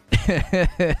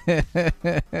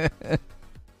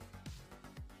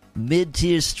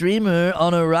 Mid-tier streamer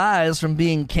on a rise from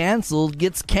being canceled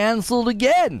gets canceled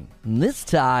again. And this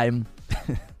time,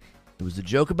 it was a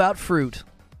joke about fruit.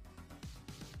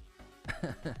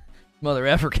 Mother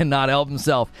effer cannot help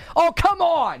himself. Oh, come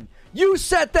on! You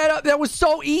set that up. That was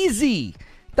so easy.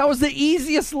 That was the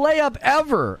easiest layup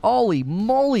ever. Holy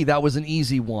moly, that was an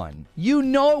easy one. You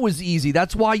know it was easy.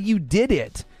 That's why you did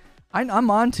it. I'm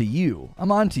on to you.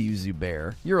 I'm on to you,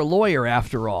 Zubair. You're a lawyer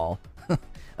after all.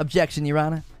 Objection, Your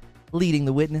Honor. Leading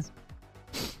the witness.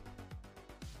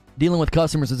 Dealing with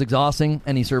customers is exhausting.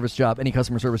 Any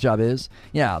customer service job is.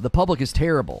 Yeah, the public is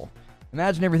terrible.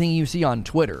 Imagine everything you see on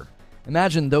Twitter.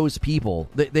 Imagine those people.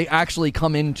 They actually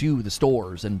come into the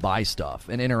stores and buy stuff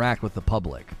and interact with the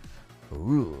public.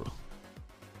 Ooh.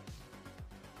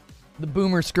 The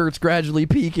boomer skirt's gradually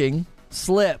peaking.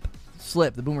 Slip.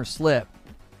 The boomer slip.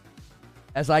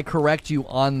 As I correct you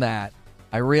on that,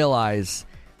 I realize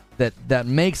that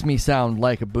makes me sound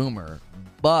like a boomer,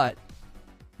 but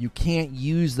you can't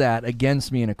use that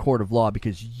against me in a court of law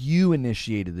because you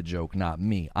initiated the joke, not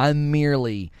me. I'm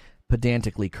merely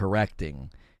pedantically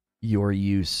correcting your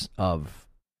use of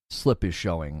slip is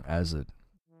showing as a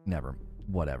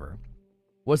whatever.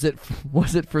 Was it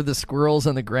for the squirrels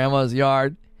in the grandma's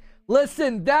yard?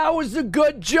 Listen, that was a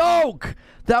good joke.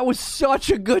 That was such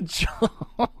a good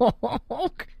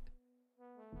joke.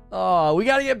 Oh, we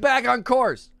got to get back on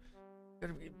course.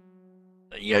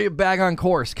 You got to get back on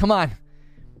course. Come on.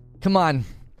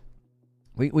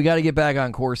 We got to get back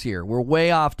on course here. We're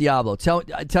way off Diablo. Tell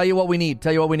you what we need.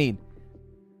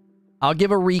 I'll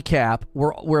give a recap.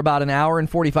 We're about an hour and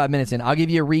 45 minutes in. I'll give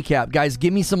you a recap. Guys,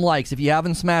 give me some likes. If you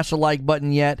haven't smashed the like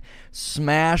button yet,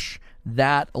 smash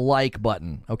that like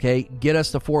button, okay? Get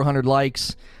us to 400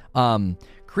 likes.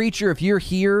 Creature, if you're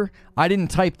here, I didn't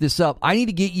type this up. I need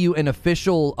to get you an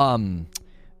official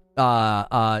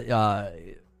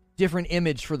different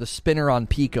image for the spinner on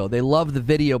Pico. They love the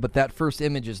video, but that first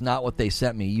image is not what they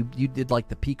sent me. You did like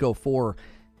the Pico 4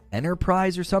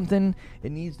 Enterprise or something.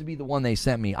 It needs to be the one they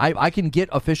sent me. I can get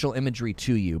official imagery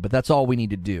to you, but that's all we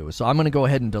need to do. So I'm going to go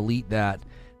ahead and delete that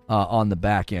on the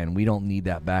back end. We don't need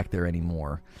that back there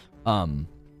anymore. And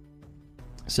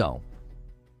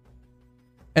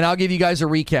I'll give you guys a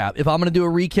recap. If I'm going to do a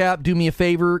recap, do me a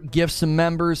favor, gift some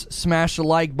members, smash the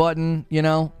like button,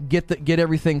 get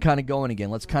everything kind of going again.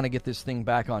 Let's kind of get this thing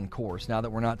back on course now that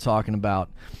we're not talking about,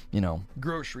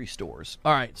 grocery stores.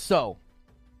 All right, so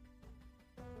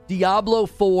Diablo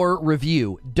 4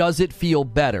 review. Does it feel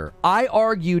better? I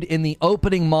argued in the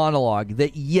opening monologue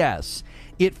that yes,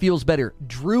 it feels better.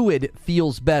 Druid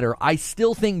feels better. I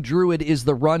still think Druid is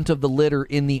the runt of the litter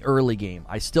in the early game.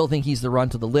 I still think he's the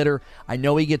runt of the litter. I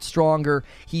know he gets stronger.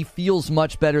 He feels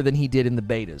much better than he did in the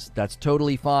betas. That's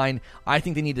totally fine. I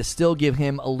think they need to still give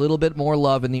him a little bit more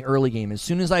love in the early game. As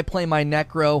soon as I play my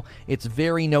Necro, it's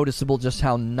very noticeable just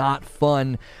how not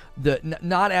fun,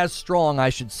 not as strong, I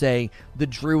should say, the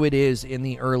Druid is in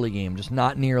the early game. Just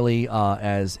not nearly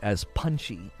as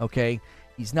punchy, okay?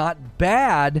 He's not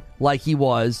bad like he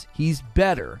was. He's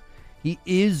better. He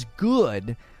is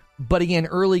good, But again,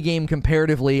 early game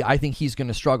comparatively, I think he's going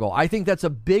to struggle. I think that's a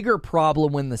bigger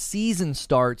problem when the season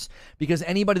starts, because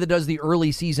anybody that does the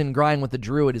early season grind with the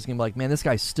Druid is going to be like, man, this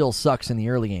guy still sucks in the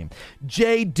early game.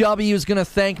 JW is going to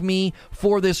thank me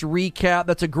for this recap.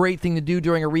 That's a great thing to do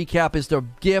during a recap, is to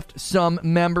gift some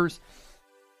members.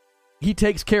 He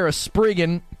takes care of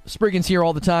Spriggan. Spriggan's here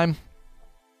all the time.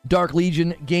 Dark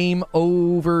Legion, Game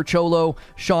Over, Cholo,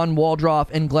 Sean Waldroff,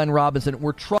 and Glenn Robinson.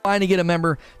 We're trying to get a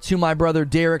member to my brother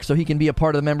Derek so he can be a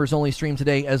part of the members-only stream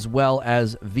today, as well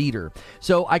as Veter.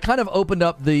 So I kind of opened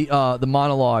up the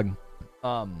monologue.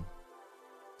 And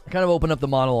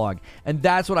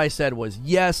that's what I said was,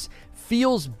 yes,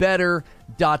 feels better, ...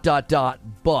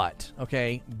 but,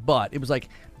 okay? But it was like,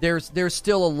 there's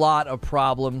still a lot of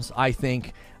problems, I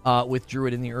think, with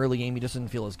Druid in the early game. He just doesn't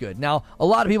feel as good. Now, a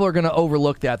lot of people are going to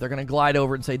overlook that. They're going to glide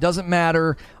over it and say, doesn't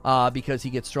matter because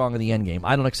he gets strong in the end game.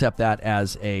 I don't accept that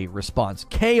as a response.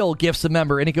 Kale gifts a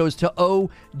member, and it goes to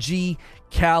OG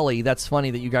Callie. That's funny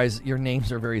that you guys, your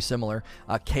names are very similar.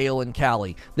 Kale and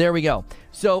Callie. There we go.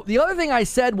 So the other thing I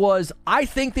said was, I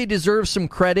think they deserve some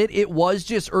credit. It was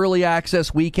just early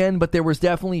access weekend, but there was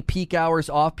definitely peak hours,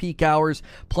 off-peak hours,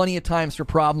 plenty of times for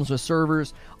problems with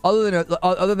servers.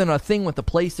 Other than a thing with the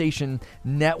PlayStation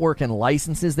Network and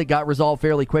licenses that got resolved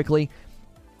fairly quickly,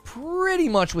 pretty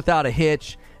much without a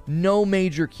hitch. No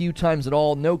major queue times at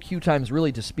all. No queue times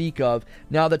really to speak of.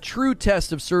 Now, the true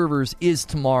test of servers is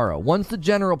tomorrow. Once the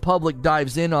general public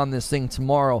dives in on this thing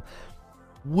tomorrow,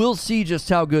 we'll see just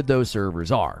how good those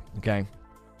servers are, okay?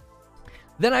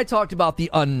 Then I talked about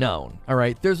the unknown, all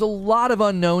right? There's a lot of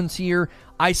unknowns here.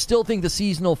 I still think the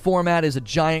seasonal format is a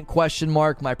giant question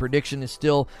mark. My prediction is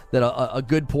still that a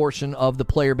good portion of the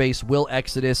player base will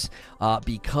exodus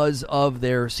because of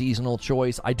their seasonal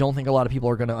choice. I don't think a lot of people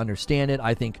are going to understand it.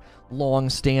 I think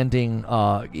long-standing,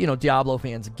 Diablo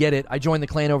fans get it. I joined the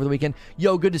clan over the weekend.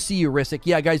 Yo, good to see you, Risik.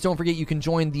 Yeah, guys, don't forget you can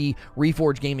join the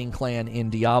Reforge Gaming clan in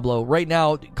Diablo. Right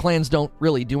now, clans don't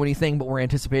really do anything, but we're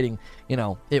anticipating,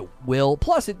 it will.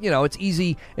 Plus, it's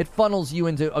easy. It funnels you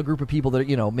into a group of people that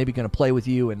are, maybe going to play with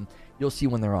you, and you'll see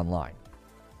when they're online.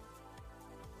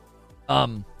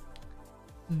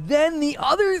 Then the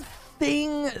other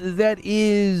thing that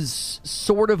is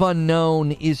sort of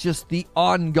unknown is just the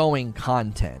ongoing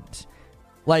content.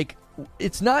 Like,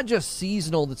 it's not just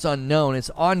seasonal that's unknown, it's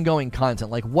ongoing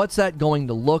content. Like, what's that going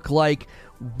to look like?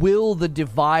 Will the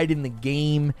divide in the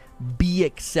game be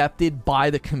accepted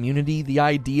by the community? The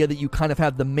idea that you kind of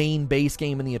have the main base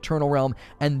game in the Eternal Realm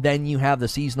and then you have the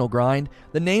seasonal grind.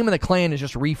 The name of the clan is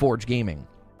just Reforge Gaming.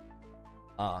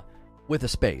 With a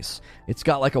space. It's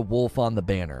got like a wolf on the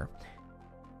banner.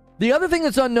 The other thing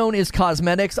that's unknown is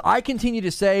cosmetics. I continue to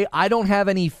say I don't have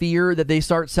any fear that they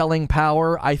start selling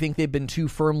power. I think they've been too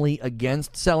firmly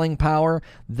against selling power.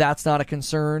 That's not a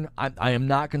concern. I am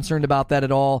not concerned about that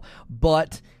at all.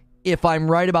 But if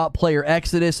I'm right about player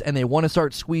exodus and they want to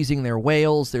start squeezing their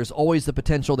whales, there's always the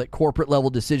potential that corporate level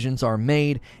decisions are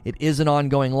made. It is an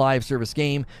ongoing live service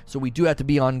game, so we do have to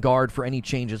be on guard for any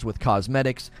changes with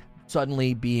cosmetics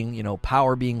suddenly being,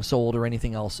 power being sold or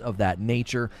anything else of that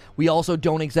nature. We also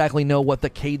don't exactly know what the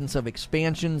cadence of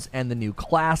expansions and the new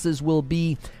classes will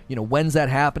be. When's that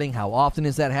happening? How often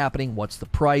is that happening? What's the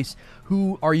price?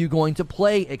 Who are you going to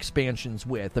play expansions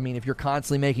with? I mean, if you're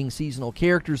constantly making seasonal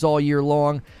characters all year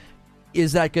long,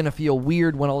 is that going to feel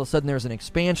weird when all of a sudden there's an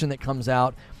expansion that comes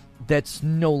out that's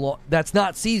not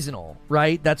seasonal,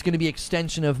 right? That's going to be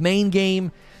extension of main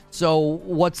game. So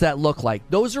what's that look like?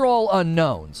 Those are all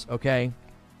unknowns, okay?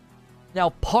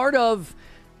 Now, part of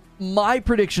my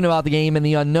prediction about the game and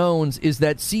the unknowns is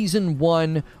that Season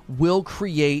 1 will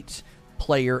create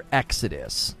player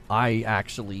exodus. I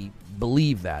actually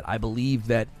believe that. I believe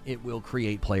that it will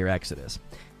create player exodus.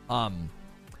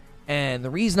 And the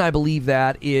reason I believe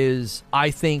that is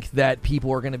I think that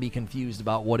people are going to be confused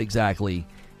about what exactly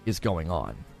is going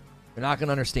on. They're not going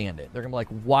to understand it. They're going to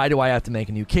be like, why do I have to make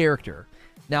a new character?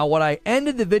 Now, what I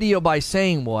ended the video by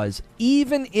saying was,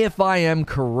 even if I am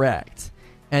correct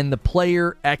and the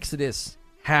player exodus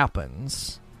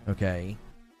happens, okay,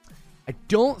 I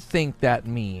don't think that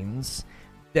means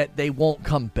that they won't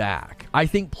come back. I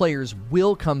think players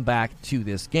will come back to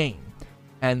this game.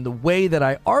 And the way that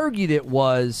I argued it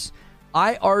was,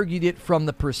 I argued it from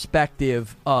the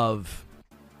perspective of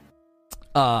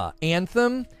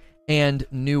Anthem and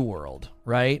New World,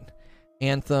 right?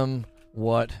 Anthem,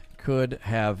 what could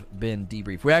have been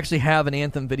debrief. We actually have an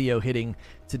Anthem video hitting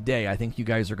today. I think you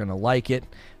guys are going to like it.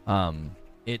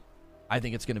 I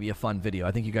think it's going to be a fun video.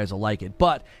 I think you guys will like it.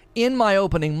 But in my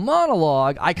opening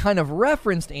monologue, I kind of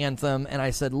referenced Anthem, and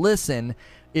I said, listen,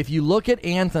 If you look at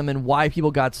Anthem and why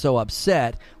people got so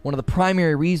upset, one of the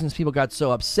primary reasons people got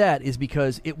so upset is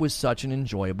because it was such an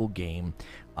enjoyable game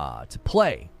to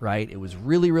play, right? It was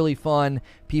really, really fun.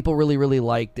 People really, really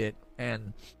liked it.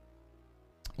 And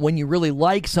when you really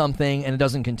like something and it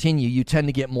doesn't continue, you tend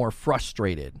to get more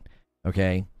frustrated,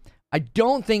 okay? I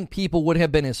don't think people would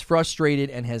have been as frustrated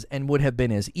and would have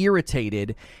been as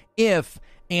irritated if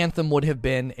Anthem would have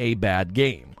been a bad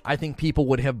game. I think people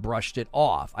would have brushed it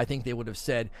off. I think they would have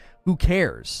said, who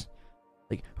cares?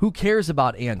 Like, who cares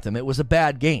about Anthem? It was a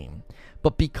bad game.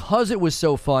 But because it was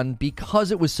so fun, because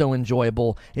it was so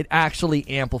enjoyable, it actually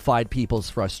amplified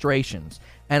people's frustrations.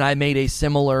 And I made a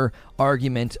similar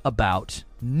argument about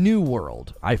New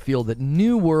World. I feel that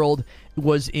New World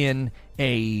was in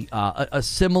a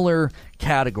similar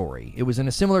category. It was in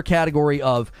a similar category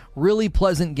of really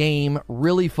pleasant game,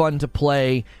 really fun to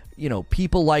play. You know,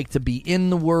 people like to be in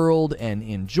the world and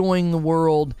enjoying the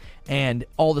world, and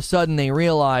all of a sudden they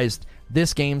realized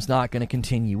this game's not going to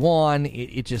continue on.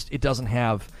 It doesn't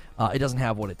have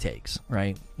what it takes,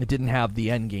 right? It didn't have the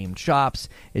end game chops.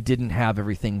 It didn't have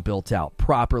everything built out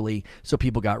properly, so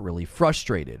people got really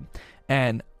frustrated.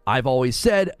 And I've always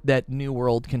said that New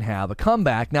World can have a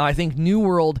comeback. Now, I think New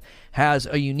World has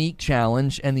a unique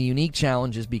challenge, and the unique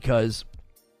challenge is because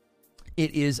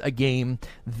it is a game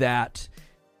that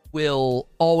will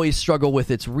always struggle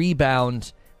with its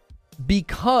rebound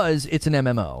because it's an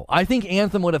MMO. I think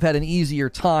Anthem would have had an easier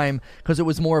time because it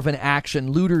was more of an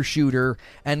action looter shooter,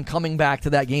 and coming back to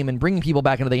that game and bringing people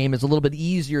back into the game is a little bit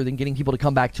easier than getting people to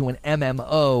come back to an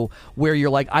MMO where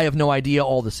you're like, I have no idea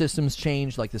all the systems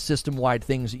changed, like the system-wide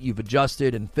things that you've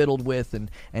adjusted and fiddled with and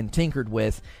tinkered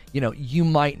with. You know, you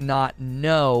might not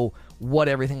know what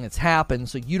everything that's happened,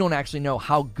 so you don't actually know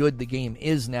how good the game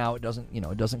is now. It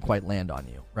doesn't quite land on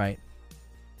you, right?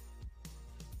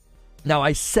 Now,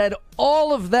 I said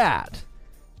all of that,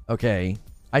 okay?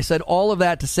 I said all of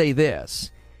that to say this.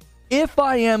 If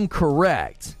I am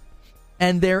correct,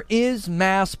 and there is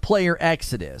mass player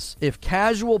exodus, if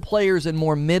casual players and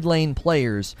more mid-lane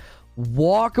players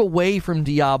walk away from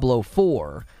Diablo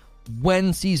 4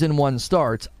 when Season 1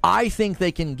 starts, I think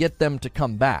they can get them to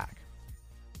come back.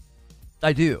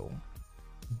 I do.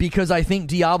 Because I think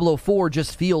Diablo 4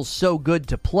 just feels so good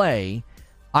to play,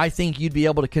 I think you'd be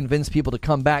able to convince people to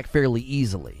come back fairly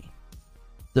easily.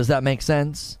 Does that make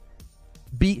sense?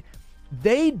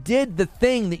 They did the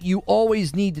thing that you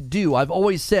always need to do. I've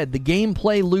always said the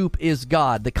gameplay loop is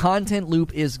God. The content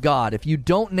loop is God. If you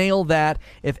don't nail that,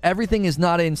 if everything is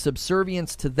not in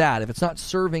subservience to that, if it's not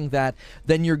serving that,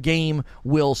 then your game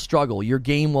will struggle. Your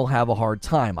game will have a hard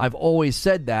time. I've always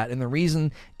said that, and the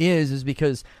reason is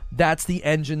because that's the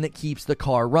engine that keeps the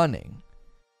car running.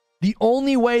 The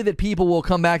only way that people will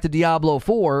come back to Diablo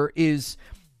 4 is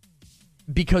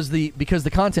because the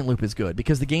content loop is good,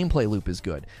 because the gameplay loop is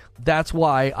good. That's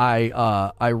why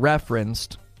I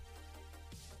referenced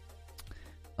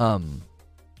those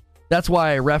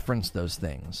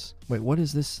things. Wait, what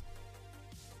is this?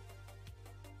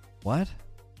 What?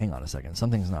 Hang on a second.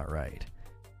 Something's not right.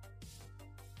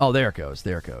 Oh, there it goes.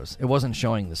 There it goes. It wasn't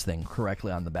showing this thing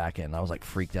correctly on the back end. I was like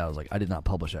freaked out. I was like, I did not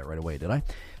publish that right away, did I?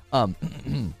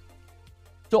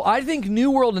 So I think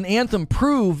New World and Anthem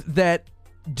prove that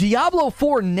Diablo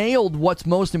 4 nailed what's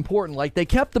most important. Like, they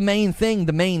kept the main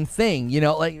thing. You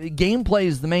know, like, gameplay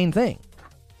is the main thing.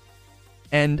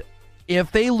 And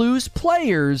if they lose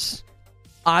players,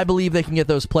 I believe they can get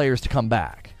those players to come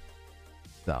back.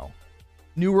 So,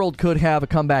 New World could have a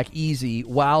comeback easy.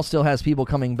 WoW still has people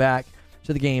coming back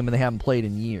to the game and they haven't played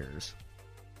in years.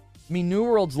 I mean, New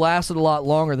World's lasted a lot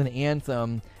longer than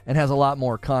Anthem and has a lot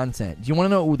more content. Do you want to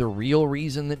know the real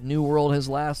reason that New World has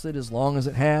lasted as long as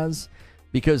it has?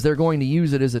 Because they're going to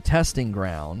use it as a testing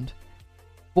ground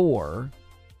for...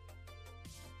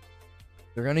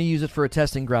 They're going to use it for a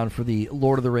testing ground for the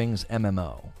Lord of the Rings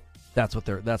MMO. That's what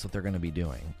they're going to be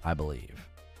doing, I believe.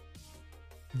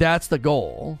 That's the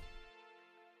goal.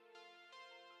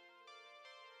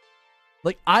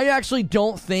 Like, I actually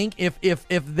don't think if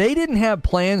they didn't have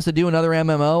plans to do another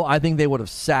MMO, I think they would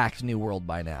have sacked New World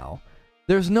by now.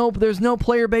 There's no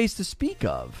player base to speak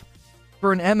of.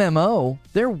 For an MMO,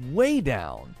 they're way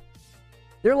down.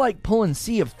 They're like pulling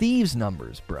Sea of Thieves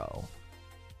numbers, bro.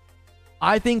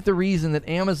 I think the reason that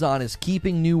Amazon is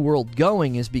keeping New World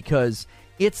going is because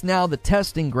it's now the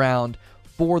testing ground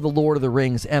for the Lord of the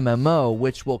Rings MMO,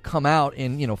 which will come out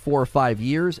in 4 or 5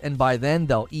 years, and by then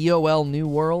they'll EOL New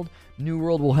World. New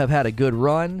World will have had a good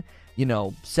run,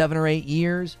 7 or 8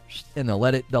 years, and they'll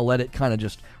let it kind of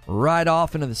just ride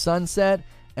off into the sunset,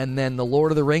 and then the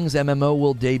Lord of the Rings MMO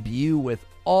will debut with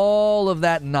all of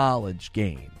that knowledge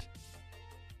gained.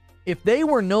 if they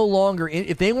were no longer,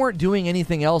 if they weren't doing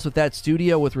anything else with that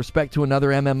studio with respect to another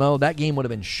MMO, that game would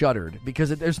have been shuttered because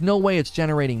there's no way it's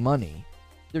generating money.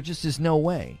 There just is no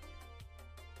way.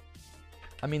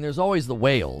 I mean, there's always the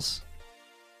whales.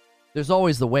 There's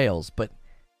always the whales, but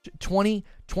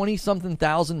 20-something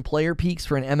thousand player peaks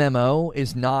for an MMO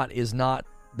is not,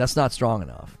 that's not strong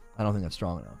enough. I don't think that's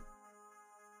strong enough.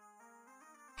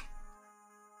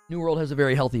 New World has a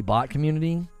very healthy bot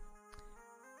community.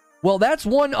 Well, that's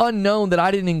one unknown that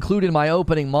I didn't include in my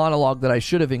opening monologue that I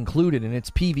should have included, and it's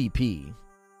PvP.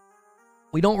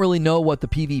 We don't really know what the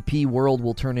PvP world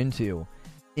will turn into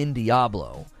in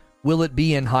Diablo. Will it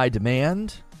be in high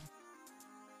demand?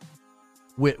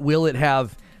 Will it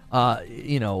have,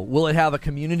 will it have a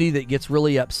community that gets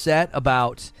really upset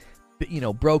about,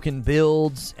 broken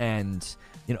builds and,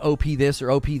 OP this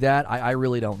or OP that? I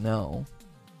really don't know.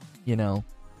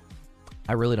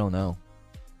 I really don't know.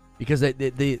 Because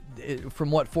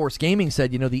from what Force Gaming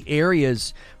said, the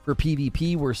areas for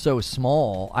PvP were so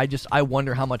small. I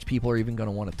wonder how much people are even going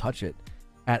to want to touch it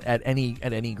at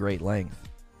any great length.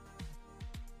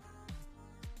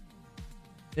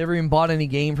 Never even bought any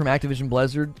game from Activision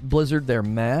Blizzard. They're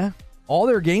meh. All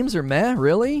their games are meh.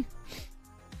 Really?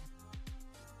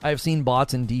 I have seen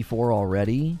bots in D4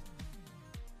 already.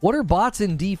 What are bots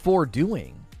in D4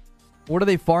 doing? What are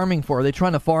they farming for? Are they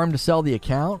trying to farm to sell the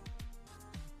account?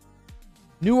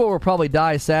 New World will probably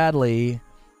die, sadly,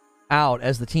 out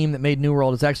as the team that made New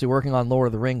World is actually working on Lord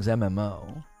of the Rings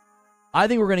MMO. I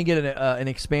think we're going to get an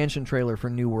expansion trailer for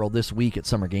New World this week at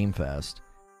Summer Game Fest.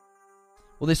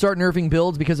 Will they start nerfing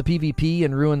builds because of PvP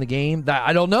and ruin the game?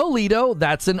 I don't know, Lido.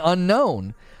 That's an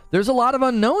unknown. There's a lot of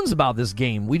unknowns about this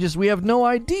game. We have no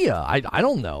idea. I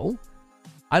don't know.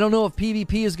 I don't know if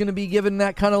PvP is going to be given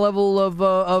that kind of level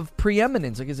of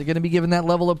preeminence. Like, is it going to be given that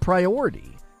level of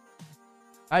priority?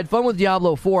 I had fun with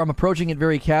Diablo 4. I'm approaching it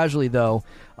very casually, though.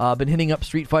 Been hitting up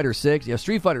Street Fighter 6. Yeah,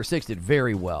 Street Fighter 6 did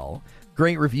very well.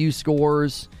 Great review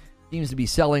scores. Seems to be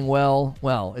selling well.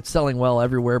 Well, it's selling well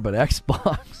everywhere but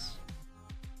Xbox.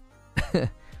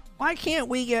 Why can't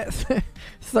we get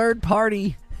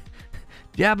third-party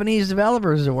Japanese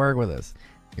developers to work with us?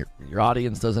 Your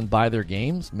audience doesn't buy their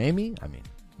games? Maybe? I mean,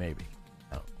 maybe.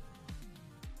 I don't know.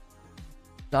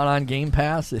 Not on Game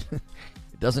Pass. It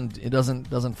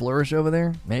doesn't flourish over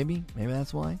there. Maybe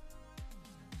that's why.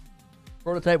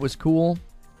 Prototype was cool.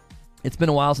 It's been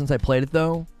a while since I played it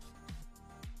though.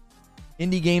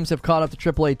 Indie games have caught up to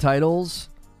AAA titles.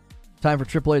 Time for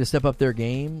AAA to step up their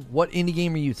game. What indie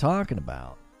game are you talking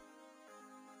about?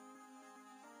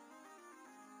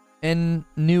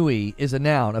 Ennui is a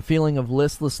noun, a feeling of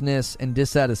listlessness and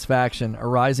dissatisfaction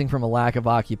arising from a lack of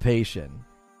occupation.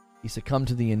 He succumbed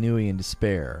to the ennui in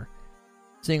despair.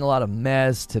 Seeing a lot of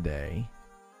mez today.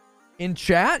 In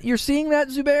chat, you're seeing that,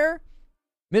 Zubair?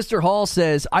 Mr. Hall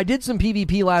says, I did some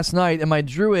PvP last night, and my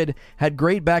druid had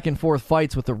great back-and-forth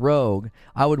fights with the rogue.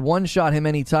 I would one-shot him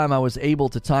anytime I was able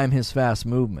to time his fast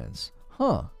movements.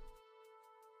 Huh.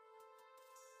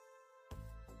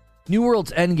 New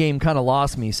World's endgame kind of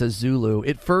lost me, says Zulu.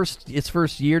 Its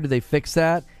first year, did they fix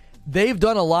that? They've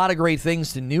done a lot of great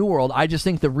things to New World. I just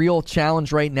think the real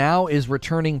challenge right now is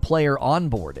returning player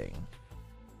onboarding.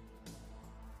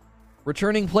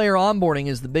 Returning player onboarding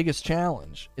is the biggest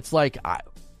challenge. It's like,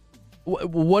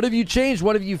 what have you changed?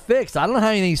 What have you fixed? I don't know how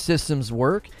any of these systems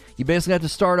work. You basically have to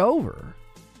start over.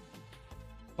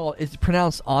 Well, it's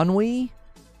pronounced ennui.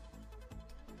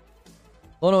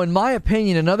 Well, no, in my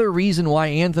opinion, another reason why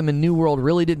Anthem and New World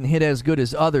really didn't hit as good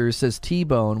as others, says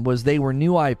T-Bone, was they were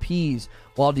new IPs,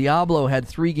 while Diablo had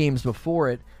 3 games before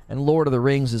it, and Lord of the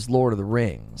Rings is Lord of the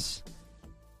Rings.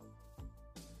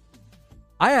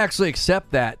 I actually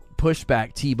accept that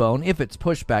pushback, T-Bone, if it's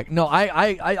pushback. No,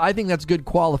 I think that's good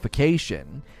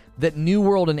qualification. That New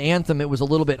World and Anthem, it was a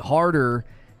little bit harder,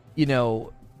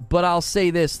 but I'll say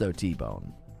this, though,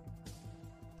 T-Bone.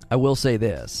 I will say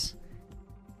this.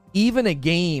 Even a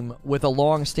game with a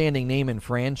long-standing name and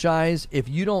franchise, if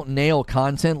you don't nail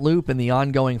content loop in the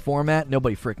ongoing format,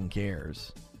 nobody freaking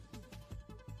cares.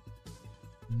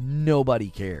 Nobody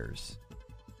cares.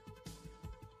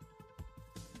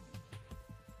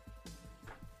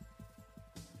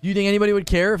 Do you think anybody would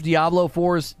care if Diablo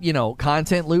 4's,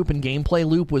 content loop and gameplay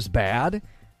loop was bad?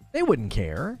 They wouldn't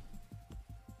care.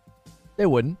 They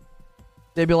wouldn't.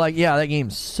 They'd be like, yeah, that game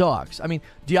sucks. I mean,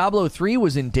 Diablo 3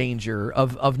 was in danger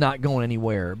of not going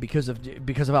anywhere because of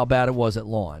how bad it was at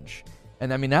launch.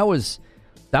 And I mean, that was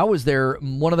one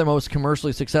of their most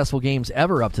commercially successful games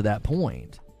ever up to that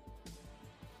point.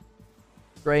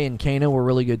 Stray and Kena were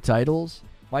really good titles.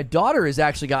 My daughter has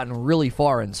actually gotten really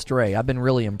far in Stray. I've been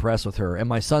really impressed with her. And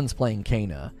my son's playing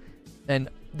Kena. And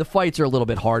the fights are a little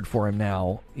bit hard for him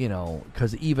now, you know,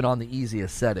 because even on the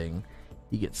easiest setting,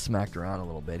 he gets smacked around a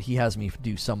little bit. He has me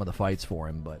do some of the fights for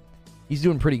him, but he's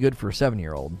doing pretty good for a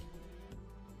 7-year-old.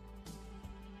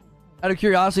 Out of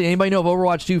curiosity, anybody know if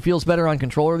Overwatch 2 feels better on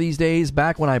controller these days?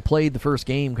 Back when I played the first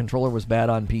game, controller was bad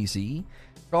on PC.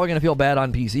 Probably going to feel bad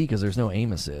on PC because there's no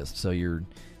aim assist, so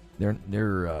they're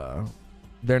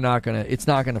not going to, it's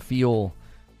not going to feel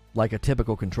like a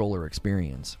typical controller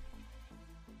experience.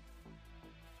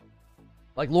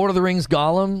 Like Lord of the Rings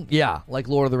Gollum? Yeah, like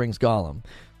Lord of the Rings Gollum.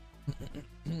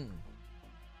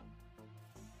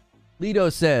 Lido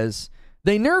says,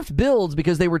 they nerfed builds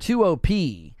because they were too OP,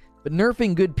 but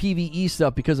nerfing good PvE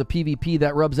stuff because of PvP,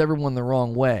 that rubs everyone the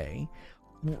wrong way.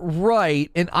 Right,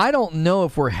 and I don't know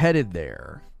if we're headed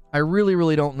there. I really,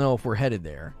 really don't know if we're headed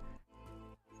there.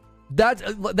 That's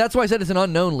why I said it's an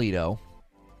unknown, Lido.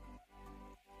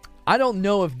 I don't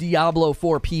know if Diablo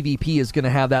 4 PvP is going to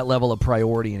have that level of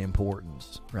priority and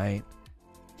importance, right?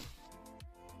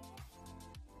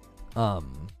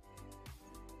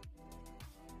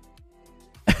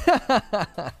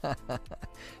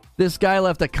 This guy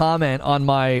left a comment on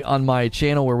my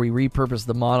channel where we repurposed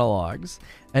the monologues,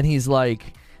 and he's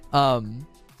like,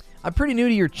 I'm pretty new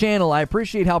to your channel. I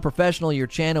appreciate how professional your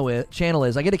channel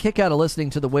is. I get a kick out of listening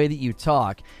to the way that you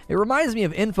talk. It reminds me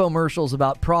of infomercials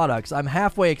about products. I'm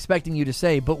halfway expecting you to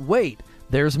say, but wait,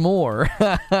 there's more.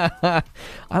 I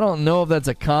don't know if that's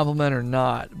a compliment or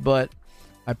not, but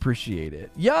I appreciate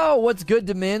it. Yo, what's good,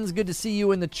 Demins? Good to see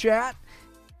you in the chat.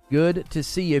 Good to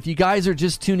see you. If you guys are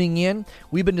just tuning in,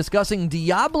 we've been discussing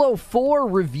Diablo 4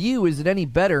 review. Is it any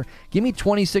better? Give me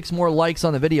 26 more likes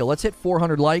on the video. Let's hit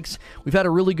 400 likes. We've had a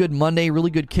really good Monday, really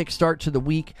good kickstart to the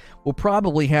week. We'll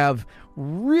probably have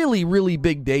really, really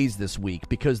big days this week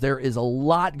because there is a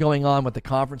lot going on with the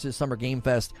conferences, Summer Game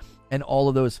Fest, and all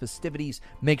of those festivities.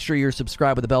 Make sure you're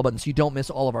subscribed with the bell button so you don't miss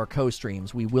all of our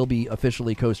co-streams. We will be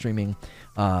officially co-streaming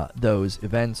those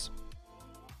events.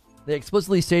 They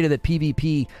explicitly stated that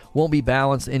PvP won't be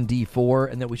balanced in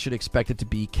D4 and that we should expect it to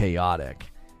be chaotic.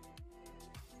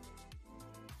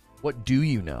 What do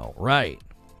you know? Right.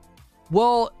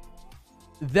 Well,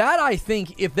 that I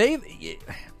think if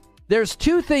there's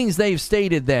two things they've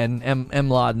stated then, M.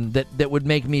 Laden, that would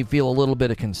make me feel a little bit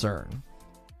of concern.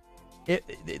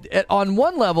 On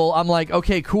one level, I'm like,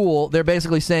 okay, cool. They're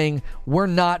basically saying we're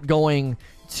not going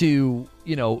to,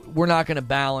 we're not going to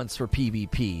balance for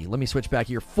PvP. Let me switch back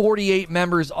here. 48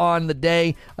 members on the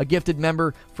day. A gifted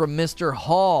member from Mr.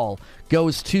 Hall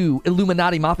goes to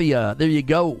Illuminati Mafia. There you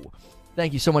go.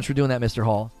 Thank you so much for doing that, Mr.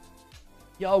 Hall.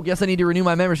 Yo, guess I need to renew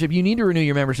my membership. You need to renew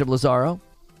your membership, Lazaro.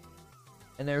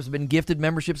 And there's been gifted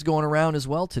memberships going around as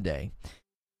well today.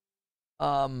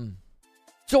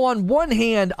 So on one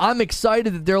hand, I'm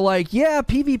excited that they're like, yeah,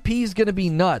 PvP is going to be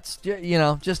nuts.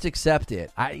 Just accept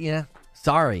it.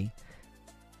 Sorry.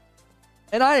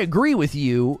 And I agree with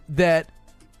you that,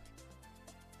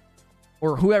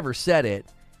 or whoever said it,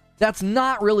 that's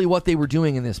not really what they were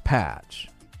doing in this patch.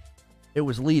 It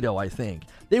was Lido, I think.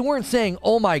 They weren't saying,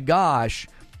 oh my gosh,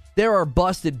 there are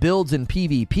busted builds in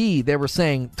PvP. They were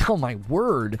saying, oh my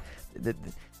word,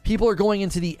 people are going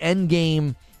into the end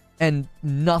game and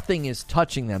nothing is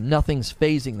touching them. Nothing's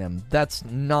phasing them. That's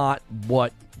not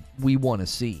what we want to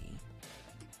see.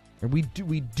 And we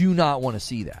do not want to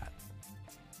see that.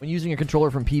 When using a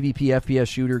controller from PvP FPS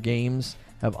shooter games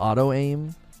have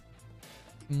auto-aim,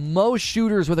 most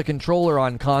shooters with a controller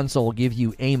on console give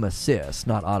you aim assist,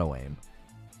 not auto-aim.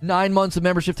 9 months of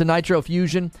membership to Nitro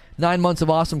Fusion. 9 months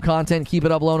of awesome content. Keep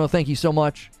it up, Lono. Thank you so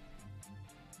much.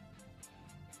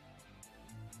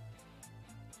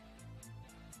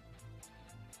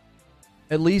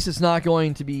 At least it's not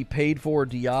going to be paid for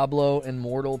Diablo and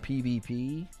Mortal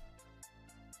PvP.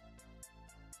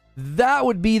 That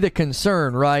would be the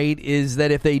concern, right? Is that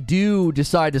if they do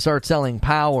decide to start selling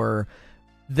power,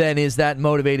 then is that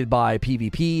motivated by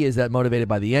PvP? Is that motivated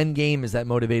by the end game? Is that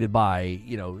motivated by,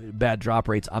 bad drop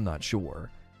rates? I'm not sure.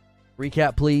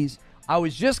 Recap, please. I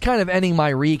was just kind of ending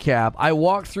my recap. I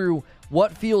walked through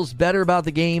what feels better about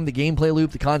the game, the gameplay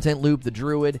loop, the content loop, the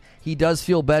druid. He does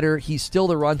feel better. He's still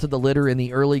the runt of the litter in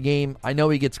the early game. I know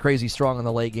he gets crazy strong in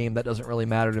the late game. That doesn't really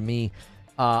matter to me.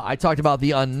 I talked about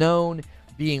the unknown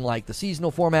being like the seasonal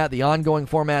format, the ongoing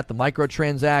format, the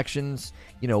microtransactions.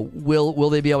 Will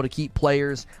they be able to keep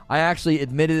players? I actually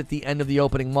admitted at the end of the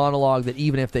opening monologue that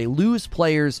even if they lose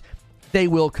players, they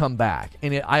will come back.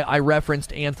 And I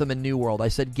referenced Anthem and New World. I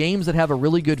said games that have a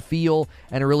really good feel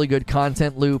and a really good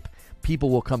content loop,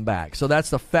 people will come back. So that's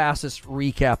the fastest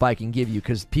recap I can give you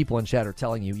because people in chat are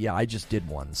telling you, yeah, I just did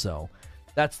one. So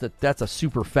that's a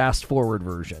super fast forward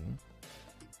version.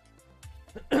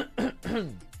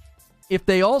 If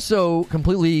they also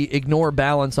completely ignore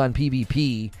balance on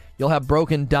PvP, you'll have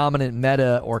broken dominant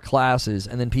meta or classes,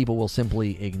 and then people will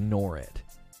simply ignore it.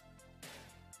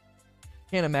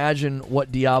 Can't imagine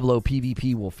what Diablo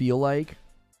PvP will feel like.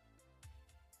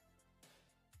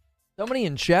 Somebody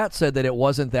in chat said that it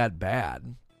wasn't that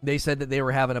bad. They said that they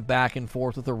were having a back and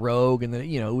forth with a rogue, and that,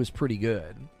 you know, it was pretty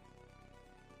good.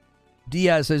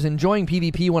 Diaz says, enjoying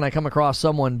PvP when I come across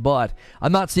someone, but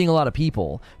I'm not seeing a lot of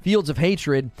people. Fields of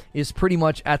Hatred is pretty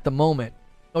much at the moment.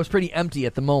 Oh, it's pretty empty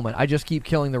at the moment. I just keep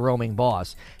killing the roaming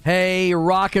boss. Hey,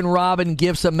 Rockin' Robin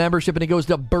gifts a membership, and it goes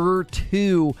to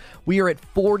Burr2. We are at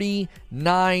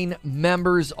 49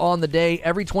 members on the day.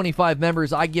 Every 25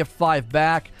 members, I gift 5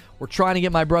 back. We're trying to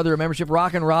get my brother a membership.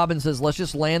 Rockin' Robin says, let's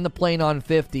just land the plane on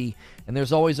 50, and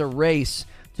there's always a race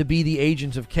to be the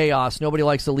agent of chaos. Nobody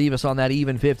likes to leave us on that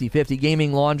even 50-50.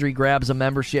 Gaming Laundry grabs a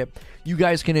membership. You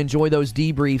guys can enjoy those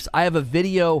debriefs. I have a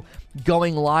video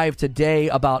going live today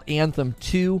about Anthem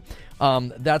 2.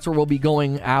 That's where we'll be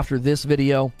going after this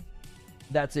video.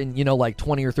 That's in, like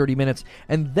 20 or 30 minutes.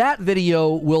 And that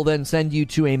video will then send you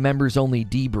to a members-only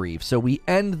debrief. So we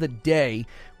end the day.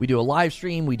 We do a live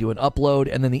stream. We do an upload.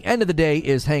 And then the end of the day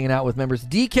is hanging out with members.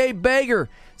 DK Bager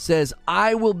says,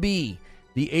 I will be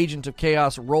the agent of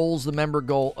chaos, rolls the member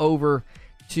goal over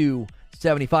to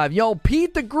 75. Yo,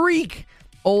 Pete the Greek,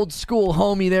 old school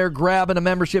homie there, grabbing a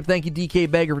membership. Thank you, DK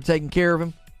Baker, for taking care of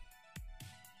him.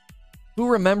 Who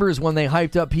remembers when they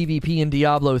hyped up PvP in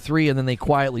Diablo 3 and then they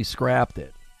quietly scrapped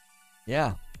it?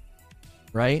 Yeah.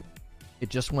 Right? It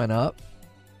just went up.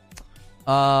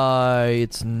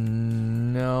 It's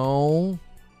no.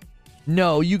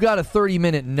 No, you got a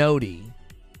 30-minute noti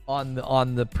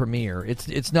on the premiere.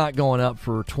 It's not going up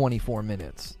for 24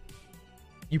 minutes.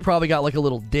 You probably got like a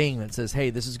little ding that says, hey,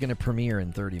 this is going to premiere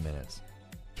in 30 minutes.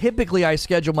 Typically, I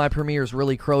schedule my premieres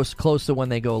really close to when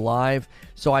they go live,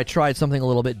 so I tried something a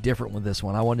little bit different with this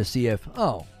one. I wanted to see if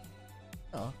that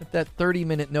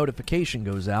 30-minute notification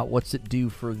goes out, what's it do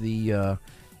for the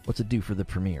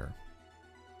premiere?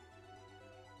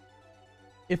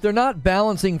 If they're not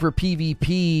balancing for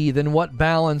PvP, then what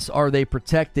balance are they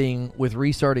protecting with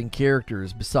restarting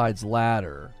characters besides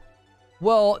ladder?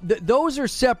 Well, those are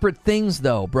separate things,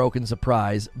 though, Broken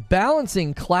Surprise.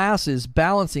 Balancing classes,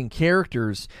 balancing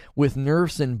characters with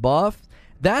nerfs and buff,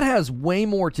 that has way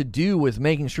more to do with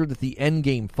making sure that the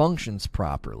endgame functions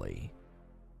properly.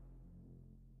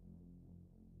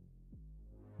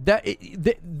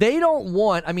 They don't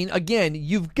want... I mean, again,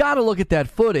 you've got to look at that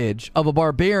footage of a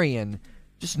barbarian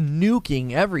just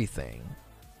nuking everything.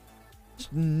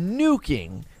 Just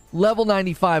nuking level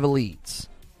 95 elites.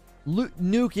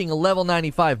 Nuking a level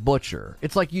 95 butcher.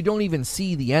 It's like you don't even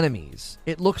see the enemies.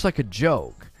 It looks like a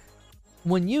joke.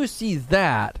 When you see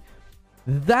that,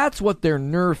 that's what they're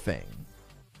nerfing.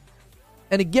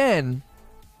 And again,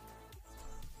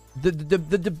 the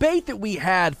debate that we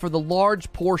had for the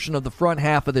large portion of the front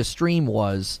half of this stream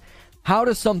was, how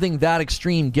does something that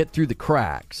extreme get through the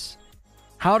cracks?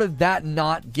 How did that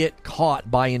not get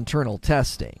caught by internal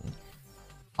testing?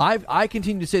 I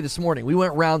continue to say this morning, we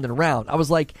went round and round. I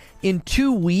was like, in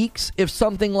 2 weeks, if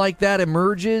something like that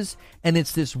emerges and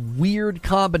it's this weird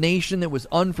combination that was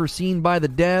unforeseen by the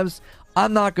devs,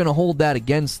 I'm not going to hold that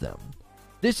against them.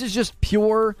 This is just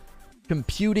pure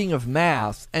computing of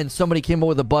math, and somebody came up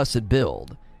with a busted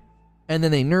build. And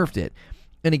then they nerfed it.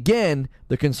 And again,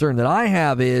 the concern that I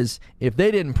have is, if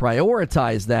they didn't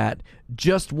prioritize that,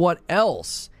 just what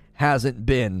else hasn't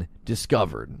been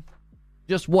discovered?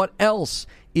 Just what else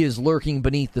is lurking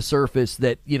beneath the surface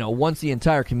that, once the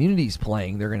entire community's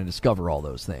playing, they're going to discover all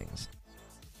those things.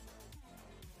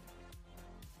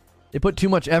 They put too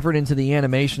much effort into the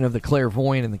animation of the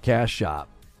Clairvoyant in the cash shop.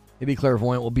 Maybe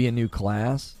Clairvoyant will be a new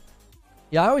class.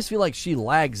 Yeah, I always feel like she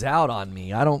lags out on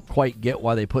me. I don't quite get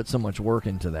why they put so much work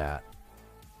into that.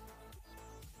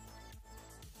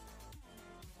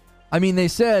 I mean, they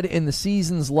said in the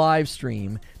season's live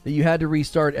stream that you had to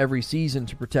restart every season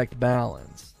to protect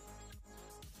balance.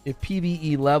 If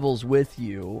PvE levels with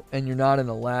you and you're not in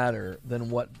a ladder, then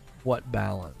what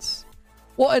balance?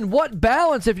 Well, and what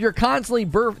balance if you're constantly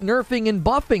nerfing and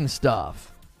buffing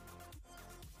stuff?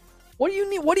 What do you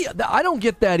need? I don't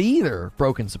get that either,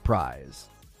 Broken Surprise.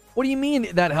 What do you mean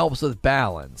that helps with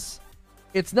balance?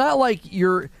 It's not like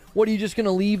what are you just going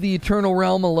to leave the Eternal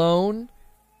Realm alone?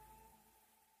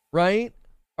 Right?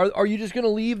 Are you just going to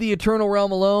leave the Eternal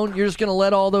Realm alone? You're just going to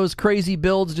let all those crazy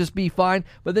builds just be fine,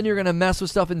 but then you're going to mess with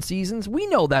stuff in seasons? We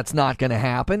know that's not going to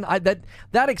happen.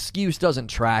 That excuse doesn't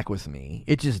track with me.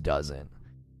 It just doesn't.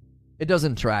 It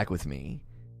doesn't track with me.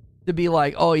 To be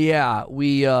like, oh yeah,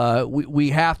 we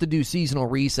have to do seasonal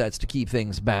resets to keep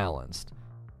things balanced.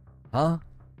 Huh?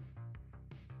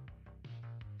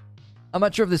 I'm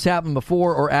not sure if this happened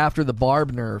before or after the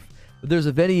Barb nerf, but there's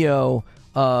a video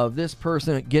of this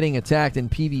person getting attacked in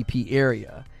PvP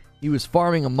area. He was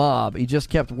farming a mob. He just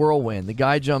kept Whirlwind. The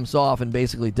guy jumps off and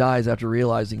basically dies after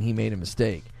realizing he made a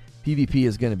mistake. PvP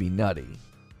is going to be nutty.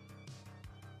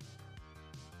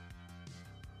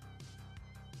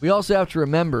 We also have to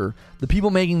remember the people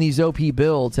making these OP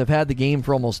builds have had the game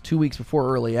for almost 2 weeks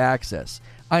before early access.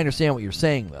 I understand what you're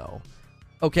saying, though.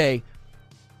 Okay,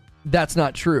 that's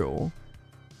not true.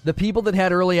 The people that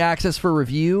had early access for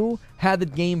review had the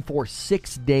game for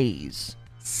 6 days.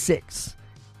 6.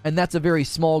 And that's a very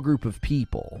small group of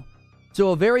people. So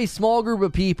a very small group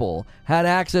of people had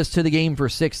access to the game for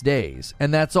 6 days,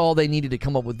 and that's all they needed to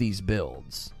come up with these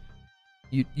builds.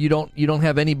 You don't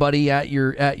have anybody at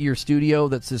your studio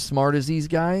that's as smart as these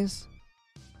guys?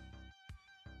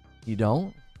 You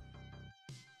don't?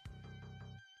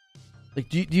 Like,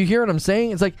 do you hear what I'm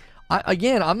saying? It's like,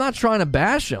 I'm not trying to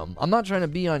bash them. I'm not trying to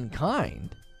be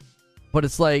unkind. But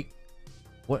it's like,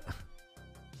 what?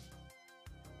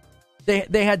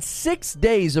 They had 6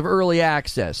 days of early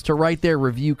access to write their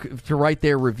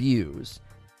reviews.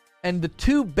 And the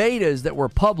 2 betas that were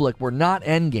public were not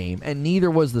endgame, and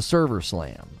neither was the server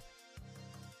slam.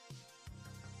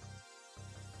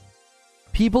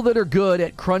 People that are good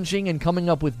at crunching and coming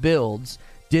up with builds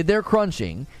did their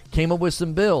crunching, came up with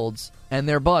some builds, and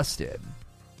they're busted.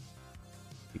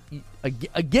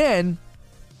 Again,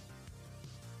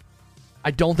 I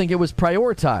don't think it was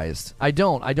prioritized. I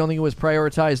don't think it was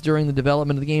prioritized during the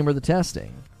development of the game or the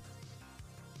testing.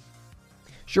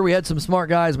 Sure, we had some smart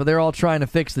guys, but they're all trying to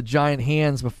fix the giant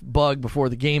hands bug before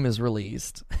the game is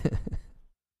released.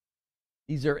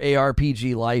 These are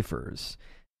ARPG lifers.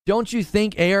 Don't you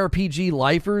think ARPG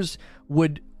lifers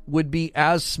would be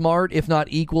as smart, if not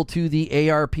equal to the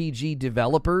ARPG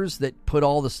developers that put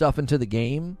all the stuff into the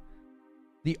game?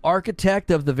 The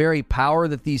architect of the very power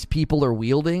that these people are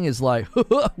wielding is like,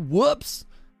 whoops,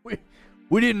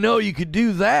 we didn't know you could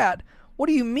do that. What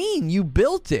do you mean? You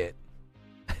built it.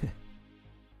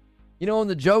 You know, when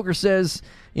the Joker says,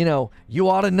 you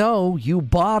ought to know you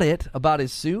bought it about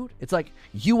his suit. It's like,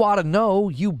 you ought to know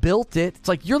you built it. It's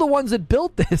like, you're the ones that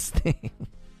built this thing.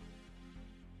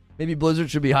 Maybe Blizzard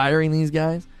should be hiring these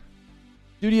guys.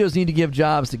 Studios need to give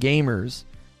jobs to gamers.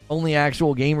 Only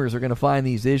actual gamers are going to find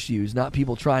these issues, not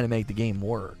people trying to make the game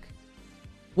work.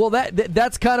 Well,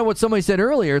 that's kind of what somebody said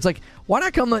earlier. It's like, why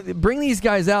not bring these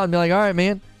guys out and be like, all right,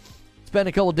 man, spend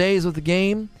a couple days with the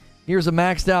game. Here's a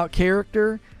maxed out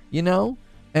character,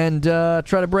 and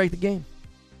try to break the game.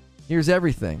 Here's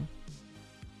everything.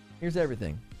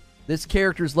 This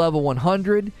character's level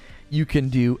 100. You can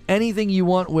do anything you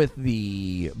want with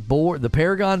the board, the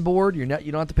Paragon board. You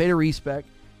don't have to pay to respec.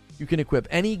 You can equip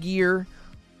any gear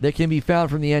that can be found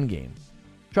from the end game.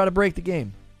 Try to break the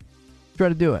game. Try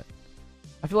to do it.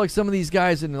 I feel like some of these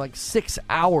guys in like 6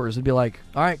 hours would be like,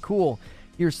 all right, cool.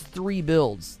 Here's 3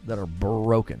 builds that are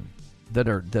broken, that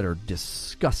are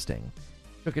disgusting.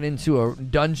 Took it into a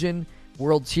dungeon,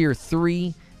 World Tier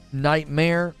 3,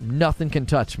 Nightmare, nothing can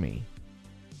touch me.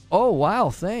 Oh, wow,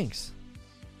 thanks.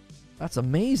 That's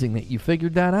amazing that you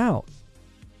figured that out.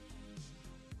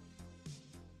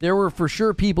 There were for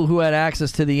sure people who had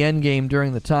access to the endgame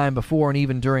during the time before and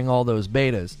even during all those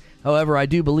betas. However, I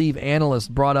do believe analysts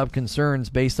brought up concerns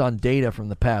based on data from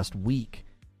the past week.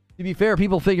 To be fair,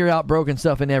 people figure out broken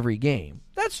stuff in every game.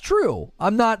 That's true.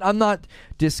 I'm not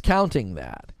discounting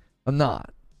that. I'm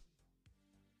not.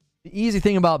 The easy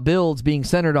thing about builds being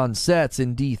centered on sets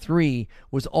in D3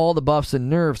 was all the buffs and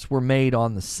nerfs were made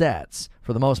on the sets,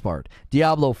 for the most part.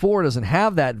 Diablo 4 doesn't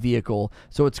have that vehicle,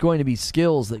 so it's going to be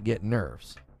skills that get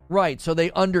nerfs. Right, so they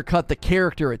undercut the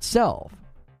character itself.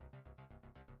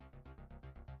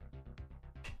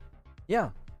 Yeah.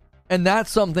 And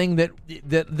that's something that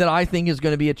I think is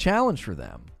going to be a challenge for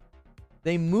them.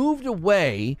 They moved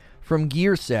away from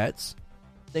gear sets.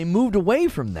 They moved away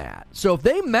from that. So if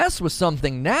they mess with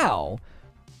something now,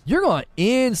 you're going to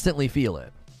instantly feel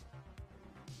it.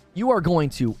 You are going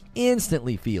to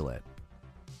instantly feel it.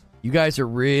 You guys are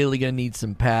really going to need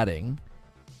some padding.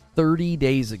 30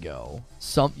 days ago,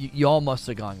 y'all must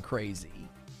have gone crazy.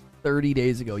 30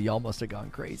 days ago, y'all must have gone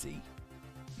crazy.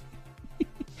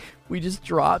 We just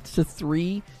dropped to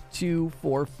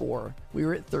 3,244. We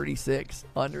were at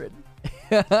 3,600.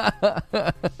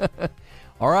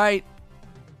 All right.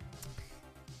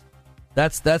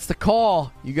 That's the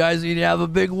call. You guys need to have a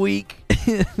big week.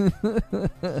 You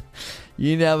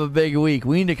need to have a big week.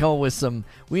 We need to come up with some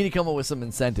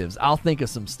incentives. I'll think of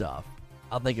some stuff.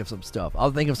 I'll think of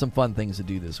some fun things to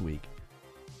do this week.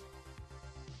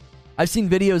 I've seen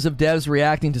videos of devs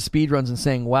reacting to speedruns and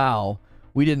saying, "Wow,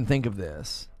 we didn't think of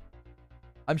this."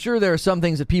 I'm sure there are some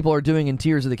things that people are doing in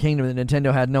Tears of the Kingdom that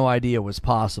Nintendo had no idea was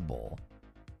possible.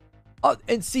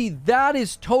 And see, that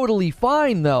is totally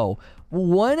fine, though.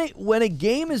 When a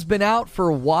game has been out for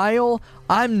a while,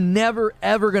 I'm never,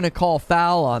 ever going to call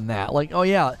foul on that. Like, oh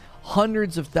yeah,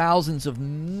 hundreds of thousands of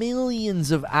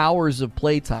millions of hours of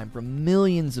playtime from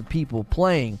millions of people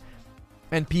playing,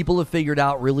 and people have figured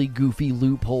out really goofy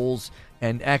loopholes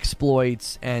and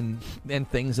exploits and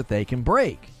things that they can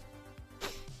break.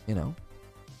 You know?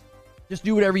 Just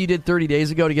do whatever you did 30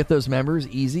 days ago to get those members.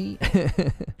 Easy.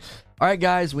 All right,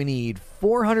 guys, we need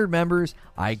 400 members.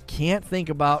 I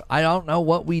don't know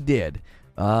what we did.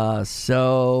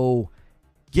 So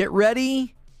get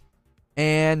ready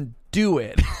and do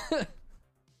it.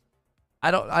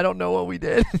 I don't know what we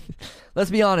did.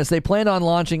 Let's be honest. They planned on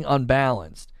launching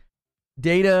unbalanced.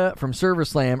 Data from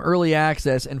ServerSlam, early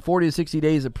access, and 40 to 60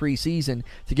 days of preseason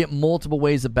to get multiple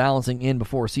ways of balancing in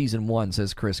before Season 1,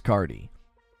 says Chris Carty.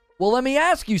 Well, let me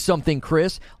ask you something,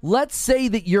 Chris. Let's say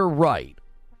that you're right.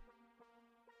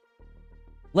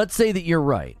 Let's say that you're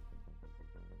right.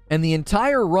 And the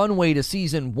entire runway to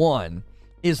Season 1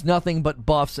 is nothing but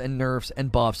buffs and nerfs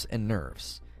and buffs and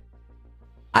nerfs.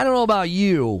 I don't know about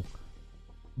you,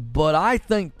 but I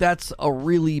think that's a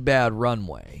really bad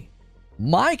runway.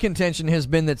 My contention has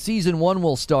been that Season 1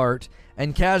 will start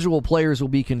and casual players will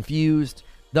be confused.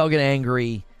 They'll get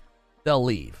angry. They'll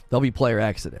leave. There'll be player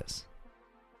exodus.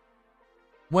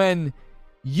 When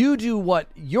you do what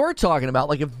you're talking about,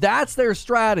 like if that's their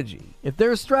strategy, if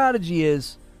their strategy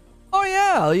is, oh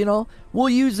yeah, we'll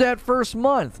use that first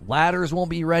month. Ladders won't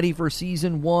be ready for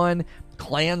Season 1.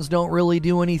 Clans don't really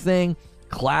do anything.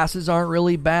 Classes aren't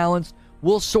really balanced.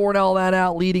 We'll sort all that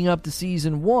out leading up to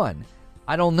Season 1.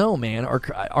 I don't know, man.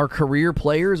 Are career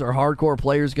players or hardcore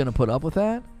players going to put up with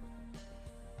that?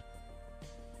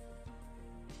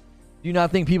 Do you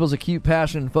not think people's acute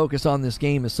passion and focus on this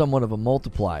game is somewhat of a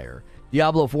multiplier?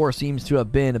 Diablo 4 seems to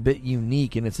have been a bit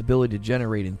unique in its ability to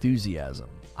generate enthusiasm.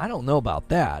 I don't know about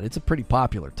that. It's a pretty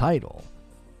popular title.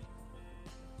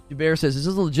 Bear says, is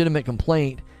this a legitimate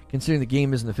complaint considering the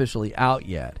game isn't officially out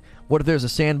yet? What if there's a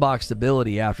sandbox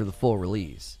stability after the full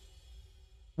release?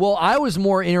 Well, I was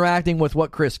more interacting with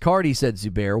what Chris Carty said,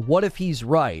 Zubair. What if he's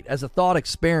right? As a thought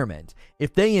experiment,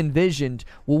 if they envisioned,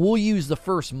 well, we'll use the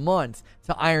first month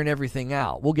to iron everything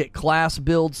out. We'll get class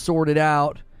builds sorted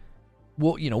out.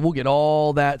 We'll get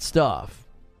all that stuff.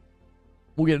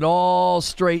 We'll get it all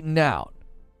straightened out.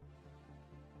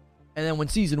 And then when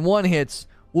Season 1 hits,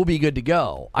 we'll be good to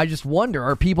go. I just wonder,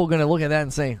 are people going to look at that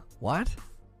and say, what?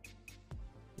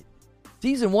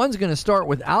 Season 1's going to start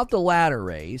without the ladder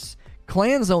race.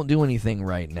 Clans don't do anything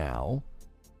right now.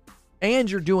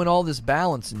 And you're doing all this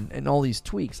balance and all these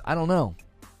tweaks. I don't know.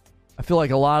 I feel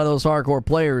like a lot of those hardcore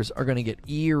players are going to get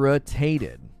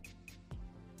irritated.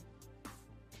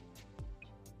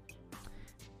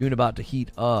 June about to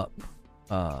heat up.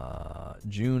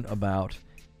 June about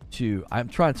to... I'm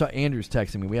trying to talk... Andrew's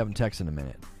texting me. We haven't texted in a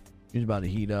minute. June's about to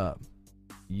heat up.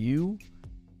 They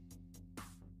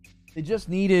just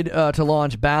needed to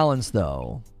launch balance,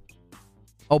 though.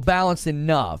 Oh, balanced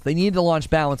enough. They needed to launch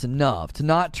balance enough to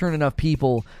not turn enough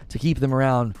people to keep them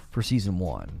around for Season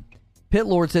 1.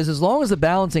 Pitlord says, as long as the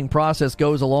balancing process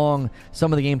goes along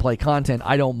some of the gameplay content,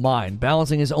 I don't mind.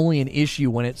 Balancing is only an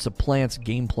issue when it supplants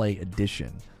gameplay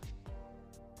addition.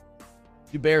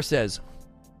 Dubair says,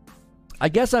 I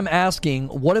guess I'm asking,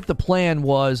 what if the plan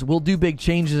was, we'll do big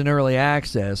changes in early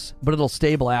access, but it'll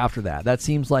stable after that? That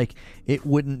seems like it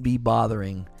wouldn't be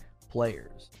bothering players.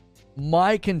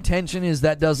 My contention is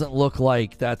that doesn't look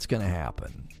like that's going to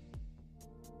happen.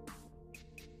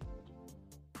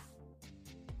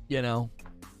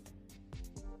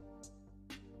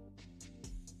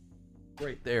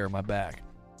 Right there, my back.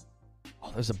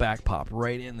 Oh, there's a back pop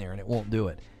right in there, and it won't do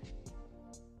it.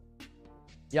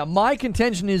 Yeah, my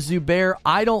contention is, Zubair,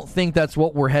 I don't think that's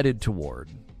what we're headed toward.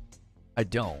 I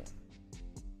don't.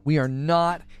 We are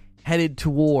not headed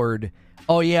toward...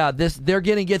 oh yeah, they're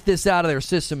going to get this out of their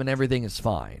system and everything is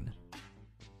fine.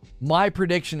 My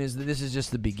prediction is that this is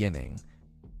just the beginning.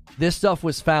 This stuff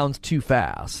was found too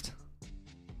fast.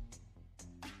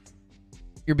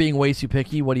 You're being way too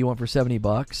picky. What do you want for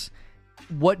 $70?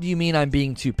 What do you mean I'm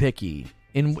being too picky?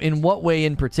 In what way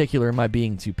in particular am I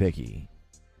being too picky?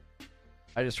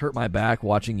 I just hurt my back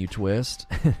watching you twist.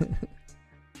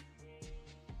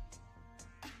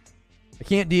 I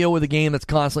can't deal with a game that's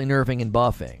constantly nerfing and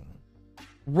buffing.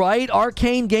 Right,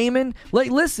 Arcane Gaming?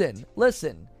 Like, listen.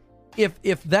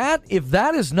 If that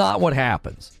is not what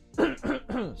happens,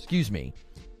 excuse me.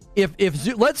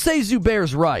 Let's say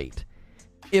Zubair's right.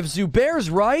 If Zubair's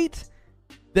right,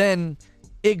 then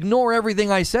ignore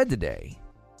everything I said today.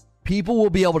 People will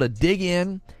be able to dig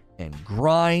in and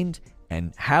grind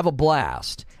and have a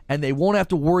blast, and they won't have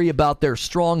to worry about their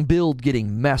strong build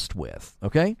getting messed with,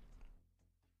 okay?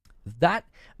 That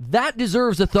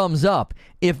deserves a thumbs up.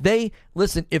 If they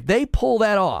pull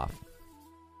that off,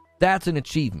 that's an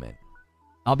achievement.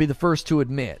 I'll be the first to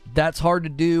admit. That's hard to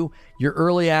do. Your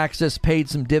early access paid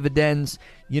some dividends.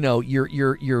 You know,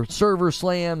 your server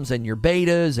slams and your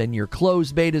betas and your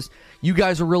closed betas, you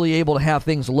guys are really able to have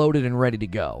things loaded and ready to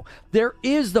go. There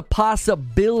is the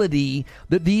possibility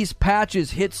that these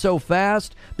patches hit so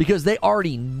fast because they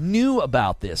already knew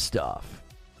about this stuff.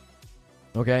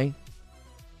 Okay?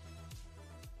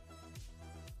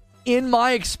 In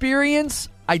my experience,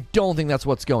 I don't think that's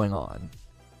what's going on.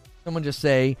 Someone just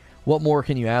say, what more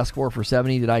can you ask for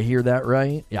 70? Did I hear that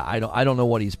right? Yeah, I don't know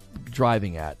what he's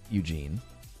driving at, Eugene.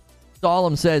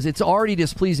 Solemn says, it's already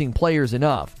displeasing players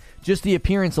enough. Just the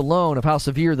appearance alone of how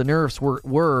severe the nerfs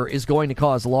were is going to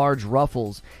cause large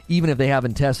ruffles, even if they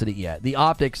haven't tested it yet. The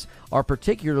optics are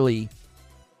particularly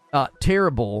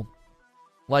terrible,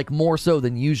 like more so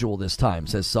than usual this time,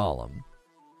 says Solemn.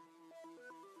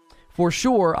 For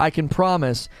sure, I can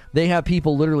promise they have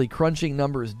people literally crunching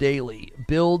numbers daily.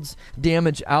 Builds,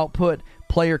 damage output,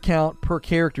 player count per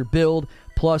character build,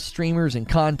 plus streamers and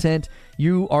content.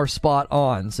 You are spot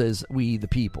on, says We the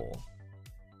People.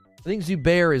 I think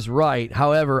Zubair is right.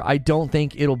 However, I don't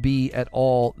think it'll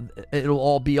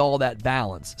all be all that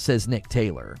balanced, says Nick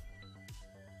Taylor.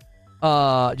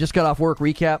 Just got off work.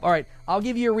 Recap. All right, I'll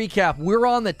give you a recap. We're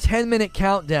on the 10-minute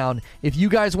countdown. If you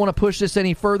guys want to push this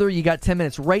any further, you got 10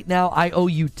 minutes. Right now, I owe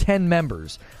you 10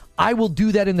 members. I will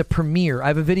do that in the premiere. I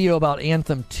have a video about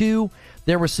Anthem 2.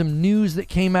 There was some news that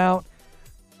came out.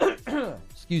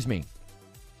 Excuse me.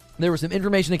 There was some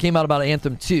information that came out about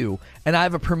Anthem 2, and I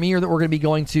have a premiere that we're going to be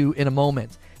going to in a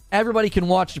moment. Everybody can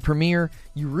watch the premiere.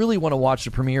 You really want to watch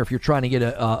the premiere if you're trying to get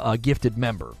a gifted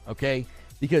member, okay?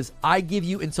 Because I give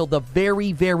you until the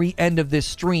very, very end of this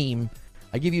stream.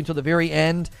 I give you until the very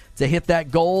end to hit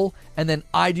that goal, and then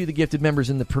I do the gifted members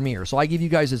in the premiere. So I give you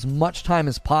guys as much time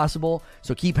as possible.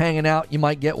 So keep hanging out. You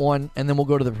might get one, and then we'll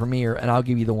go to the premiere, and I'll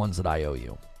give you the ones that I owe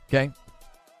you. Okay?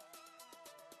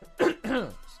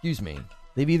 Excuse me.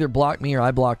 They've either blocked me or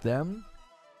I blocked them.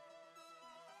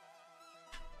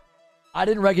 I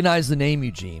didn't recognize the name,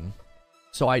 Eugene,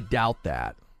 so I doubt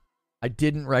that. I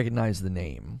didn't recognize the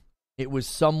name. It was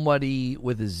somebody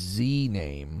with a Z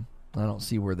name. I don't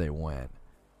see where they went.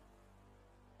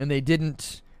 And they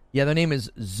didn't... Yeah, their name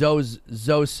is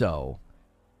Zoso.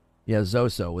 Yeah,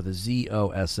 Zoso with a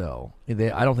Z-O-S-O.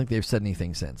 I don't think they've said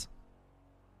anything since.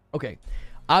 Okay,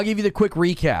 I'll give you the quick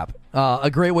recap. A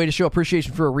great way to show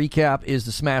appreciation for a recap is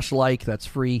to smash like. That's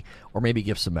free. Or maybe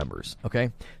give some members.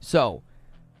 Okay? So,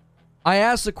 I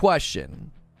asked the question.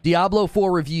 Diablo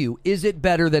 4 review. Is it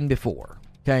better than before?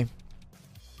 Okay?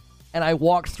 And I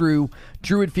walked through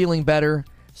Druid feeling better.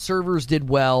 Servers did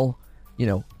well. You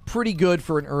know, pretty good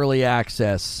for an early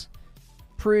access.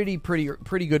 Pretty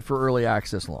good for early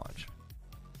access launch.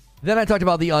 Then I talked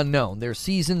about the unknown. There's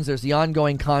seasons. There's the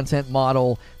ongoing content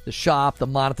model, the shop, the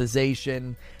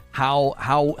monetization. How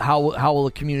will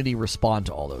the community respond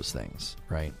to all those things,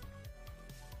 right?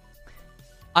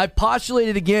 I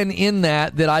postulated again in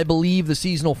that I believe the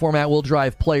seasonal format will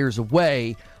drive players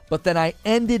away. But then I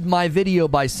ended my video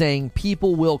by saying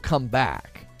people will come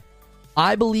back.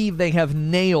 I believe they have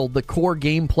nailed the core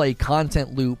gameplay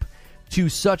content loop to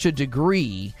such a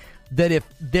degree that if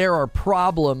there are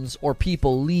problems or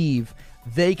people leave,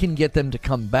 they can get them to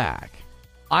come back.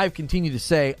 I've continued to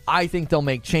say I think they'll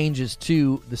make changes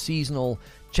to the seasonal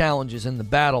challenges in the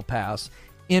Battle Pass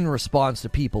in response to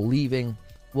people leaving.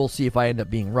 We'll see if I end up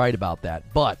being right about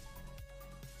that. But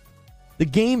the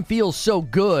game feels so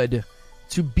good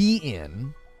to be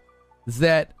in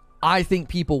that I think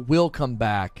people will come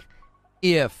back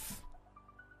if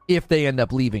they end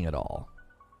up leaving at all.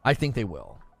 I think they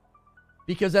will.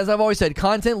 Because as I've always said,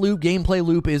 content loop, gameplay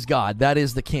loop is God. That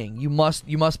is the king. You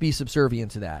must be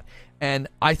subservient to that. And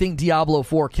I think Diablo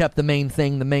 4 kept the main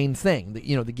thing. The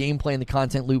gameplay and the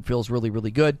content loop feels really,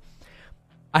 really good.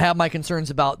 I have my concerns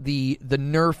about the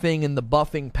nerfing and the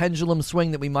buffing pendulum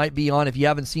swing that we might be on. If you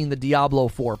haven't seen the Diablo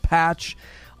 4 patch,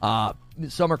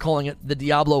 some are calling it the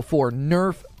Diablo 4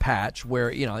 nerf patch,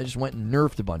 where, you know, they just went and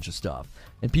nerfed a bunch of stuff,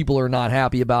 and people are not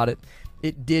happy about it.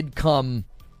 It did come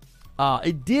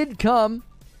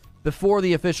before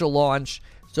the official launch,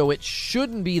 so it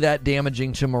shouldn't be that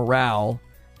damaging to morale,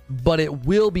 but it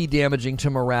will be damaging to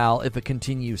morale if it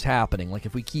continues happening, like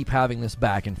if we keep having this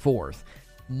back and forth.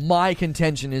 My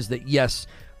contention is that, yes,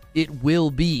 it will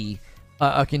be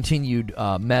a continued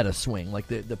meta swing, like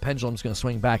the pendulum's going to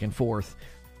swing back and forth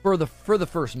for the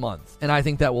first month, and I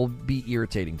think that will be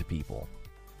irritating to people.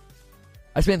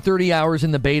 I spent 30 hours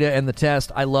in the beta and the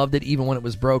test. I loved it even when it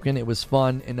was broken. It was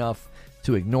fun enough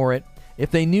to ignore it.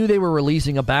 If they knew they were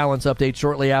releasing a balance update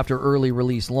shortly after early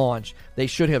release launch, they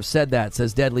should have said that,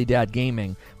 says Deadly Dad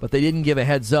Gaming, but they didn't give a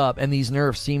heads up, and these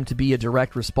nerfs seem to be a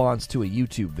direct response to a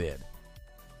YouTube vid.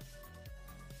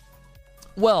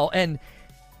 Well, and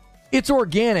it's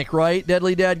organic, right,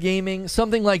 Deadly Dad Gaming?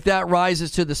 Something like that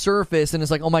rises to the surface, and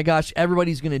it's like, oh my gosh,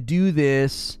 everybody's going to do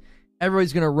this.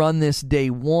 Everybody's going to run this day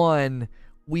one.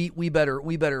 We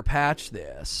better patch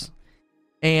this.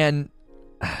 And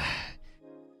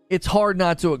it's hard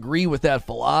not to agree with that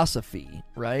philosophy,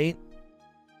 right?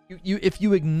 If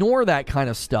you ignore that kind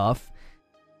of stuff,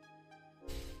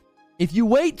 if you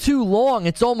wait too long,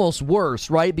 it's almost worse,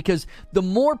 right? Because the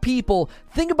more people,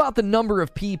 think about the number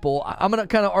of people. I'm going to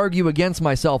kind of argue against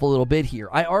myself a little bit here.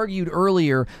 I argued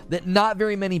earlier that not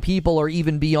very many people are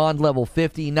even beyond level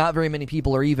 50. Not very many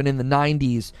people are even in the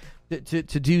 90s to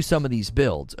do some of these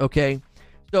builds, okay?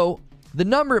 So the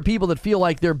number of people that feel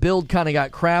like their build kind of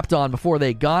got crapped on before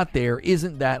they got there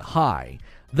isn't that high.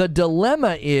 The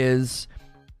dilemma is,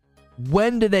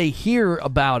 when do they hear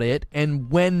about it and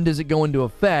when does it go into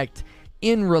effect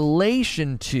in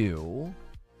relation to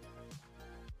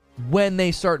when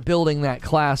they start building that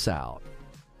class out?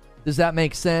 Does that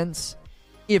make sense?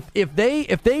 If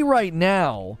they right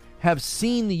now have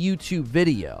seen the YouTube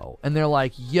video and they're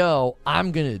like, yo,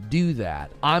 I'm going to do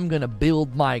that. I'm going to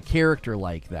build my character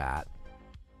like that.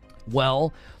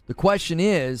 Well, the question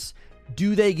is,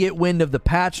 do they get wind of the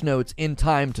patch notes in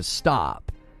time to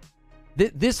stop?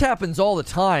 This happens all the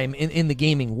time in the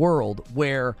gaming world,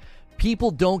 where people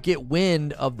don't get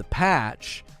wind of the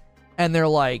patch and they're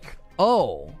like,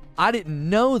 oh, I didn't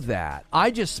know that. I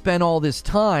just spent all this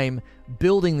time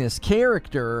building this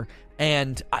character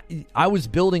and I was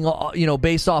building,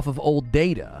 based off of old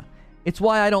data. It's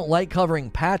why I don't like covering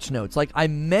patch notes. Like, I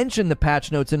mentioned the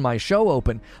patch notes in my show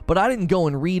open, but I didn't go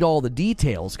and read all the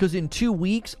details, because in 2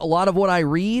 weeks, a lot of what I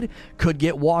read could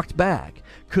get walked back,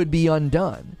 could be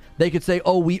undone. They could say,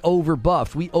 oh, we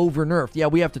over-buffed, we over-nerfed. Yeah,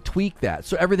 we have to tweak that.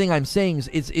 So everything I'm saying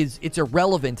is it's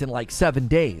irrelevant in like 7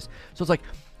 days. So it's like,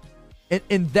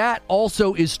 and that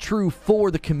also is true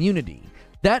for the community.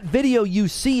 That video you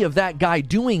see of that guy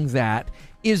doing that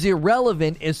is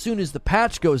irrelevant as soon as the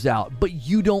patch goes out, but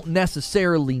you don't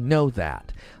necessarily know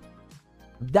that.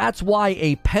 That's why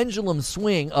a pendulum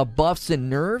swing of buffs and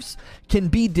nerfs can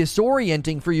be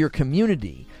disorienting for your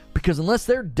community, because unless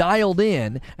they're dialed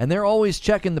in and they're always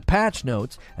checking the patch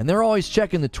notes and they're always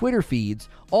checking the Twitter feeds,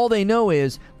 all they know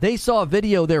is they saw a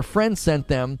video their friend sent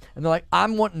them and they're like,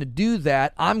 I'm wanting to do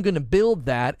that, I'm going to build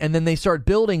that, and then they start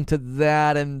building to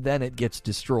that and then it gets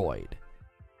destroyed.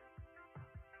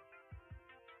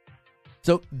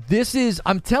 So this is,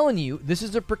 I'm telling you, this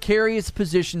is a precarious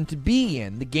position to be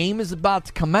in. The game is about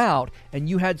to come out, and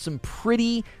you had some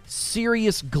pretty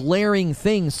serious, glaring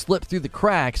things slip through the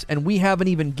cracks, and we haven't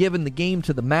even given the game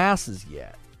to the masses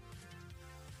yet.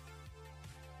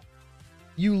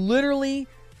 You literally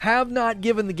have not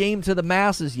given the game to the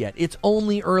masses yet. It's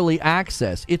only early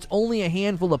access. It's only a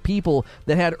handful of people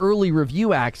that had early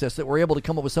review access that were able to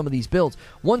come up with some of these builds.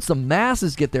 Once the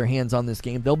masses get their hands on this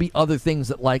game, there'll be other things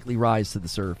that likely rise to the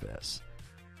surface.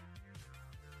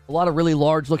 A lot of really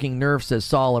large-looking nerfs, says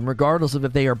Solemn, regardless of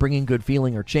if they are bringing good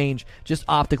feeling or change, just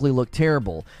optically look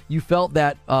terrible. You felt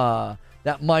that the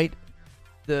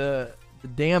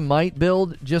damn might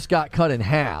build just got cut in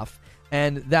half.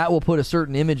 And that will put a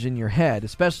certain image in your head,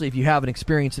 especially if you haven't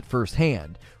experienced it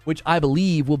firsthand, which I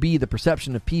believe will be the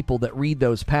perception of people that read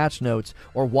those patch notes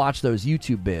or watch those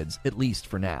YouTube bids, at least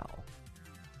for now.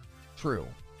 True.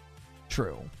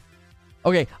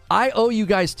 Okay, I owe you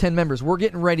guys 10 members. We're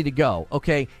getting ready to go,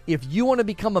 okay? If you want to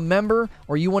become a member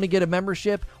or you want to get a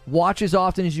membership, watch as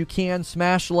often as you can.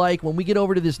 Smash like. When we get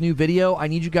over to this new video, I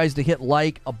need you guys to hit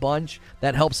like a bunch.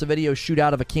 That helps the video shoot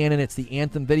out of a cannon. It's the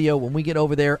Anthem video. When we get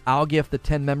over there, I'll gift the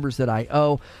 10 members that I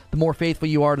owe. The more faithful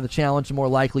you are to the challenge, the more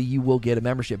likely you will get a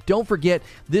membership. Don't forget,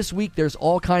 this week there's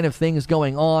all kind of things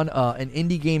going on. An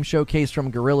indie game showcase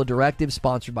from Guerrilla Directive,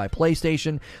 sponsored by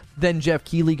PlayStation. Then Jeff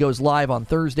Keighley goes live on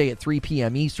Thursday at 3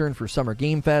 p.m. Eastern for Summer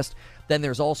Game Fest. Then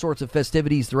there's all sorts of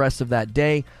festivities the rest of that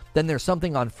day. Then there's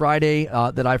something on Friday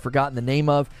that I've forgotten the name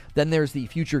of. Then there's the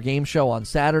Future Game Show on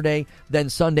Saturday. Then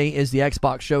Sunday is the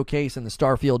Xbox Showcase and the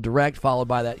Starfield Direct, followed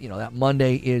by that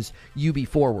Monday is UB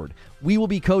Forward. We will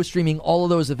be co-streaming all of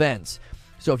those events.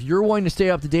 So if you're wanting to stay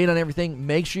up to date on everything,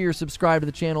 make sure you're subscribed to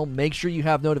the channel. Make sure you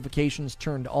have notifications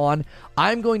turned on.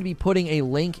 I'm going to be putting a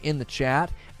link in the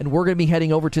chat, and we're going to be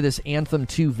heading over to this Anthem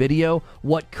 2 video.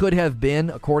 What could have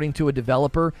been, according to a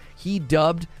developer, he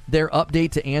dubbed their update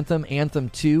to Anthem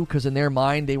 2, because in their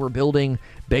mind they were building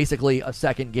basically a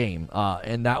second game,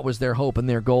 and that was their hope and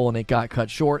their goal, and it got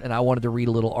cut short, and I wanted to read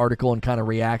a little article and kind of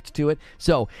react to it.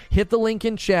 So hit the link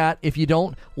in chat. If you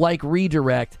don't like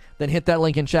redirect, then hit that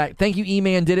link in chat. Thank you,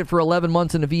 E-Man did it for 11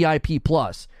 months in a VIP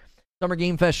Plus. Summer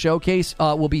Game Fest Showcase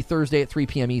will be Thursday at 3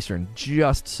 p.m. Eastern.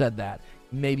 Just said that.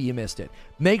 Maybe you missed it.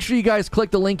 Make sure you guys click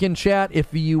the link in chat.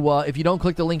 If you don't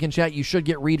click the link in chat, you should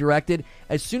get redirected.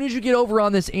 As soon as you get over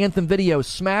on this Anthem video,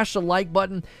 smash the like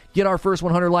button, get our first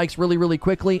 100 likes really, really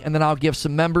quickly, and then I'll give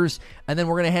some members, and then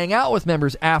we're going to hang out with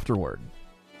members afterward.